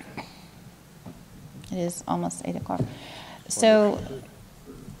it. It is almost 8 o'clock. So,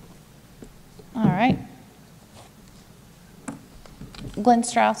 all right. Glenn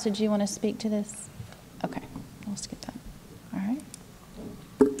Strauss, did you want to speak to this? Okay, let's get that. All right.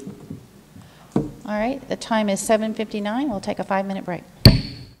 All right, the time is 7:59. We'll take a 5-minute break.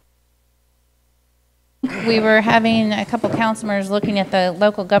 We were having a couple councilors looking at the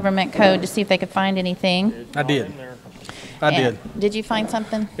local government code to see if they could find anything. I did. In there. I And- did. Did you find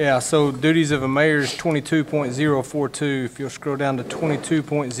something? Yeah, so duties of a mayor is 22.042. If you'll scroll down to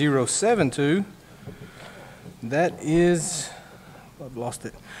 22.072, that is, I've lost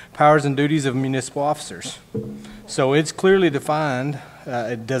it, powers and duties of municipal officers. So it's clearly defined.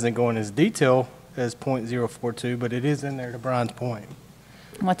 It doesn't go in as detail as .042, but it is in there to Brian's point.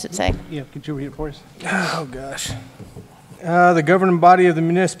 What's it say? Yeah, could you read it for us? Oh, gosh. The governing body of the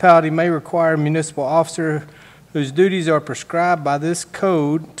municipality may require a municipal officer whose duties are prescribed by this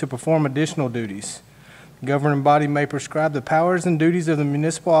code to perform additional duties. The governing body may prescribe the powers and duties of the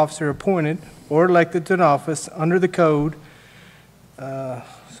municipal officer appointed or elected to an office under the code.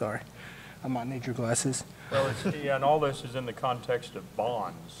 Sorry, I might need your glasses. Well, yeah, and all this is in the context of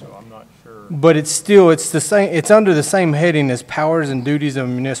bonds, so I'm not sure. But it's still, it's the same, it's under the same heading as powers and duties of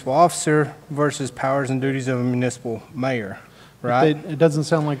a municipal officer versus powers and duties of a municipal mayor, right? It doesn't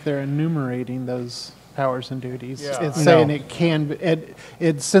sound like they're enumerating those powers and duties. Yeah. It's saying No. it can,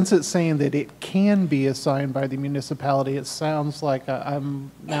 since it's saying that it can be assigned by the municipality, it sounds like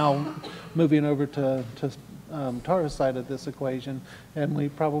I'm now moving over to Tara's side of this equation, and we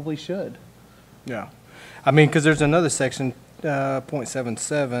probably should. Yeah. I mean, because there's another section,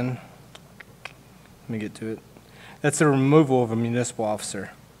 .77. Let me get to it. That's the removal of a municipal officer.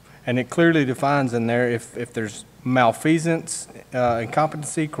 And it clearly defines in there if there's malfeasance,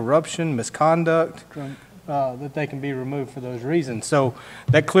 incompetency, corruption, misconduct, Drunk. that they can be removed for those reasons. So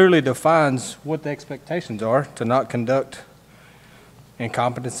that clearly defines what the expectations are, to not conduct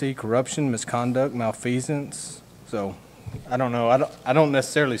incompetency, corruption, misconduct, malfeasance. So I don't know. I don't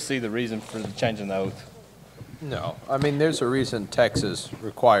necessarily see the reason for the change in the oath. No, I mean, there's a reason Texas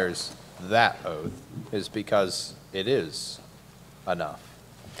requires that oath, is because it is enough.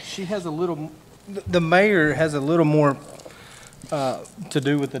 She has a little, the mayor has a little more to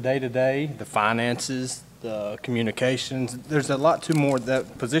do with the day-to-day, the finances, the communications. There's a lot to more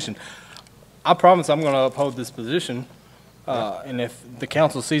that position. I promise I'm going to uphold this position, and if the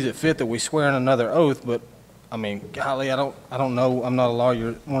council sees it fit that we swear in another oath, but I mean, golly, I don't know. I'm not a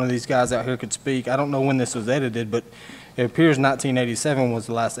lawyer. One of these guys out here could speak. I don't know when this was edited, but it appears 1987 was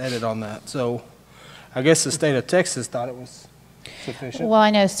the last edit on that. So I guess the state of Texas thought it was sufficient. Well, I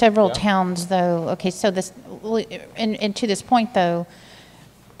know several towns, though. Okay, so this, and to this point, though,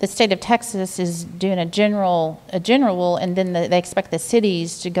 the state of Texas is doing a general rule, and then they expect the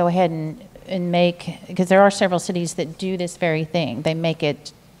cities to go ahead and make, because there are several cities that do this very thing. They make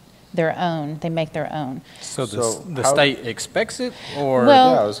it their own. They make their own. So So the how- state expects it, or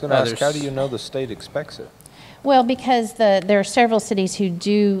Well- Yeah, I was going to ask, how do others? you know the state expects it? Well, because there are several cities who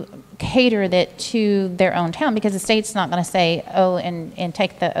do cater that to their own town, because the state's not going to say, oh, and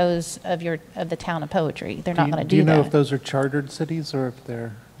take the O's of the town of Poetry. They're not going to Do you do know that. if those are chartered cities or if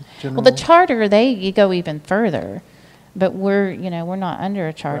they're general? Well, the charter, you go even further, but we're not under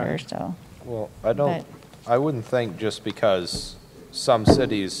a charter, Right. so. Well, I wouldn't think just because some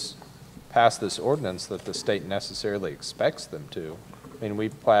cities pass this ordinance that the state necessarily expects them to. I mean, we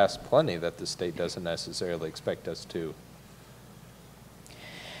pass plenty that the state doesn't necessarily expect us to.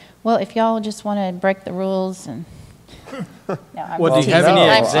 Well, if y'all just want to break the rules and. No, I'm Well, do you teasing. have any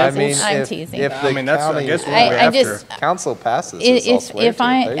I'm examples? teasing. I'm teasing. If I the mean, that's, I county- guess, what I- we're I after. just- Council passes this, I'll swear If to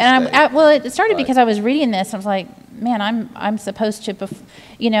I, it, they and state. well, it started But- because I was reading this, I was like, man, I'm supposed to,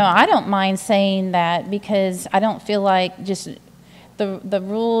 I don't mind saying that because I don't feel like just the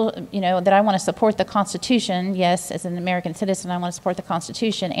rule, that I want to support the Constitution. Yes, as an American citizen, I want to support the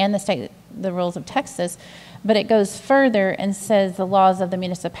Constitution and the rules of Texas, but it goes further and says the laws of the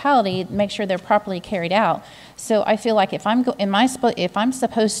municipality, make sure they're properly carried out. So I feel like if I'm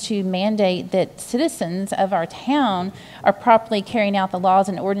supposed to mandate that citizens of our town are properly carrying out the laws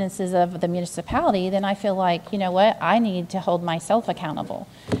and ordinances of the municipality, then I feel like, you know what, I need to hold myself accountable.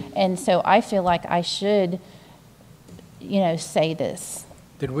 And so I feel like I should, say this.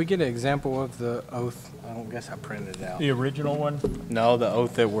 Did we get an example of the oath? I don't guess I printed it out. The original one? No, the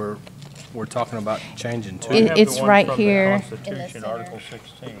oath that we're talking about changing to. We have It's the one right from the here in the Constitution, center. Article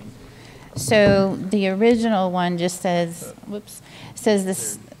 16. So the original one just says, says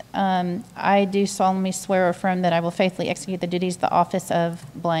this, I do solemnly swear or affirm that I will faithfully execute the duties of the office of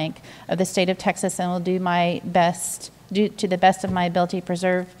blank of the state of Texas and will do my best, to the best of my ability,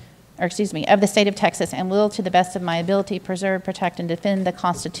 of the state of Texas, and will, to the best of my ability, preserve, protect, and defend the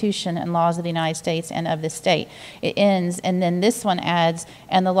Constitution and laws of the United States and of the state. It ends, and then this one adds,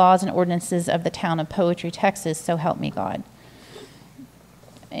 and the laws and ordinances of the town of Poetry, Texas, so help me God.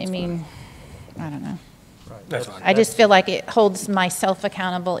 I mean, I don't know. That's fine. I just feel like it holds myself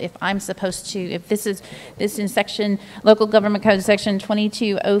accountable if I'm supposed to, if this in local government code section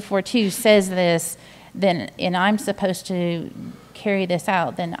 22042 says this, then, and I'm supposed to carry this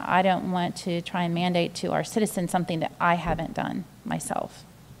out, then I don't want to try and mandate to our citizens something that I haven't done myself.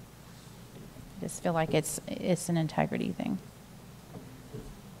 I just feel like it's an integrity thing.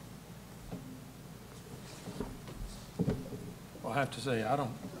 Well, I have to say, I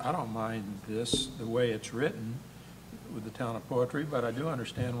don't mind this, the way it's written with the town of Poetry, but I do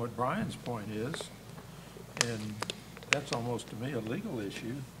understand what Brian's point is. And that's almost to me a legal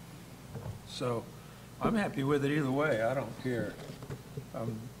issue. So I'm happy with it either way. I don't care.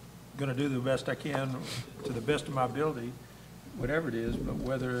 I'm going to do the best I can to the best of my ability, whatever it is, but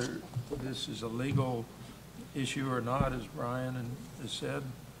whether this is a legal issue or not, as Brian has said,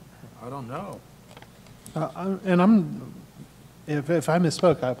 I don't know. If I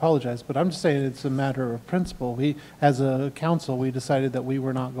misspoke, I apologize, but I'm just saying it's a matter of principle. As a council, we decided that we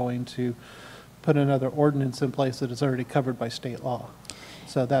were not going to put another ordinance in place that is already covered by state law.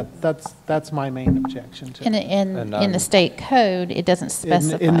 So that's my main objection to it. In the state code, it doesn't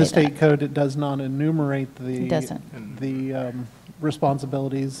specify In the that. state code, it does not enumerate It doesn't. the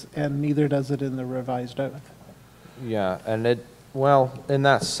responsibilities, and neither does it in the revised oath. Yeah, and well, in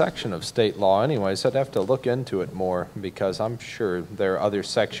that section of state law anyways, I'd have to look into it more because I'm sure there are other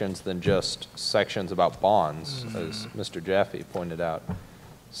sections than just sections about bonds, as Mr. Jaffe pointed out.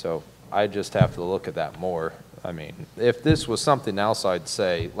 So I just have to look at that more. I mean, if this was something else, I'd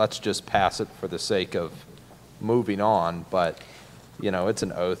say, let's just pass it for the sake of moving on, but, you know, it's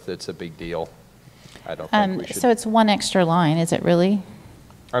an oath, it's a big deal. I don't think we should. So it's one extra line, is it really?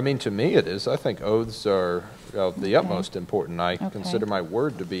 I mean, to me it is. I think oaths are of the utmost important. I consider my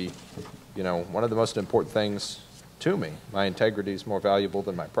word to be, you know, one of the most important things to me. My integrity is more valuable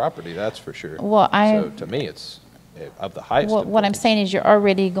than my property, that's for sure. Well, so to me, it's of the highest What I'm importance. saying is you're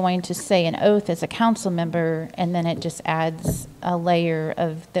already going to say an oath as a council member, and then it just adds a layer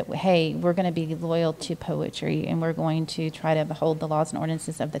of that, hey, we're going to be loyal to poetry, and we're going to try to uphold the laws and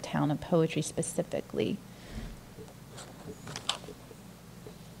ordinances of the town of Poetry specifically.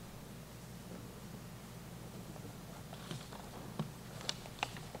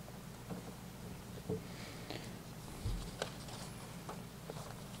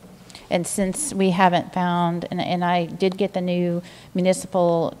 And since we haven't found, and I did get the new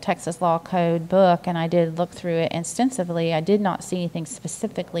municipal Texas law code book, and I did look through it extensively, I did not see anything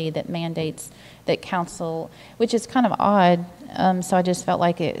specifically that mandates that council, which is kind of odd. So I just felt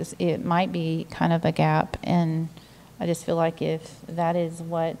like it might be kind of a gap, and I just feel like if that is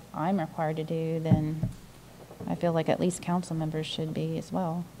what I'm required to do, then I feel like at least council members should be as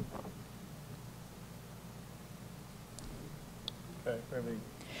well. Okay, any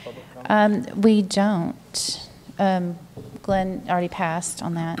public comment? We don't. Glenn already passed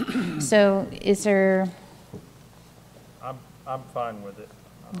on that. So is there, I'm fine with it.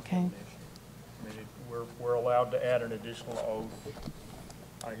 I don't Okay. have an issue. I mean, we're allowed to add an additional oath.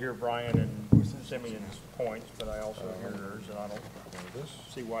 I hear Brian and Simeon's points, but I also hear yours, and I don't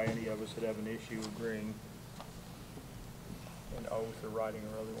see why any of us would have an issue agreeing an oath or writing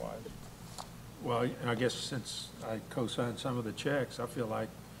or otherwise. Well, I guess since I co-signed some of the checks, I feel like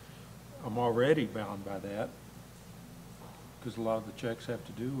I'm already bound by that, because a lot of the checks have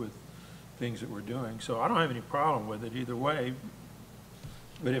to do with things that we're doing. So I don't have any problem with it either way.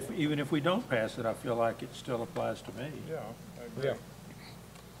 But even if we don't pass it, I feel like it still applies to me. Yeah, I agree. Yeah.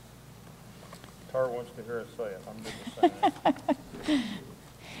 Tar wants to hear us say it. I'm good with saying it.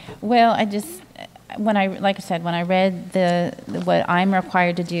 well, like I said, when I read what I'm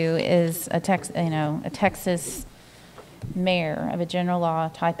required to do is a Texas mayor of a general law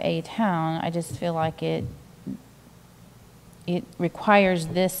type A town, I just feel like it requires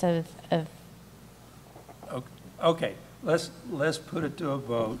this of Okay, let's put it to a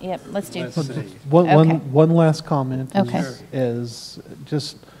vote. Yep, let's do. Let's see. One last comment Okay. is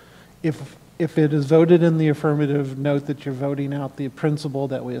just if it is voted in the affirmative, note that you're voting out the principle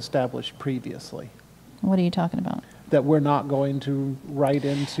that we established previously, What are you talking about? that we're not going to write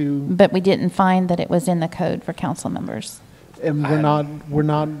into, But we didn't find that it was in the code for council members. and we're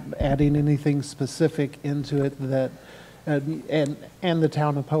not adding anything specific into it that, and the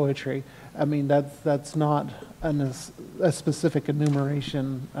town of Poetry. I mean, that's not a specific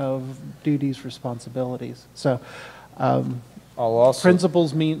enumeration of duties, responsibilities. So, I'll also,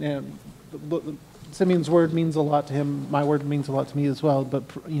 principles mean, Simeon's word means a lot to him, my word means a lot to me as well, but,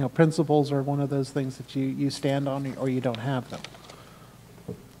 you know, principles are one of those things that you stand on or you don't have them.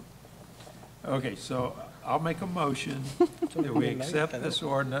 Okay, so I'll make a motion that we accept this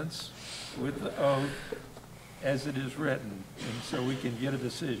ordinance with the oath as it is written, and so we can get a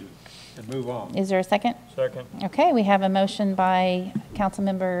decision and move on. Is there a second? Second. Okay, we have a motion by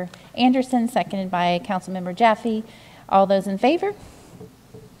Councilmember Anderson, seconded by Councilmember Jaffe. All those in favor?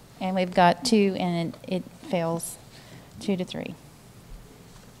 And we've got 2, and it fails 2-3.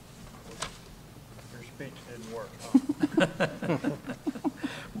 Your speech didn't work, huh?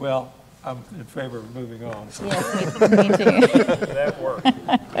 Well, I'm in favor of moving on. Yes, me too. That worked.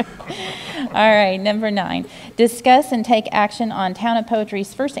 All right, number 9, discuss and take action on Town of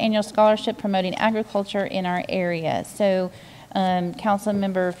Poetry's first annual scholarship promoting agriculture in our area. So,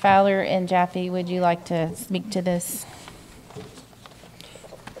 Councilmember Fowler and Jaffe, would you like to speak to this?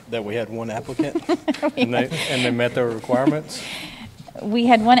 That we had one applicant and they met their requirements? We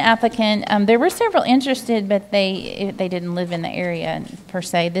had one applicant. There were several interested, but they didn't live in the area per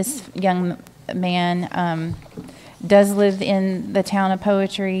se. This young man does live in the town of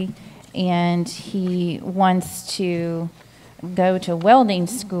Poetry, and he wants to go to welding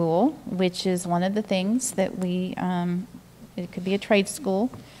school, which is one of the things that it could be a trade school.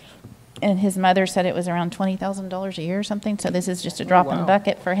 And his mother said it was around $20,000 a year or something, so this is just a drop in the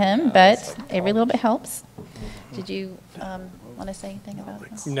bucket for him, but every little bit helps. Did you want to say anything about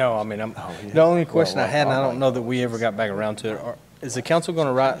this? No, I mean, the only question I had, and I don't know that we ever got back around to it, is the council going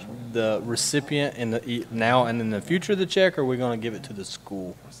to write the recipient in the now and in the future of the check, or are we going to give it to the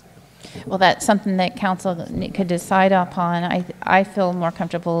school? Well, that's something that council could decide upon. I feel more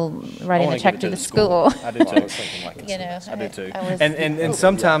comfortable writing wanna a check give to it the school. I do too. You know, I do too. I was- And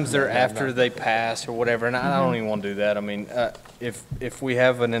sometimes they're after they pass or whatever, and I don't even want to do that. I mean, if we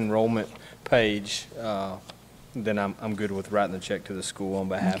have an enrollment page, then I'm good with writing the check to the school on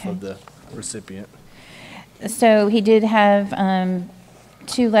behalf of the recipient. So he did have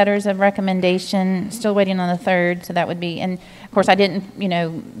 2 letters of recommendation, still waiting on the 3rd, so that would be, and of course, I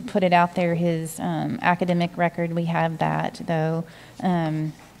didn't, put it out there, his academic record, we have that, though,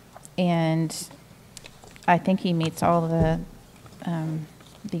 and I think he meets all the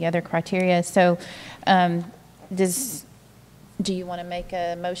other criteria, so do you want to make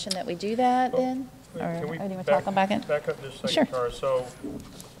a motion that we do that, then? Or Can we do you want to talk about it? back up just a Sure. second, Tara? So,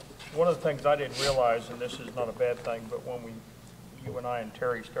 one of the things I didn't realize, and this is not a bad thing, but when you and I and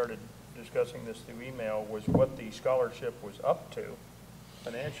Terry started discussing this through email, was what the scholarship was up to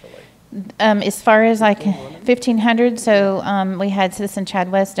financially. As far as like 1,500, so we had Citizen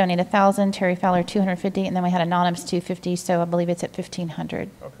Chad West donate 1,000, Terry Fowler 250, and then we had Anonymous 250, so I believe it's at 1,500.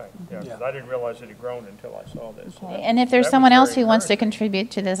 Okay, yeah, because I didn't realize it had grown until I saw this. So And if there's that was someone else very who wants to encouraging.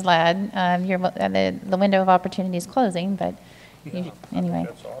 contribute to this lad, the window of opportunity is closing, but anyway.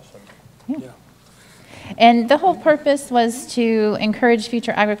 That's awesome. And the whole purpose was to encourage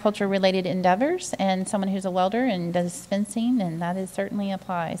future agriculture-related endeavors, and someone who's a welder and does fencing, and that is certainly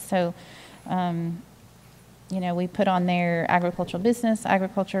applies. So, we put on there agricultural business,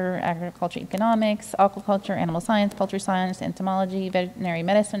 agriculture economics, aquaculture, animal science, poultry science, entomology, veterinary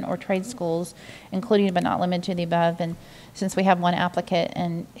medicine, or trade schools, including but not limited to the above. And since we have one applicant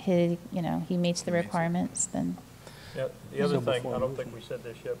and he meets the requirements, then. Yeah, the other thing, I don't think we said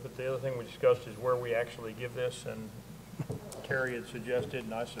this yet, but the other thing we discussed is where we actually give this, and Terry had suggested,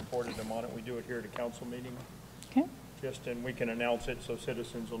 and I supported him on it, we do it here at a council meeting. Okay. And we can announce it so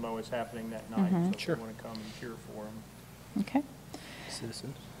citizens will know it's happening that night. So if they want to come and cheer for them. Okay.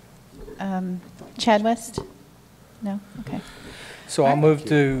 Citizens. Chad West? No? Okay. So I'll move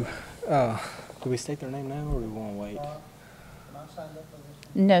to, do we state their name now, or do we want to wait?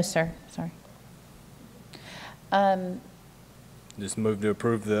 No, sir. Sorry. Just move to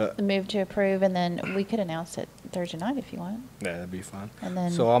approve the, Move to approve, and then we could announce it Thursday night if you want. yeah, that'd be fine. And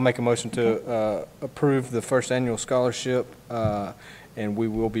then- So I'll make a motion to approve the first annual scholarship, and we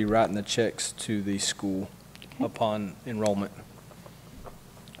will be writing the checks to the school Okay. upon enrollment.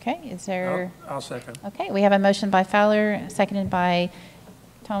 Okay, is there? I'll second. Okay, we have a motion by Fowler, seconded by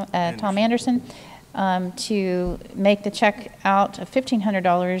Tom Anderson, to make the check out of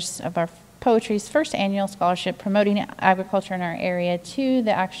 $1,500 of our Poetry's first annual scholarship promoting agriculture in our area to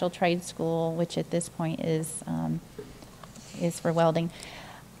the actual trade school, which at this point is for welding.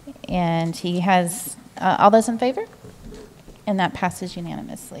 And he has, all those in favor? And that passes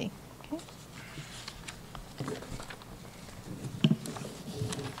unanimously. Okay.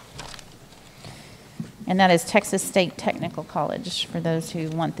 And that is Texas State Technical College, for those who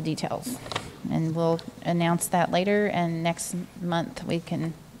want the details. And we'll announce that later, and next month we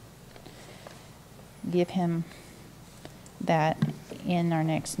can give him that in our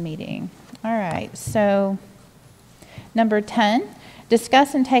next meeting. All right, so number 10,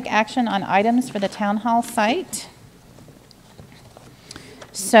 discuss and take action on items for the town hall site.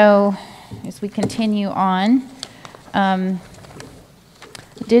 So as we continue on,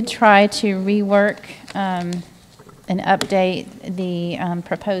 did try to rework and update the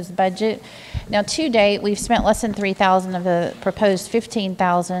proposed budget. Now, to date, we've spent less than $3,000 of the proposed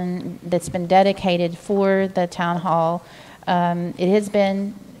 $15,000 that's been dedicated for the town hall. It has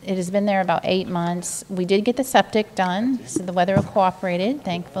been there about 8 months. We did get the septic done, so the weather cooperated,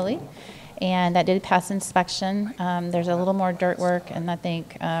 thankfully, and that did pass inspection. There's a little more dirt work, and I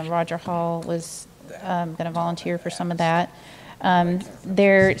think Roger Hall was going to volunteer for some of that.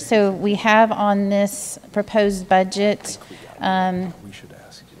 So we have on this proposed budget,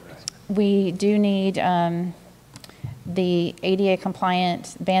 we do need the ADA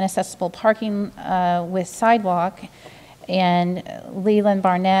compliant van accessible parking with sidewalk, and Leland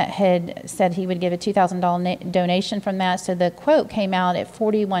Barnett had said he would give a $2,000 donation from that, so the quote came out at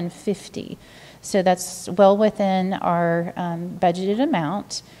 $4,150. So that's well within our budgeted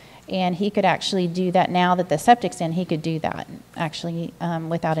amount. And he could actually do that now that the septic's in. He could do that actually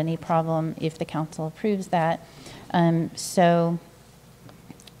without any problem if the council approves that.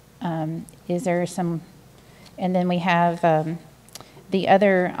 Is there some? And then we have the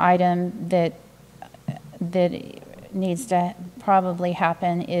other item that needs to probably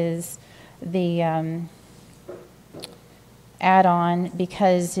happen is the add-on,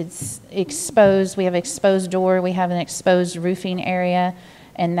 because it's exposed. We have exposed door. We have an exposed roofing area.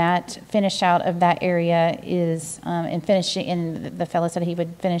 And that finish out of that area is, and finishing, and the fellow said he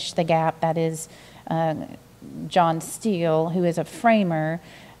would finish the gap, that is John Steele, who is a framer,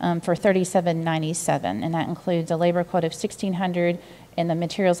 for $37.97, and that includes a labor quote of $1,600 and the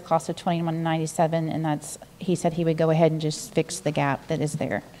materials cost of $21.97, and that's, he said he would go ahead and just fix the gap that is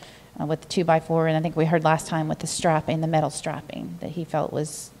there with the 2x4, and I think we heard last time with the strapping, the metal strapping, that he felt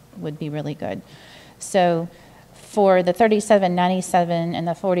would be really good. So for the $37.97 and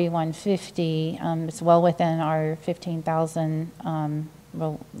the $41.50, it's well within our $15,000.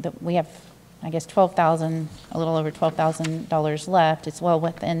 We have, I guess, $12,000, a little over $12,000 left. It's well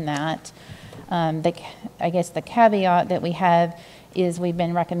within that. I guess the caveat that we have is we've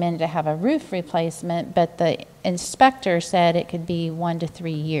been recommended to have a roof replacement, but the inspector said it could be 1 to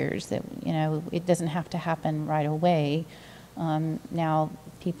 3 years. That, you know, it doesn't have to happen right away. Now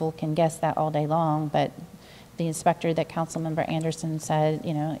people can guess that all day long, but the inspector that Councilmember Anderson said,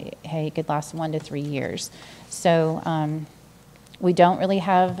 you know, hey, it could last 1 to 3 years. So we don't really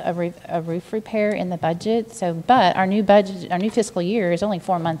have a roof repair in the budget. So, but our new budget, our new fiscal year is only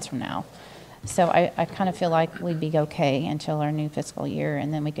 4 months from now. So I kind of feel like we'd be okay until our new fiscal year,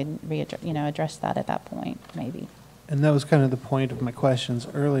 and then we could address that at that point, maybe. And that was kind of the point of my questions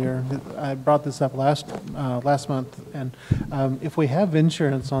earlier. I brought this up last month, and if we have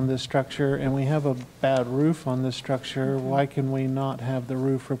insurance on this structure and we have a bad roof on this structure, why can we not have the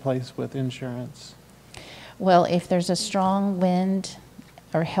roof replaced with insurance? Well, if there's a strong wind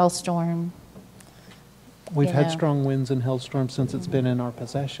or hailstorm. We've had strong winds and hailstorms since it's been in our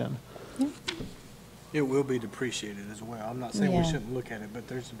possession. Yeah. It will be depreciated as well. I'm not saying we Yeah. shouldn't look at it, but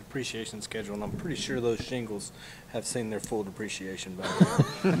there's a depreciation schedule, and I'm pretty sure those shingles have seen their full depreciation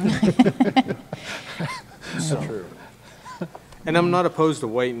value. So true. And I'm not opposed to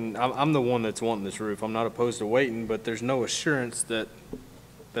waiting. I'm the one that's wanting this roof. I'm not opposed to waiting, but there's no assurance that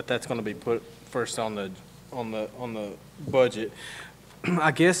that's going to be put first on the budget.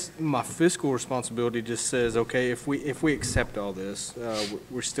 I guess my fiscal responsibility just says, okay, if we accept all this,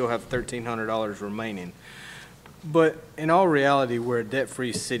 we still have $1,300 remaining. But in all reality, we're a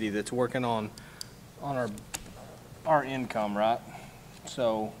debt-free city that's working on our income, right?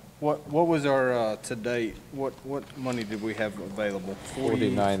 So what was our to date? What money did we have available?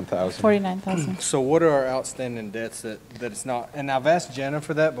 49,000. 49,000. So what are our outstanding debts that it's not? And I've asked Jenna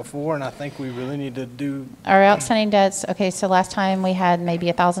for that before, and I think we really need to do. Our outstanding debts, okay, so last time we had maybe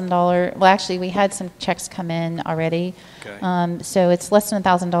 $1,000. Well, actually, we had some checks come in already. Okay. So it's less than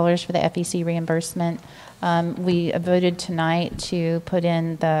 $1,000 for the FEC reimbursement. We voted tonight to put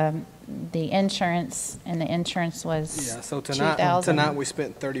in the insurance, and the insurance was Yeah, so $2,000. tonight we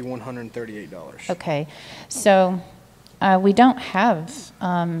spent $3,138. Okay, so we don't have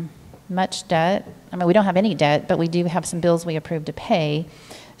much debt. I mean, we don't have any debt, but we do have some bills we approved to pay.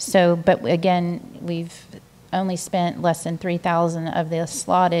 So, but again, we've only spent less than $3,000 of the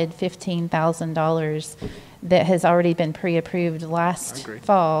slotted $15,000 that has already been pre-approved last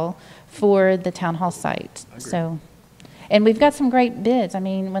fall for the town hall site. So, and we've got some great bids. I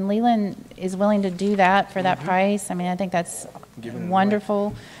mean, when Leland is willing to do that for that price, I mean, I think that's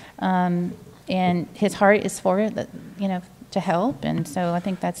wonderful. And his heart is for it, to help. And so I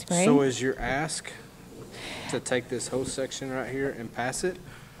think that's great. So is your ask to take this whole section right here and pass it?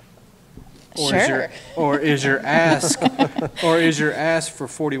 Or is your ask for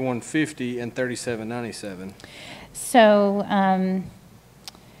 $41.50 and $37.97? So,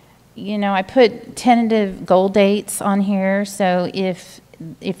 I put tentative goal dates on here. So if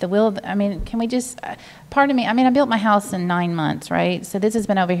the will, I mean, can we just, pardon me, I mean, I built my house in 9 months, right? So this has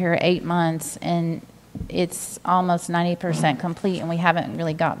been over here 8 months, and it's almost 90% complete, and we haven't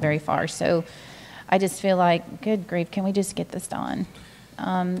really got very far. So I just feel like, good grief, can we just get this done?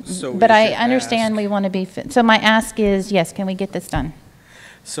 But I understand we want to be fit. So my ask is, yes, can we get this done?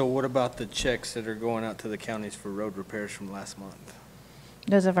 So what about the checks that are going out to the counties for road repairs from last month?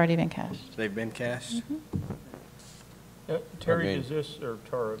 Those have already been cashed. They've been cashed? Terry, does this, or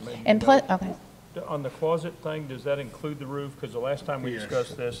Tara, maybe? And okay. On the closet thing, does that include the roof? Because the last time we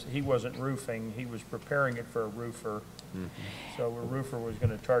discussed this, he wasn't roofing, he was preparing it for a roofer. So a roofer was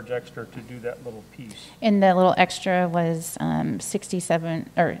going to charge extra to do that little piece. And the little extra was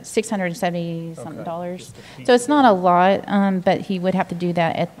 $670 something dollars. So it's not a lot, but he would have to do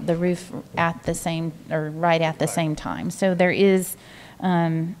that at the roof at the same, or right at the same time. So there is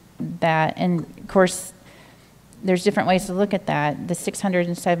that, and of course, there's different ways to look at that. The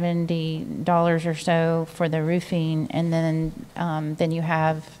 $670 or so for the roofing, and then you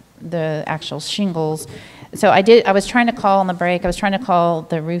have the actual shingles. So I was trying to call on the break. I was trying to call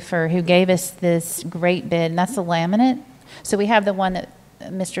the roofer who gave us this great bid, and that's the laminate. So we have the one that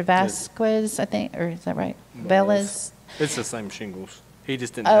Mr. Vasquez, I think, or is that right? Velez? It's the same shingles. He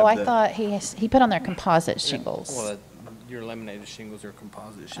just didn't Oh, have I thought he put on their composite shingles. Well, your laminated shingles are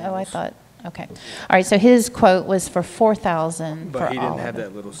composite shingles. Oh, I thought, okay. All right, so his quote was for 4,000 for all But he didn't of have it.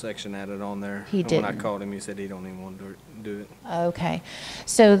 that little section added on there. He And when I didn't. called him, he said he don't even want to do it. Okay.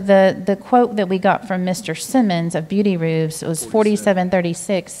 So the quote that we got from Mr. Simmons of Beauty Roofs was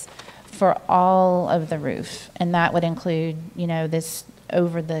 4736 for all of the roof. And that would include, you know, this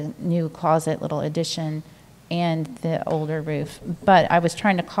over the new closet little addition and the older roof. But I was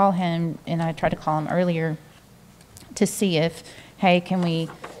trying to call him, and I tried to call him earlier to see if, hey, can we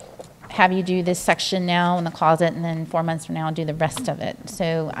have you do this section now in the closet, and then 4 months from now do the rest of it.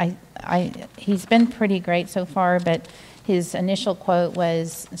 So he's been pretty great so far, but his initial quote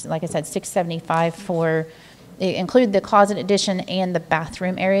was, like I said, $675 for, it included the closet addition and the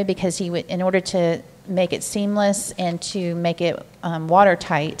bathroom area, because he would, in order to make it seamless and to make it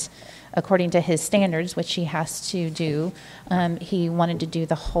watertight, according to his standards, which he has to do, he wanted to do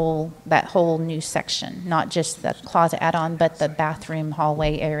that whole new section, not just the closet add-on, but the bathroom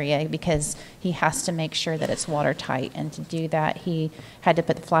hallway area, because he has to make sure that it's watertight. And to do that, he had to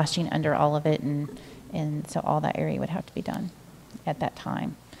put the flashing under all of it, and so all that area would have to be done at that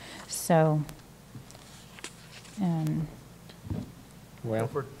time. So, Well,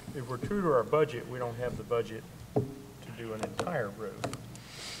 If we're true to our budget, we don't have the budget to do an entire roof.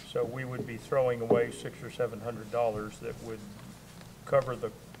 So we would be throwing away $600 or $700 that would cover the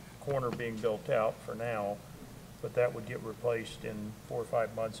corner being built out for now, but that would get replaced in 4 or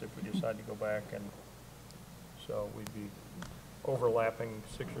 5 months if we decide to go back, and so we'd be overlapping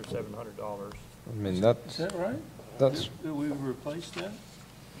 $600 or $700. I mean, Is that's, that right? that's, Do we replace that?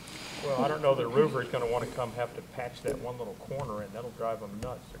 Well, I don't know that a roofer is going to want to have to patch that one little corner in. That'll drive them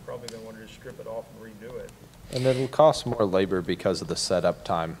nuts. They're probably going to want to just strip it off and redo it. and it'll cost more labor because of the setup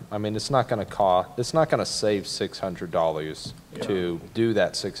time. I mean, it's not going to save $600 to do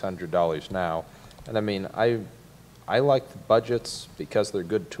that $600 now. And I mean, I like the budgets because they're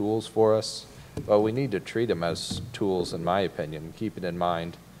good tools for us, but we need to treat them as tools, in my opinion, keeping in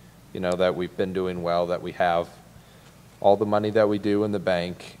mind, you know, that we've been doing well, that we have all the money that we do in the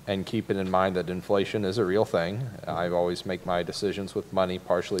bank, and keeping in mind that inflation is a real thing. I always make my decisions with money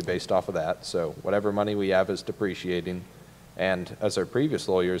partially based off of that. So whatever money we have is depreciating. And as our previous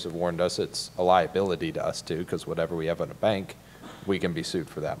lawyers have warned us, it's a liability to us too, because whatever we have in a bank, we can be sued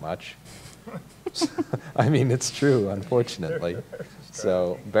for that much. I mean, it's true, unfortunately.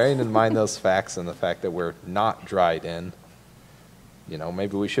 So bearing in mind those facts and the fact that we're not dried in, you know,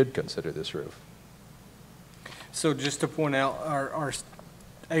 maybe we should consider this roof. So just to point out, our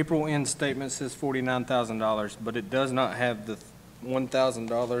April end statement says $49,000, but it does not have the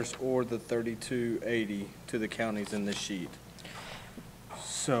 $1,000 or the $3,280 to the counties in this sheet.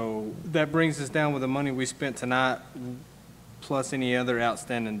 So that brings us down with the money we spent tonight, plus any other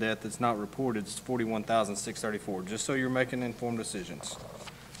outstanding debt that's not reported. It's $41,634, just so you're making informed decisions.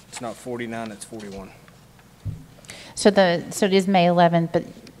 It's not 49, it's 41. so it is May 11th, but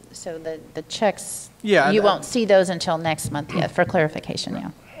so the checks, Yeah, you won't see those until next month yet, for clarification,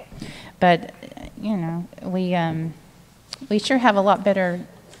 yeah. But, you know, we sure have a lot better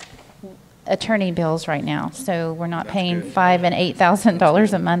attorney bills right now, so we're not paying $5,000 and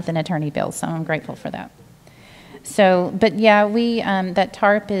 $8,000 a month in attorney bills, so I'm grateful for that. So, but yeah, that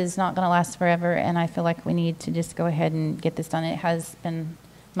TARP is not going to last forever, and I feel like we need to just go ahead and get this done. It has been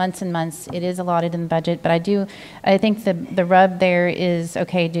months and months. It is allotted in the budget, but I think the rub there is,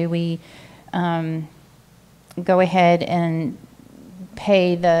 okay, do we go ahead and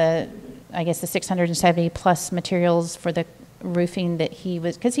pay the 670 plus materials for the roofing that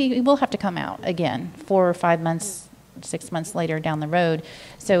because he will have to come out again 4 or 5 months, 6 months later down the road.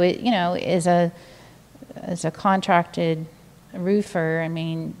 So it, you know, as a contracted roofer, I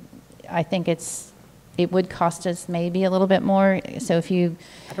mean, I think it would cost us maybe a little bit more. So if you,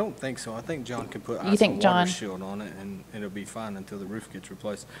 I don't think so. I think John can put You ice think and John- water shield on it, and it'll be fine until the roof gets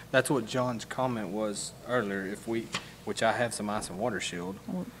replaced. That's what John's comment was earlier. Which I have some ice and water shield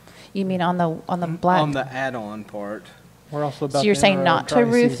you mean on the black? on the add-on part. We're also about So to you're enter saying our not to dry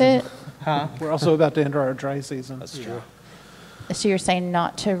roof season. it? Huh? We're also about to enter our dry season. That's true. So you're saying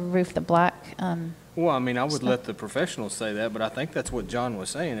not to roof the black? Well, I mean, I would let the professionals say that, but I think that's what John was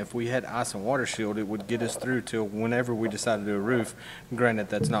saying. If we had ice and water shield, it would get us through till whenever we decide to do a roof. Granted,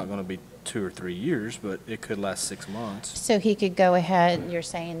 that's not going to be 2 or 3 years, but it could last 6 months. So he could go ahead, you're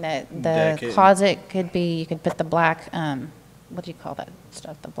saying that Deck the it. closet could be, you could put the black what do you call that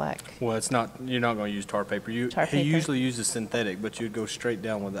stuff, the black? Well, it's not, you're not gonna use tar paper. Tar He paper. usually uses synthetic, but you'd go straight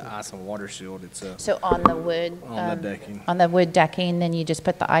down with the ice and water shield. It's So on the wood? on the decking. On the wood decking, then you just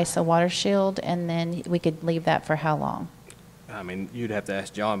put the ISO water shield, and then we could leave that for how long? I mean, you'd have to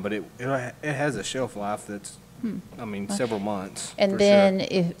ask John, but it has a shelf life that's, I mean, several months. And for then,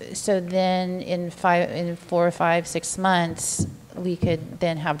 sure. then in 4 or 5, 6 months, we could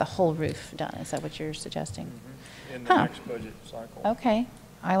then have the whole roof done. Is that what you're suggesting? In the Huh. next budget cycle. Okay,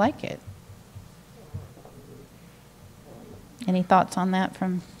 I like it. Any thoughts on that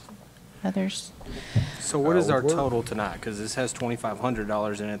from others? So what is our total tonight? Because this has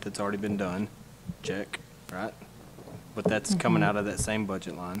 $2,500 in it that's already been done. Check, right? But that's coming out of that same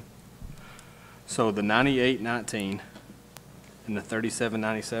budget line. So the 9819 and the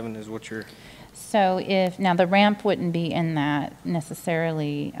 3797 is what you're, So now the ramp wouldn't be in that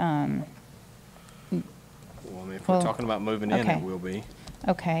necessarily, well, I mean, if we're Well, talking about moving in, okay. it will be.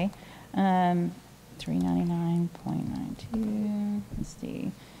 okay. 399.92, let's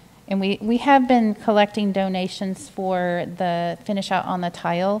see. And we have been collecting donations for the finish out on the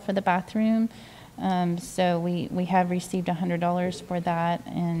tile for the bathroom. So we have received $100 for that,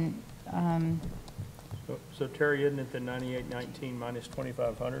 and, So Terry, isn't it the 9819 minus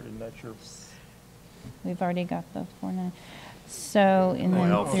 2,500, and that's your, we've already got the 49. So, and then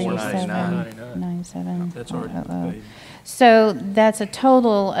Well, 3797. That's already been paid. So that's a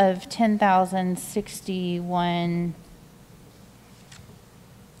total of 10,061,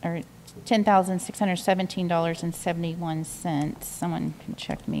 or $10,617.71. Someone can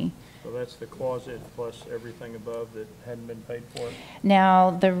check me. so that's the closet plus everything above that hadn't been paid for?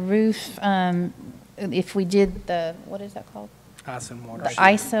 Now, the roof, if we did the, what is that called? Ice and water The shield.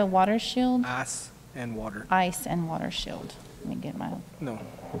 ISA water shield? Ice and water. Ice and water shield. Let me get my, No,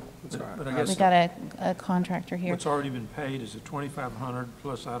 that's all But I right. guess we got a contractor here. what's already been paid is the 2,500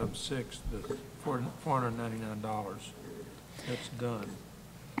 plus item 6, the $499. That's done.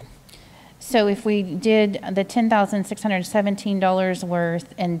 So if we did the $10,617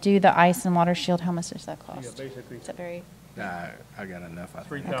 worth and do the ice and water shield, how much does that Yeah, cost? basically, Is that very, I got enough, I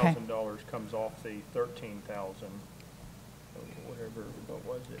think. $3,000 comes off the 13,000, whatever, what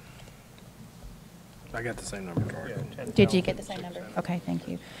was it? I got the same number, Tori. Yeah, 10,000. did you get the same number? Okay, thank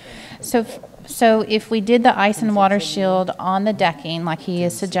you. So if we did the ice and water shield on the decking, like he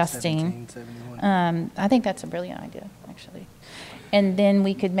is suggesting, 1771. I think that's a brilliant idea, actually. And then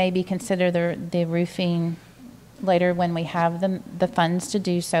we could maybe consider the roofing later when we have the funds to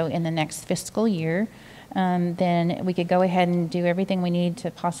do so in the next fiscal year. Then we could go ahead and do everything we need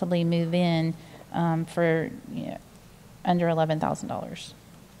to possibly move in for under $11,000.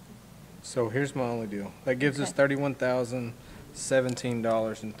 So here's my only deal. That gives us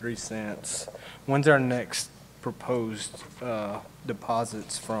 $31,017.03. When's our next proposed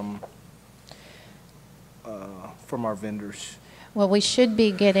deposits from our vendors? Well, we should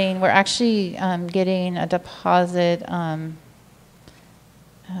be getting, we're actually getting a deposit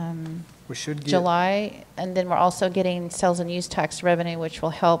We should get. July, and then we're also getting sales and use tax revenue, which will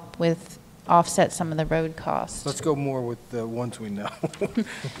help with offset some of the road costs. Let's go more with the ones we know.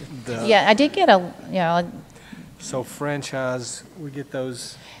 The- Yeah, I did get So franchise, we get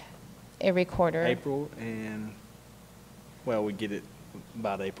those every quarter April and, well, we get it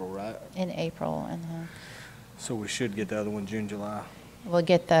about April, right? in April, and So we should get the other one June, July. we'll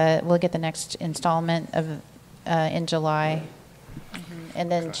get the next installment of in July,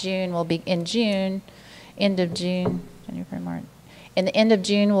 and then June will be in June, end of June, January, March. In the end of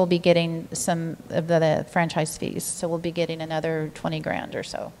June, we'll be getting some of the franchise fees, so we'll be getting another 20 grand or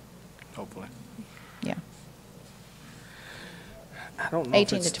so. Hopefully. Yeah. I don't know if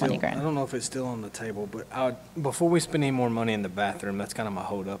 18 it's to 20 still- grand. I don't know if it's still on the table, but before we spend any more money in the bathroom, that's kind of my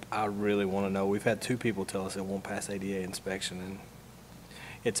holdup. I really want to know. We've had 2 people tell us it won't pass ADA inspection, and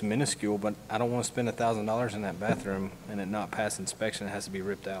it's minuscule, but I don't want to spend $1,000 in that bathroom and it not pass inspection. It has to be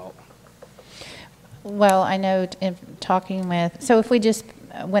ripped out. Well, I know in talking with, so if we just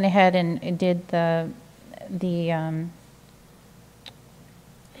went ahead and did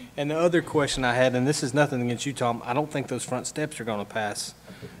And the other question I had, and this is nothing against you, Tom, I don't think those front steps are going to pass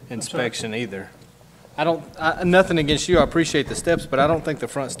inspection either. Nothing against you, I appreciate the steps, but I don't think the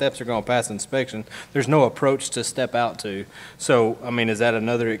front steps are going to pass inspection. There's no approach to step out to. So, I mean, is that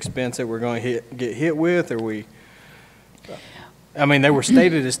another expense that we're going to get hit with, or I mean, they were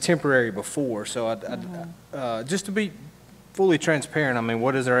stated as temporary before, so just to be fully transparent, I mean,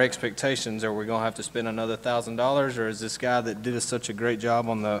 what is our expectations? Are we going to have to spend another $1,000, or is this guy that did us such a great job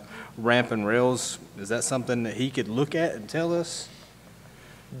on the ramp and rails, is that something that he could look at and tell us?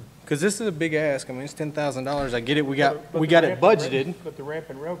 Because this is a big ask. I mean, it's $10,000. I get it. We got But it the ramp and budgeted. rail- But the ramp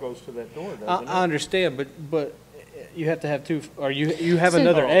and rail goes to that door, I, doesn't it? I understand, but you have to have two, or you have So-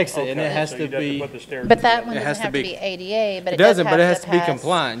 another Oh, exit, and okay, it has so to you'd have be. put the stairs But that together. one It has doesn't to have to be- be ADA, but It it does doesn't, have but it has to be pass-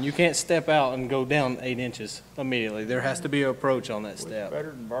 compliant. You can't step out and go down 8 inches immediately. There has to be an approach on that It's step.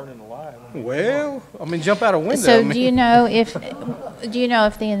 better than burning alive. Well, I mean, jump out a window. I So mean- do you know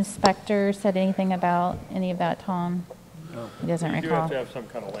if the inspector said anything about any of that, Tom? He doesn't You do have recall. to have some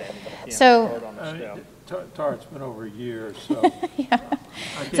kind of landing. You can't So- start on a step. Tar, it's been over a year, so I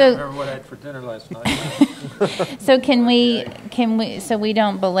can't So- remember what I had for dinner last night. So so we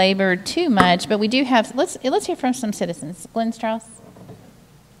don't belabor too much, but we do have, let's hear from some citizens. Glenn Strauss?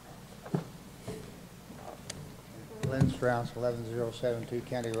 Glenn Strauss, 11072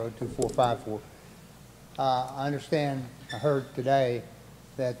 County Road 2454. I understand, I heard today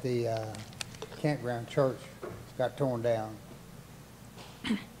that the campground church got torn down,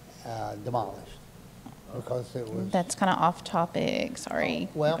 demolished, because it was, That's kind of off topic, sorry.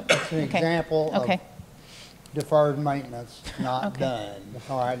 well, it's an Okay. example of Okay, deferred maintenance not Okay. done.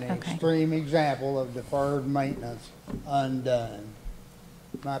 All right, an Okay. extreme example of deferred maintenance undone.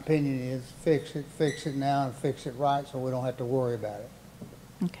 My opinion is fix it now and fix it right so we don't have to worry about it.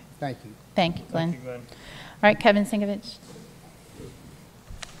 okay. Thank you. Thank you, Glenn. Thank you, Glenn. All right, Kevin Sinkovich.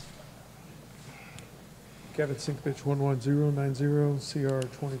 Kevin Sinkovich, 11090 CR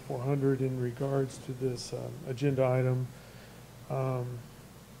 2400 in regards to this agenda item.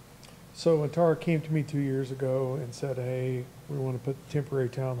 So Antara came to me 2 years ago and said, hey, we want to put temporary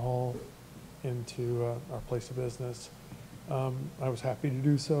town hall into our place of business. I was happy to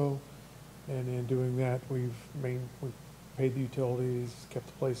do so, and in doing that, we've paid the utilities, kept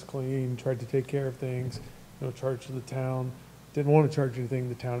the place clean, tried to take care of things, no charge to the town. Didn't want to charge anything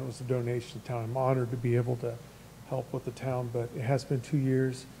to the town. It was a donation to the town. I'm honored to be able to help with the town, but it has been 2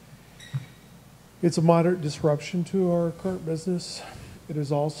 years. It's a moderate disruption to our current business. It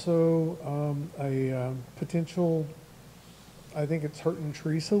is also a potential, I think it's hurting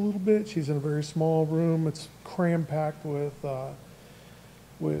Teresa a little bit. She's in a very small room. It's cram-packed with a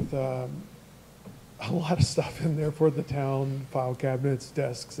lot of stuff in there for the town, file cabinets,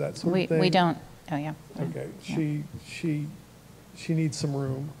 desks, that sort of thing. We don't, oh, yeah. Okay, Yeah. she needs some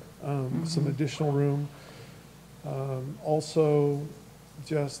room, some additional room. Also,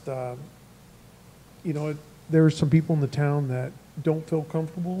 just, there are some people in the town that don't feel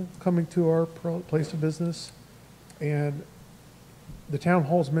comfortable coming to our place of business. And the town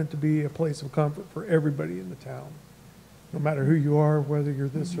hall is meant to be a place of comfort for everybody in the town. No matter who you are, whether you're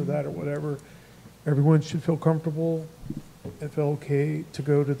this or that or whatever, everyone should feel comfortable and feel okay to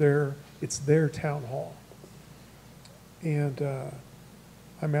go to it's their town hall. And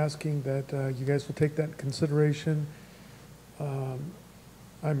I'm asking that you guys will take that in consideration.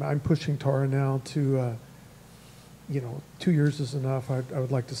 I'm pushing Tara now to, 2 years is enough. I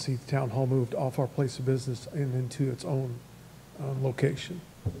would like to see the town hall moved off our place of business and into its own location.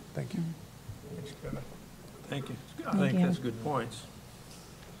 Thank you. Thanks, Kevin. Thank you. I Thank think you. that's good points.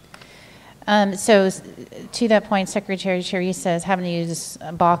 To that point, Secretary Cherry says having to use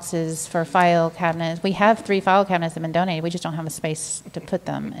boxes for file cabinets. We have 3 file cabinets that have been donated. We just don't have a space to put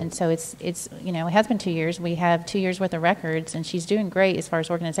them. And so it has been 2 years. We have 2 years worth of records, and she's doing great as far as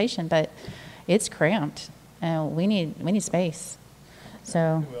organization, but it's cramped. We need space.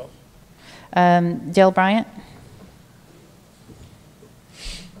 So, Who else? Dale Bryant.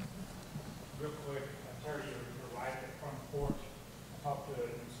 Real quick, I heard you're right at the front porch. I talked to an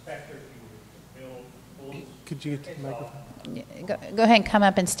inspector who would build. Could you get to the microphone? Go ahead and come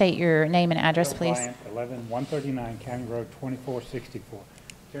up and state your name and address, please. 11139 County Road 2464.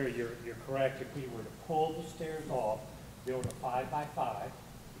 Terry, you're correct. If we were to pull the stairs off, build a 5x5,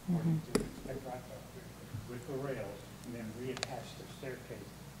 according to the inspector I talked to, with the rails, and then reattach the staircase,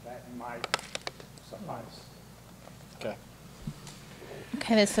 that might suffice. Okay.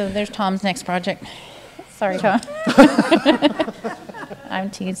 Okay, so there's Tom's next project. Sorry, Tom. I'm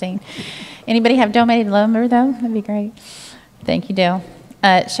teasing. Anybody have donated lumber, though? That'd be great. Thank you, Dale.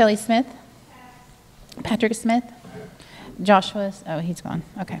 Shelley Smith? Patrick Smith? Joshua? Oh, he's gone.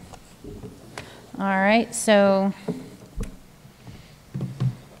 Okay. All right, so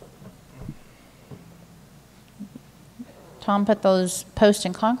Tom put those posts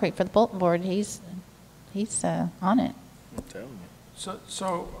in concrete for the bulletin board. He's on it. I'm telling you.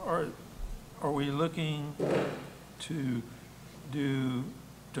 So are we looking to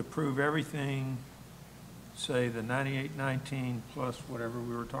prove everything, say the 9819 plus whatever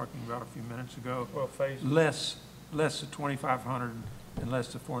we were talking about a few minutes ago, Well, phase. less the 2,500 and less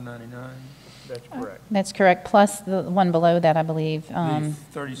the 499? That's correct. That's correct, plus the one below that, I believe. The The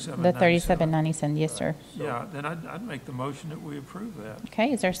 3797? 3797, yes, sir. Yeah, then I'd make the motion that we approve that.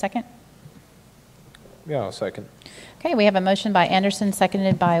 Okay, is there a second? Yeah, I'll second. Okay, we have a motion by Anderson,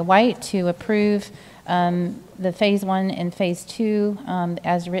 seconded by White, to approve the Phase 1 and Phase 2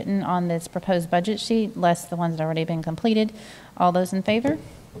 as written on this proposed budget sheet, less the ones that have already been completed. All those in favor?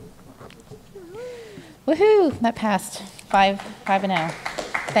 Woohoo, that passed, 5-0.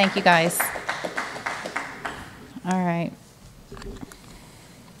 Thank you, guys. All right.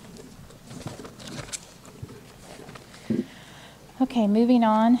 Okay, moving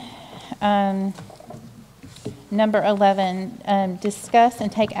on. Number 11, discuss and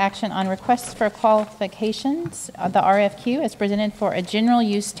take action on requests for qualifications, the RFQ as presented for a general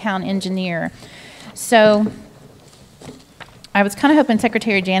use town engineer. So I was kind of hoping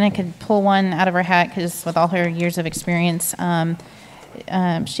Secretary Janet could pull one out of her hat, because with all her years of experience,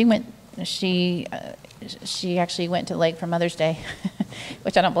 she actually went to the lake for Mother's Day,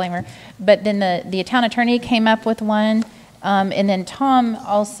 which I don't blame her. But then the town attorney came up with one, and then Tom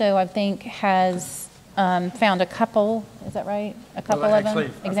also, I think, has found a couple. Is that right? A couple of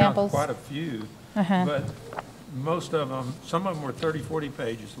them examples. I found quite a few, but most of them, some of them were 30, 40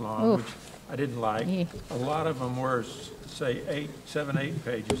 pages long, which I didn't like. Yeah. A lot of them were, say, 7, 8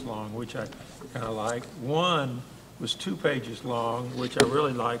 pages long, which I kind of liked. One was 2 pages long, which I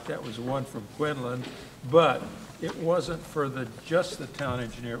really liked. That was one from Quinlan, but it wasn't for just the town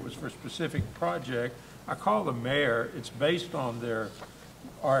engineer. It was for a specific project. I call the mayor. It's based on their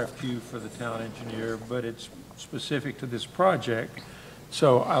RFQ for the town engineer, but it's specific to this project.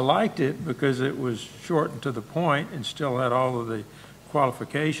 So I liked it because it was short and to the point and still had all of the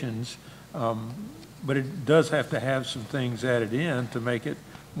qualifications, but it does have to have some things added in to make it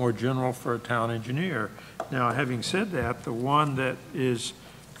more general for a town engineer. Now, having said that, the one that is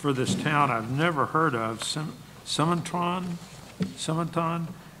for this town I've never heard of, Summonton,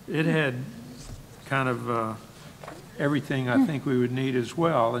 it had kind of everything I think we would need as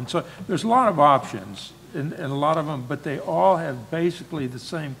well. And so there's a lot of options, and a lot of them, but they all have basically the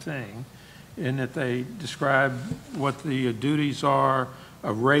same thing in that they describe what the duties are,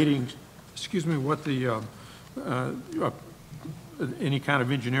 a rating, what the any kind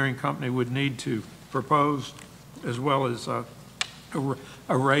of engineering company would need to propose, as well as a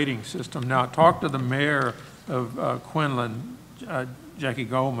rating system. Now, I talked to the mayor of Quinlan, Jackie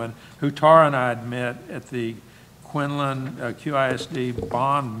Goldman, who Tara and I had met at the Quinlan QISD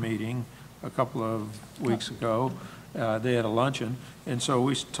bond meeting a couple of weeks ago. They had a luncheon, and so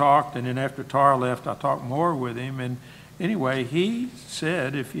we talked, and then after Tara left, I talked more with him, and anyway, he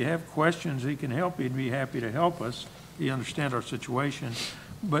said if you have questions, he can help. He'd be happy to help us. He understands our situation.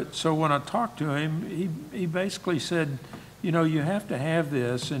 But so when I talked to him, he basically said, you know, you have to have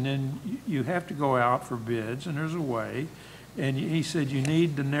this, and then you have to go out for bids, and there's a way. And he said you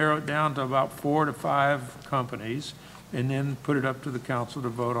need to narrow it down to about 4 to 5 companies, and then put it up to the council to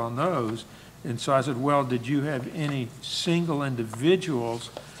vote on those. And so I said, well, did you have any single individuals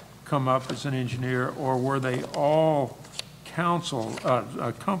come up as an engineer, or were they all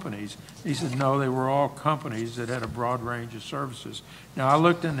companies? He said, no, they were all companies that had a broad range of services. Now, I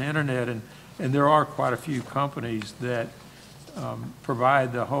looked on the internet, and there are quite a few companies that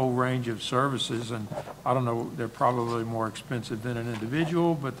provide the whole range of services, and I don't know, they're probably more expensive than an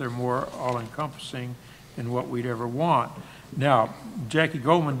individual, but they're more all-encompassing in what we'd ever want. Now, Jackie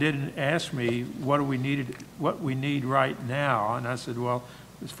Goldman didn't ask me what we need right now, and I said, well,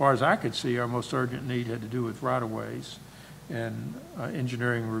 as far as I could see, our most urgent need had to do with right-of-ways and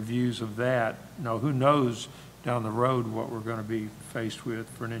engineering reviews of that. Now, who knows down the road what we're going to be faced with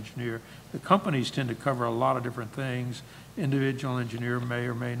for an engineer. The companies tend to cover a lot of different things. Individual engineer may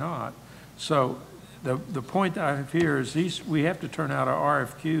or may not. So the point I have here is we have to turn out our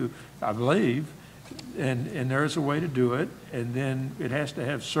RFQ, I believe, and there's a way to do it, and then it has to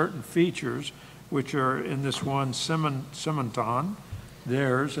have certain features, which are in this one, Summonton,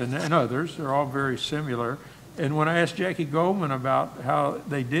 theirs, and others. They're all very similar. And when I asked Jackie Goldman about how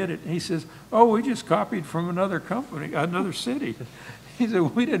they did it, he says, oh, we just copied from another company, another city. He said,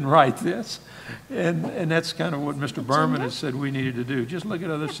 we didn't write this. And that's kind of what Mr. Berman has said we needed to do. Just look at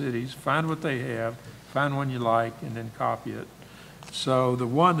other cities, find what they have, find one you like, and then copy it. So the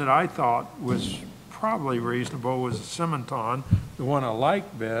one that I thought was probably reasonable was Summonton. The one I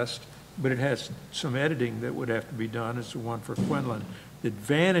like best, but it has some editing that would have to be done, is the one for Quinlan. The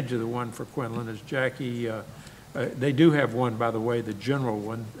advantage of the one for Quinlan is Jackie, they do have one, by the way, the general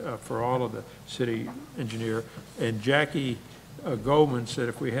one for all of the city engineer. And Jackie Goldman said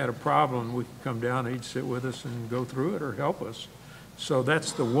if we had a problem, we could come down, he'd sit with us and go through it or help us. So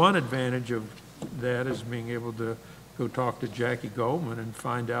that's the one advantage of that, is being able to go talk to Jackie Goldman and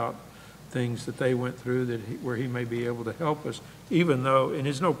find out things that they went through where he may be able to help us, even though, and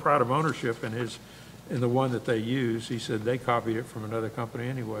there's no pride of ownership in the one that they use. He said they copied it from another company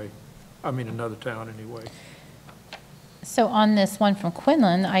anyway. I mean, another town anyway. So on this one from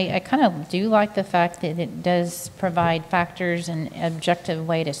Quinlan, I kind of do like the fact that it does provide factors and objective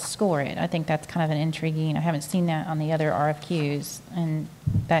way to score it. I think that's kind of an intriguing. I haven't seen that on the other RFQs, and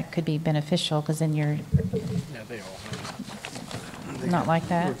that could be beneficial because then you're Yeah, they all have. not like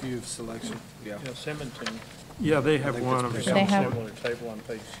that. Review of selection. Yeah. Yeah, Simonton, Yeah, they have think one that's of Do they have- similar table on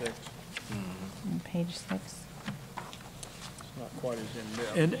page 6. On page 6. It's not quite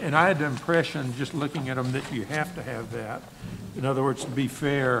as in-depth. And I had the impression, just looking at them, that you have to have that. In other words, to be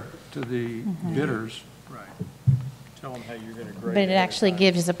fair to the bidders. Right. Tell them how you're going to grade But it ahead of actually time.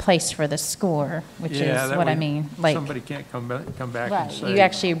 gives a place for the score, which Yeah, is that what I way mean. Like, somebody can't come back and right, say. you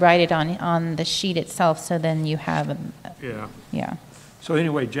actually write it on the sheet itself, so then you have, Yeah. yeah. So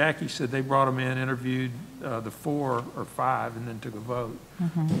anyway, Jackie said they brought them in, interviewed the 4 or 5, and then took a vote.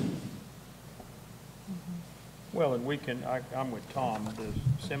 Well, and we can, I'm with Tom,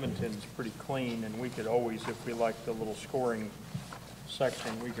 the Simonton's pretty clean, and we could always, if we like the little scoring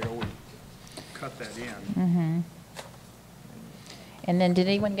section, we could always cut that in. And then did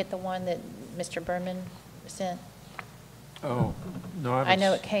anyone get the one that Mr. Berman sent? Oh, no, I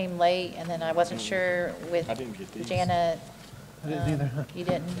know it came late, and then I wasn't sure with I didn't get these. Janet. I didn't either. You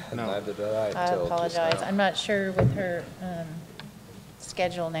didn't? Neither did I I until just apologize. now. I'm not sure with her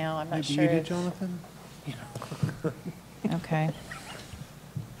schedule now. I'm not Maybe sure. you did, Jonathan? Okay.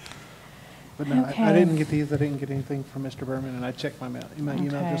 But no, Okay. I didn't get these. I didn't get anything from Mr. Berman, and I checked my email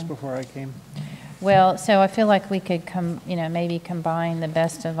Okay. just before I came. Well, so I feel like we could maybe combine the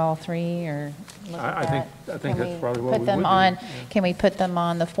best of all three, or look at I think that. that's Can we probably what put we them would do, on? yeah. Can we put them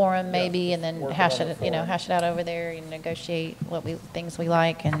on the forum maybe, and then work it hash on the it, forum. hash it out over there and negotiate things we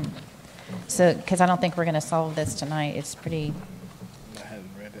like, and so, because I don't think we're going to solve this tonight. It's pretty, I hadn't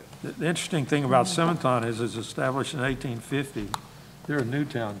read it. The interesting thing about Simonton is it's established in 1850. They're a new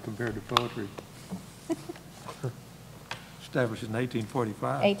town compared to poetry. Established in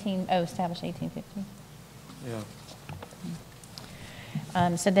 1845. established 1850.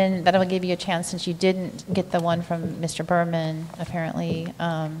 Yeah. So then that'll give you a chance, since you didn't get the one from Mr. Berman, apparently.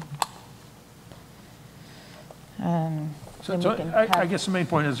 So then we can I have- guess the main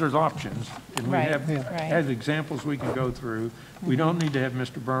point is there's options. And we Right, have, right. have examples we can go through. We don't need to have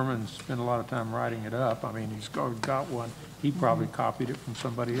Mr. Berman spend a lot of time writing it up. I mean, he's got one. He probably copied it from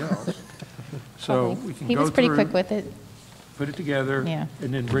somebody else. So Probably. we can He go was pretty through, quick with it. put it together, Yeah.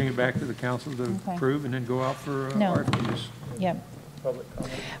 and then bring it back to the council to Okay. approve, and then go out for No. RFQs. Yep. Public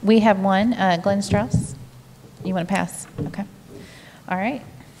comment. We have one, Glenn Strauss. You want to pass? Okay. All right.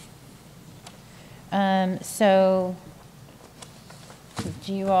 So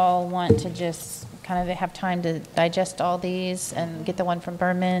do you all want to just kind of have time to digest all these and get the one from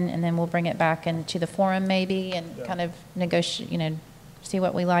Berman, and then we'll bring it back into the forum maybe and Yeah. kind of negotiate, see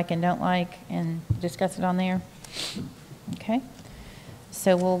what we like and don't like and discuss it on there? Okay.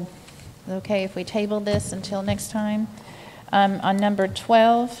 So okay if we table this until next time? On number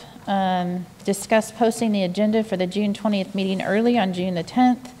 12, discuss posting the agenda for the June 20th meeting early on June the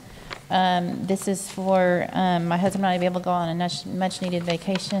 10th. This is for my husband and I to be able to go on a much-needed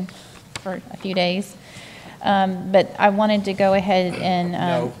vacation for a few days. But I wanted to go ahead and...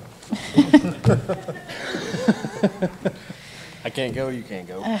 No. I can't go, you can't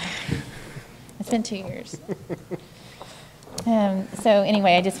go. It's been 2 years. So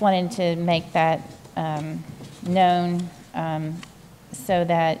anyway, I just wanted to make that known, so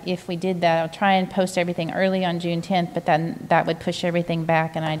that if we did that, I'll try and post everything early on June 10th, but then that would push everything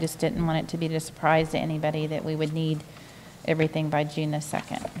back, and I just didn't want it to be a surprise to anybody that we would need everything by June the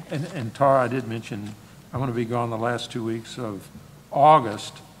 2nd. And Tara, I did mention, I'm going to be gone the last 2 weeks of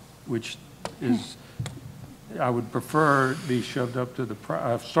August, which is, I would prefer be shoved up to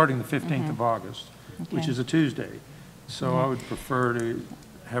starting the 15th of August, which Okay. is a Tuesday. So I would prefer to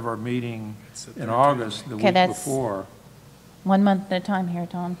have our meeting in August, the Okay, week that's- before. 1 month at a time here,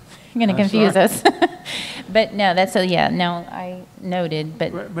 Tom. You're going to That's confuse right. us. But no, I noted,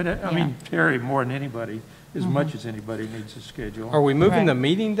 but. But I yeah. mean, Terry, more than anybody, as much as anybody needs a schedule. Are we moving Right. the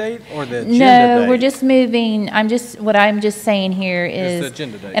meeting date or the agenda date? No, we're just moving, what I'm just saying here Just is. the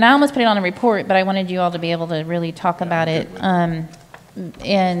agenda date. And I almost put it on a report, but I wanted you all to be able to really talk about I'm it. good with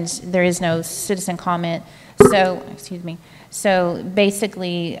And there is no citizen comment. So, excuse me. So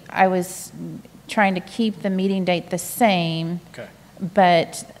basically, I was trying to keep the meeting date the same, Okay.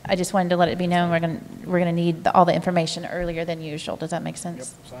 But I just wanted to let it be known we're gonna need all the information earlier than usual. Does that make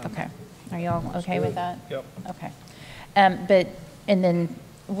sense? Yep, Okay. Are y'all okay with that? Yep. Okay. And then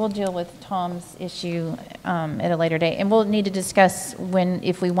we'll deal with Tom's issue at a later date. And we'll need to discuss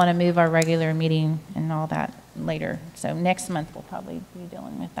if we want to move our regular meeting and all that later. So next month, we'll probably be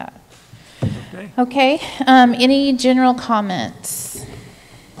dealing with that. Okay. Okay. Any general comments?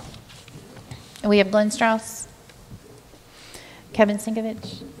 We have Glenn Strauss, Kevin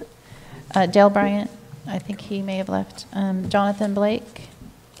Sinkovich, Dale Bryant. I think he may have left. Jonathan Blake.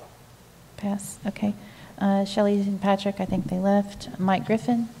 Pass. Okay. Shelley and Patrick, I think they left. Mike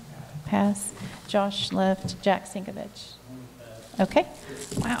Griffin. Pass. Josh left. Jack Sinkovich. Okay.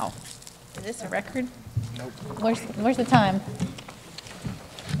 Wow. Is this a record? Nope. Where's the time?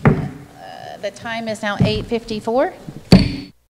 The time is now 8:54.